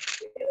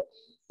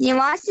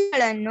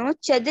ನಿವಾಸಿಗಳನ್ನು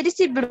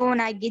ಚದರಿಸಿ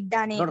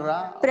ಬಿಡುವನಾಗಿದ್ದಾನೆ.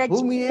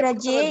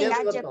 ಪ್ರಜೆ,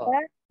 ಯಾಜಕ,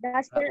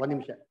 ಒಂದ್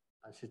ನಿಮಿಷ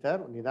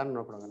ಸಿಸ್ಟರ್ ನಿಧಾನ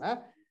ನೋಡ್ಕೊಳ್ಳೋಣ.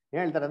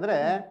 ಹೇಳ್ತಾರೆ ಅಂದ್ರೆ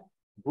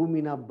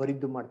ಭೂಮಿನ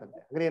ಬರಿದ್ದು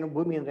ಮಾಡ್ತಂತೆ. ಅಂದ್ರೆ ಏನು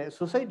ಭೂಮಿ ಅಂದ್ರೆ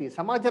ಸೊಸೈಟಿ,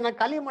 ಸಮಾಜನ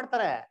ಖಾಲಿ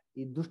ಮಾಡ್ತಾರೆ.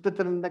 ಈ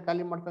ದುಷ್ಟತನದಿಂದ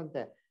ಖಾಲಿ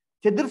ಮಾಡ್ತಂತೆ,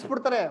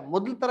 ಚೆದರಿಸ್ಬಿಡ್ತಾರೆ.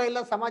 ಮೊದಲ ತರ ಇಲ್ಲ,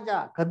 ಸಮಾಜ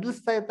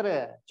ಕದಲಿಸ್ತಾ ಇರ್ತಾರೆ,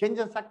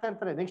 ಚೇಂಜಸ್ ಆಗ್ತಾ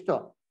ಇರ್ತಾರೆ. ನೆಕ್ಸ್ಟ್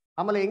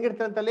ಆಮೇಲೆ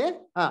ಹೆಂಗಿರ್ತಾರೆ ಅಂತಲ್ಲಿ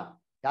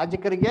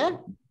ಯಾಜಕರಿಗೆ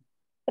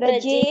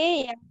ಪ್ರಜೆ,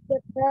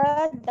 ಯಾಜಕ,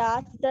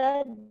 ದಾಸ,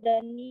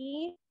 ದನಿ,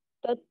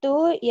 ತೊತ್ತು,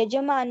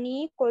 ಯಜಮಾನಿ,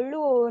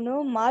 ಕೊಳ್ಳುವವನು,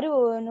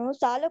 ಮಾರುವವನು,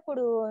 ಸಾಲ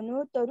ಕೊಡುವವನು,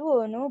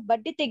 ತರುವವನು,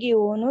 ಬಡ್ಡಿ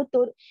ತೆಗೆಯುವವನು,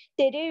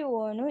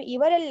 ತೆರೆಯುವವನು,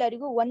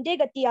 ಇವರೆಲ್ಲರಿಗೂ ಒಂದೇ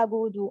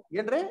ಗತಿಯಾಗುವುದು.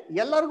 ಏನ್ರಿ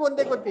ಎಲ್ಲರಿಗೂ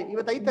ಒಂದೇ ಗತಿ.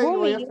 ಇವತ್ತು ಐತೆ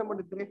ಇಲ್ವೋ ಯೋಚನೆ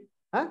ಮಾಡಿರ್ತೀರಿ?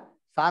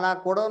 ಸಾಲ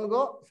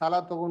ಕೊಡೋನ್ಗೋ ಸಾಲ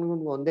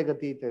ತಗೊಂಡ್ಗೂ ಒಂದೇ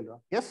ಗತಿ ಐತೆ ಇಲ್ವೋ?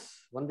 ಎಸ್,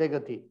 ಒಂದೇ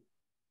ಗತಿ.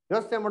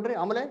 ಯೋಚನೆ ಮಾಡ್ರಿ.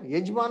 ಆಮೇಲೆ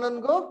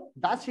ಯಜಮಾನನ್ಗೋ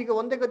ದಾಸಿಗೆ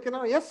ಒಂದೇ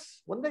ಗತಿನೋ? ಎಸ್,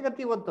 ಒಂದೇ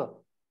ಗತಿ. ಇವತ್ತು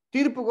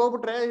ತೀರ್ಪಿಗೆ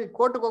ಹೋಗ್ಬಿಟ್ರೆ,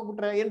 ಕೋರ್ಟ್ಗೆ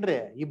ಹೋಗ್ಬಿಟ್ರೆ ಏನ್ರಿ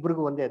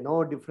ಇಬ್ರಿಗೂ ಒಂದೇ, ನೋ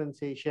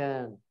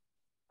ಡಿಫ್ರೆನ್ಸಿಯೇಷನ್.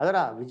 ಅದರ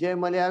ವಿಜಯ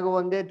ಮಲ್ಯಾಗೂ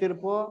ಒಂದೇ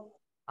ತೀರ್ಪು,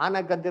 ಆನ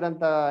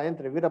ಗದ್ದಿರಂತ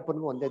ಏನ್ರಿ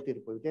ವೀರಪ್ಪನ್ಗೂ ಒಂದೇ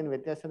ತೀರ್ಪು. ಇದೇನು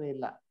ವ್ಯತ್ಯಾಸನೇ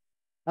ಇಲ್ಲ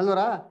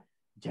ಅಲ್ವರ.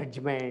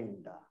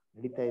 ಜಡ್ಜ್ಮೆಂಟ್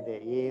ನಡೀತಾ ಇದೆ,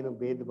 ಏನು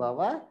ಭೇದ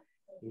ಭಾವ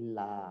ಇಲ್ಲ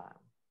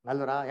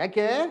ಅಲ್ವರ.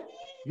 ಯಾಕೆ?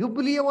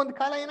 ಯುಬ್ಲಿಯ ಒಂದು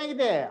ಕಾಲ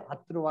ಏನಾಗಿದೆ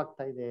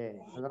ಹತ್ರವಾಗ್ತಾ ಇದೆ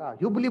ಅಲ್ವರ.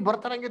 ಯುಬ್ಲಿ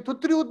ಬರ್ತಾರಂಗೆ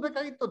ತುತ್ತೂರಿ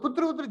ಊದ್ಬೇಕಾಗಿತ್ತು.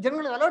 ತುತ್ತೂರಿ ಊದ್ರಿ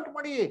ಜನಗಳಿಗೆ ಅಲರ್ಟ್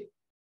ಮಾಡಿ,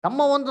 ತಮ್ಮ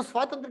ಒಂದು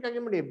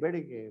ಸ್ವಾತಂತ್ರ್ಯಕ್ಕಾಗಿ ಮಾಡಿ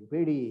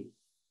ಬೇಡಿ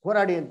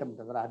ಹೋರಾಡಿ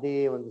ಅಂತಂದ್ರೆ ಅದೇ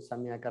ಒಂದು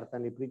ಸಮಯ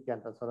ಕರ್ತನಲ್ಲಿ ಪ್ರೀತಿ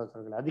ಅಂತ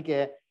ಸರೋಸರಗಳು. ಅದಕ್ಕೆ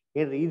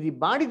ಏನ್ರಿ ಇದು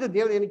ಮಾಡಿದ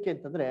ದೇವ್ರು ಏನಕ್ಕೆ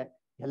ಅಂತಂದ್ರೆ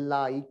ಎಲ್ಲಾ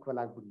ಈಕ್ವಲ್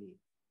ಆಗ್ಬಿಡ್ಲಿ,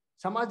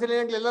 ಸಮಾಜದಲ್ಲಿ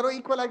ಏನಾಗ್ಲಿ ಎಲ್ಲರೂ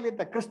ಈಕ್ವಲ್ ಆಗ್ಲಿ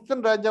ಅಂತ.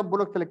 ಕ್ರಿಸ್ತನ್ ರಾಜ್ಯ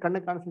ಭೂಲೋಕದಲ್ಲಿ ಕಣ್ಣು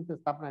ಕಾಣಿಸ್ಲಿಕ್ಕೆ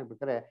ಸ್ಥಾಪನೆ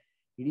ಆಗ್ಬೇಕಾರೆ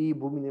ಇಡೀ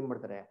ಭೂಮಿನ ಏನ್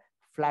ಮಾಡ್ತಾರೆ,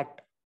 ಫ್ಲಾಟ್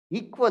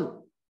ಈಕ್ವಲ್,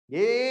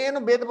 ಏನು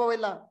ಭೇದ ಭಾವ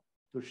ಇಲ್ಲ.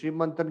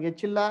 ಶ್ರೀಮಂತನಿಗೆ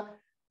ಹೆಚ್ಚಿಲ್ಲ,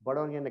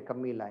 ಬಡವನಿಗೆ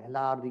ಕಮ್ಮಿ ಇಲ್ಲ,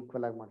 ಎಲ್ಲಾರ್ದು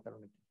ಈಕ್ವಲ್ ಆಗಿ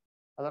ಮಾಡ್ತಾರೆ.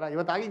 ಅದರ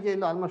ಇವತ್ತು ಆಗಿದೆಯಾ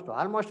ಇಲ್ಲ?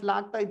 ಆಲ್ಮೋಸ್ಟ್ ಎಲ್ಲ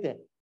ಆಗ್ತಾ ಐತೆ,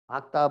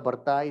 ಆಗ್ತಾ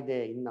ಬರ್ತಾ ಇದೆ.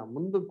 ಇನ್ನ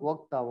ಮುಂದಕ್ಕೆ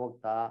ಹೋಗ್ತಾ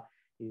ಹೋಗ್ತಾ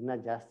ಇನ್ನ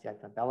ಜಾಸ್ತಿ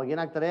ಆಗ್ತಂತೆ. ಅವಾಗ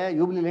ಏನಾಗ್ತಾರೆ,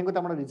 ಯೂಬ್ಲಿ ಹೆಂಗ್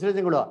ಗೊತ್ತಾ ಮಾಡೋದು, ಇಸ್ರೇಲ್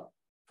ಜನಗಳು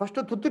ಫಸ್ಟ್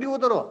ತುತ್ತೂರಿ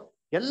ಹೋದರು,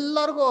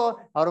 ಎಲ್ಲಾರ್ಗು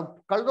ಅವ್ರು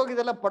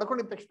ಕಳ್ದೋಗಿದ್ದೆಲ್ಲ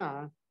ಪಡ್ಕೊಂಡಿದ ತಕ್ಷಣ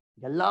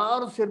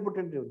ಎಲ್ಲಾರು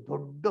ಸೇರ್ಬಿಟ್ಟೇನ್ರಿ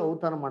ದೊಡ್ಡ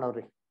ಔತಣ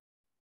ಮಾಡವ್ರಿ.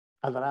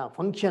 ಅದರ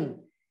ಫಂಕ್ಷನ್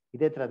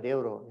ಇದೇ ತರ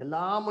ದೇವರು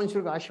ಎಲ್ಲಾ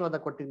ಮನುಷ್ಯರಿಗೂ ಆಶೀರ್ವಾದ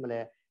ಕೊಟ್ಟಿದ್ಮೇಲೆ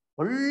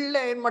ಒಳ್ಳೆ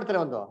ಏನ್ ಮಾಡ್ತಾರೆ,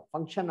 ಒಂದು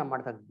ಫಂಕ್ಷನ್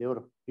ಮಾಡ್ತಾರೆ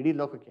ದೇವರು ಇಡೀ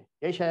ಲೋಕಕ್ಕೆ.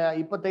 ಏಷಯ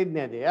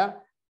 25ನೇ ಅಧ್ಯಾಯ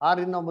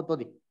 6-9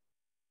 ಓದಿ.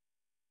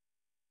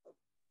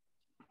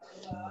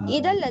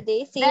 ಇದಲ್ಲದೆ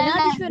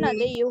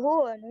ಸೇನಾಧೀಶ್ವರನಾದ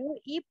ಯೆಹೋವನು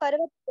ಈ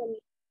ಪರ್ವತದಲ್ಲಿ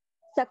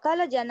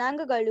ಸಕಲ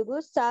ಜನಾಂಗಗಳಿಗೂ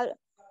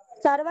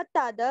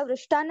ಸಾರ್ವತ್ತಾದ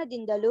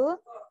ವೃಷ್ಟಾನದಿಂದಲೂ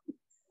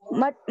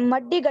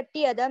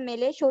ಮಡ್ಡಿಗಟ್ಟಿಯದ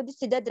ಮೇಲೆ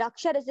ಶೋಧಿಸಿದ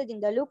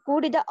ದ್ರಾಕ್ಷಾರಸದಿಂದಲೂ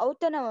ಕೂಡಿದ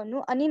ಔತಣವನ್ನು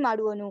ಹನಿ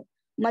ಮಾಡುವನು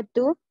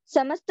ಮತ್ತು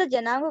ಸಮಸ್ತ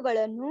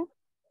ಜನಾಂಗಗಳನ್ನು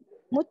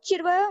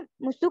ಮುಚ್ಚಿರುವ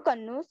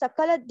ಮುಸುಕನ್ನು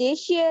ಸಕಲ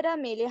ದೇಶೀಯರ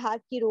ಮೇಲೆ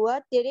ಹಾಕಿರುವ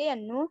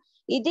ತೆರೆಯನ್ನು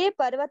ಇದೇ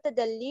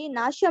ಪರ್ವತದಲ್ಲಿ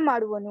ನಾಶ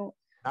ಮಾಡುವನು.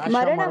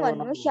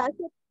 ಮರಣವನ್ನು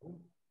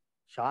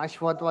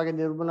ಶಾಶ್ವತವಾಗಿ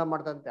ನಿರ್ಮೂಲ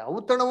ಮಾಡ್ತಂತೆ,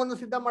 ಔತಣವನ್ನು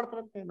ಸಿದ್ಧ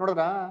ಮಾಡ್ತಾರಂತೆ.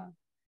 ನೋಡ್ರ,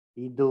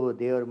 ಇದು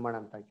ದೇವ್ರ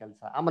ಮಾಡಂತ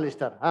ಕೆಲಸ. ಆಮೇಲೆ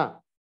ಇಷ್ಟಾರ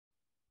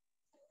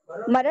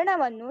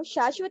ಮರಣವನ್ನು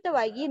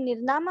ಶಾಶ್ವತವಾಗಿ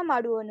ನಿರ್ನಾಮ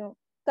ಮಾಡುವನು.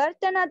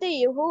 ಕರ್ತನಾದ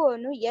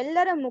ಯೆಹೋವನು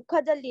ಎಲ್ಲರ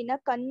ಮುಖದಲ್ಲಿನ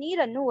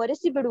ಕಣ್ಣೀರನ್ನು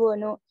ಒರೆಸಿ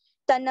ಬಿಡುವನು.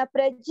 ತನ್ನ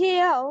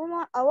ಪ್ರಜೆಯ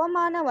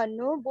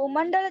ಅವಮಾನವನ್ನು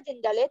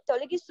ಭೂಮಂಡಲದಿಂದಲೇ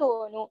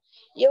ತೊಲಗಿಸುವವನು.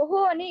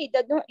 ಯೆಹೋವನೇ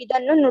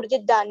ಇದನ್ನು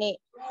ನುಡಿದಿದ್ದಾನೆ.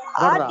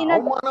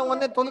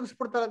 ಅವಮಾನವನ್ನೇ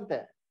ತೊಲಗಿಸ್ಬಿಡ್ತಾರಂತೆ.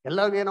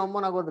 ಎಲ್ಲರಿಗೂ ಏನು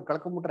ಅವಮಾನ ಆಗೋದು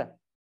ಕಳ್ಕೊಂಡ್ಬಿಟ್ರೆ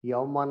ಈ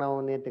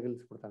ಅವಮಾನವನ್ನೇ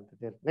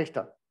ತೆಗೆಲಿಸ್ಬಿಡ್ತಾರಂತೆ.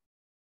 ನೆಕ್ಸ್ಟ್,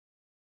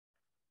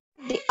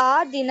 ಆ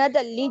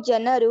ದಿನದಲ್ಲಿ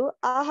ಜನರು,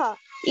 ಆಹಾ,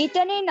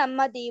 ಈತನೇ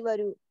ನಮ್ಮ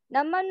ದೇವರು,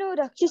 ನಮ್ಮನ್ನು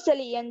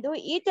ರಕ್ಷಿಸಲಿ ಎಂದು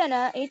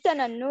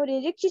ಈತನನ್ನು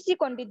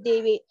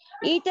ನಿರೀಕ್ಷಿಸಿಕೊಂಡಿದ್ದೇವೆ.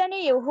 ಈತನೇ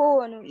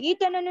ಯೆಹೋವನು,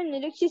 ಈತನನ್ನು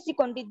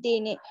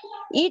ನಿರೀಕ್ಷಿಸಿಕೊಂಡಿದ್ದೇನೆ.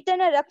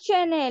 ಈತನ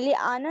ರಕ್ಷಣೆಯಲ್ಲಿ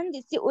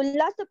ಆನಂದಿಸಿ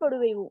ಉಲ್ಲಾಸ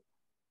ಪಡುವೆವು.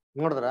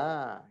 ನೋಡಿದ್ರ,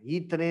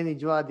 ಈತನೇ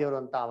ನಿಜವಾದ ದೇವರು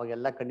ಅಂತ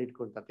ಅವಾಗೆಲ್ಲ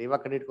ಕಣ್ಣಿಟ್ಕೊಂತಾರೆ. ಇವಾಗ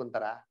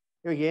ಕಣ್ಣಿಟ್ಕೊಂತಾರ?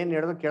 ಇವಾಗ ಏನ್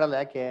ಹೇಳಿದ್ರು ಕೇಳಲ್ಲ.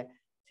 ಯಾಕೆ?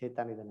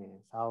 ಸೇತಾನ್ ಇದ್ದಾನೆ.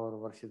 1000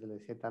 ವರ್ಷದಲ್ಲಿ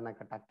ಸೇತಾನ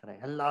ಕಟ್ಟಾಕ್ತಾರೆ.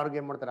 ಎಲ್ಲಾರ್ಗು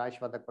ಏನ್ ಮಾಡ್ತಾರೆ?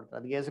 ಆಶೀರ್ವಾದ ಕೊಡ್ತಾರೆ.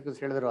 ಅದಕ್ಕೆ ಯೇಸು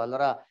ಕ್ರಿಸ್ತ ಹೇಳಿದ್ರು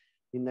ಅಲ್ಲರ,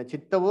 ನಿನ್ನ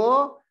ಚಿತ್ತವು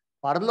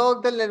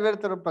ಪರಲೋಕದಲ್ಲಿ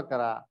ನೆರವೇರ್ತಿರೋ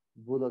ಪ್ರಕಾರ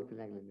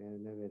ಭೂಲೋಕದಲ್ಲಿ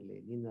ನೆರವೇರ್ಲಿ,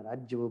 ನಿನ್ನ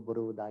ರಾಜ್ಯವು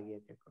ಬರುವುದಾಗಿ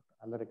ಅಂತ ಹೇಳ್ಕೊಟ್ಟು.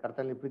 ಅಲ್ಲರ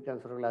ಕರ್ತನಲ್ಲಿ ಪ್ರೀತಿ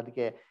ಅನ್ಸೋಲ್ಲ.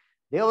 ಅದಕ್ಕೆ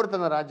ದೇವರು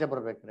ತನ್ನ ರಾಜ್ಯ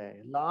ಬರ್ಬೇಕಾರೆ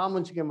ಎಲ್ಲಾ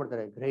ಮನುಷ್ಯಗೆ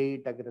ಮಾಡ್ತಾರೆ,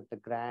 ಗ್ರೇಟ್ ಆಗಿರುತ್ತೆ,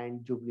 ಗ್ರ್ಯಾಂಡ್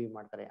ಜೂಬ್ಲಿ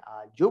ಮಾಡ್ತಾರೆ. ಆ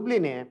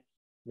ಜೂಬ್ಲಿನೇ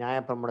ನ್ಯಾಯ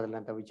ಪ್ರಮಾಣದಲ್ಲಿ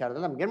ಅಂತ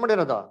ವಿಚಾರದಲ್ಲಿ ನಮ್ಗೆ ಏನ್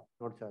ಮಾಡಿರೋದು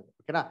ನೋಡ್ತಿರೋದು.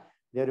 ಓಕೆನಾ?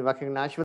 ದೇವ್ರ ವಾಕ್ಯಗಳನ್ನ ಆಶೀರ್ವಾದ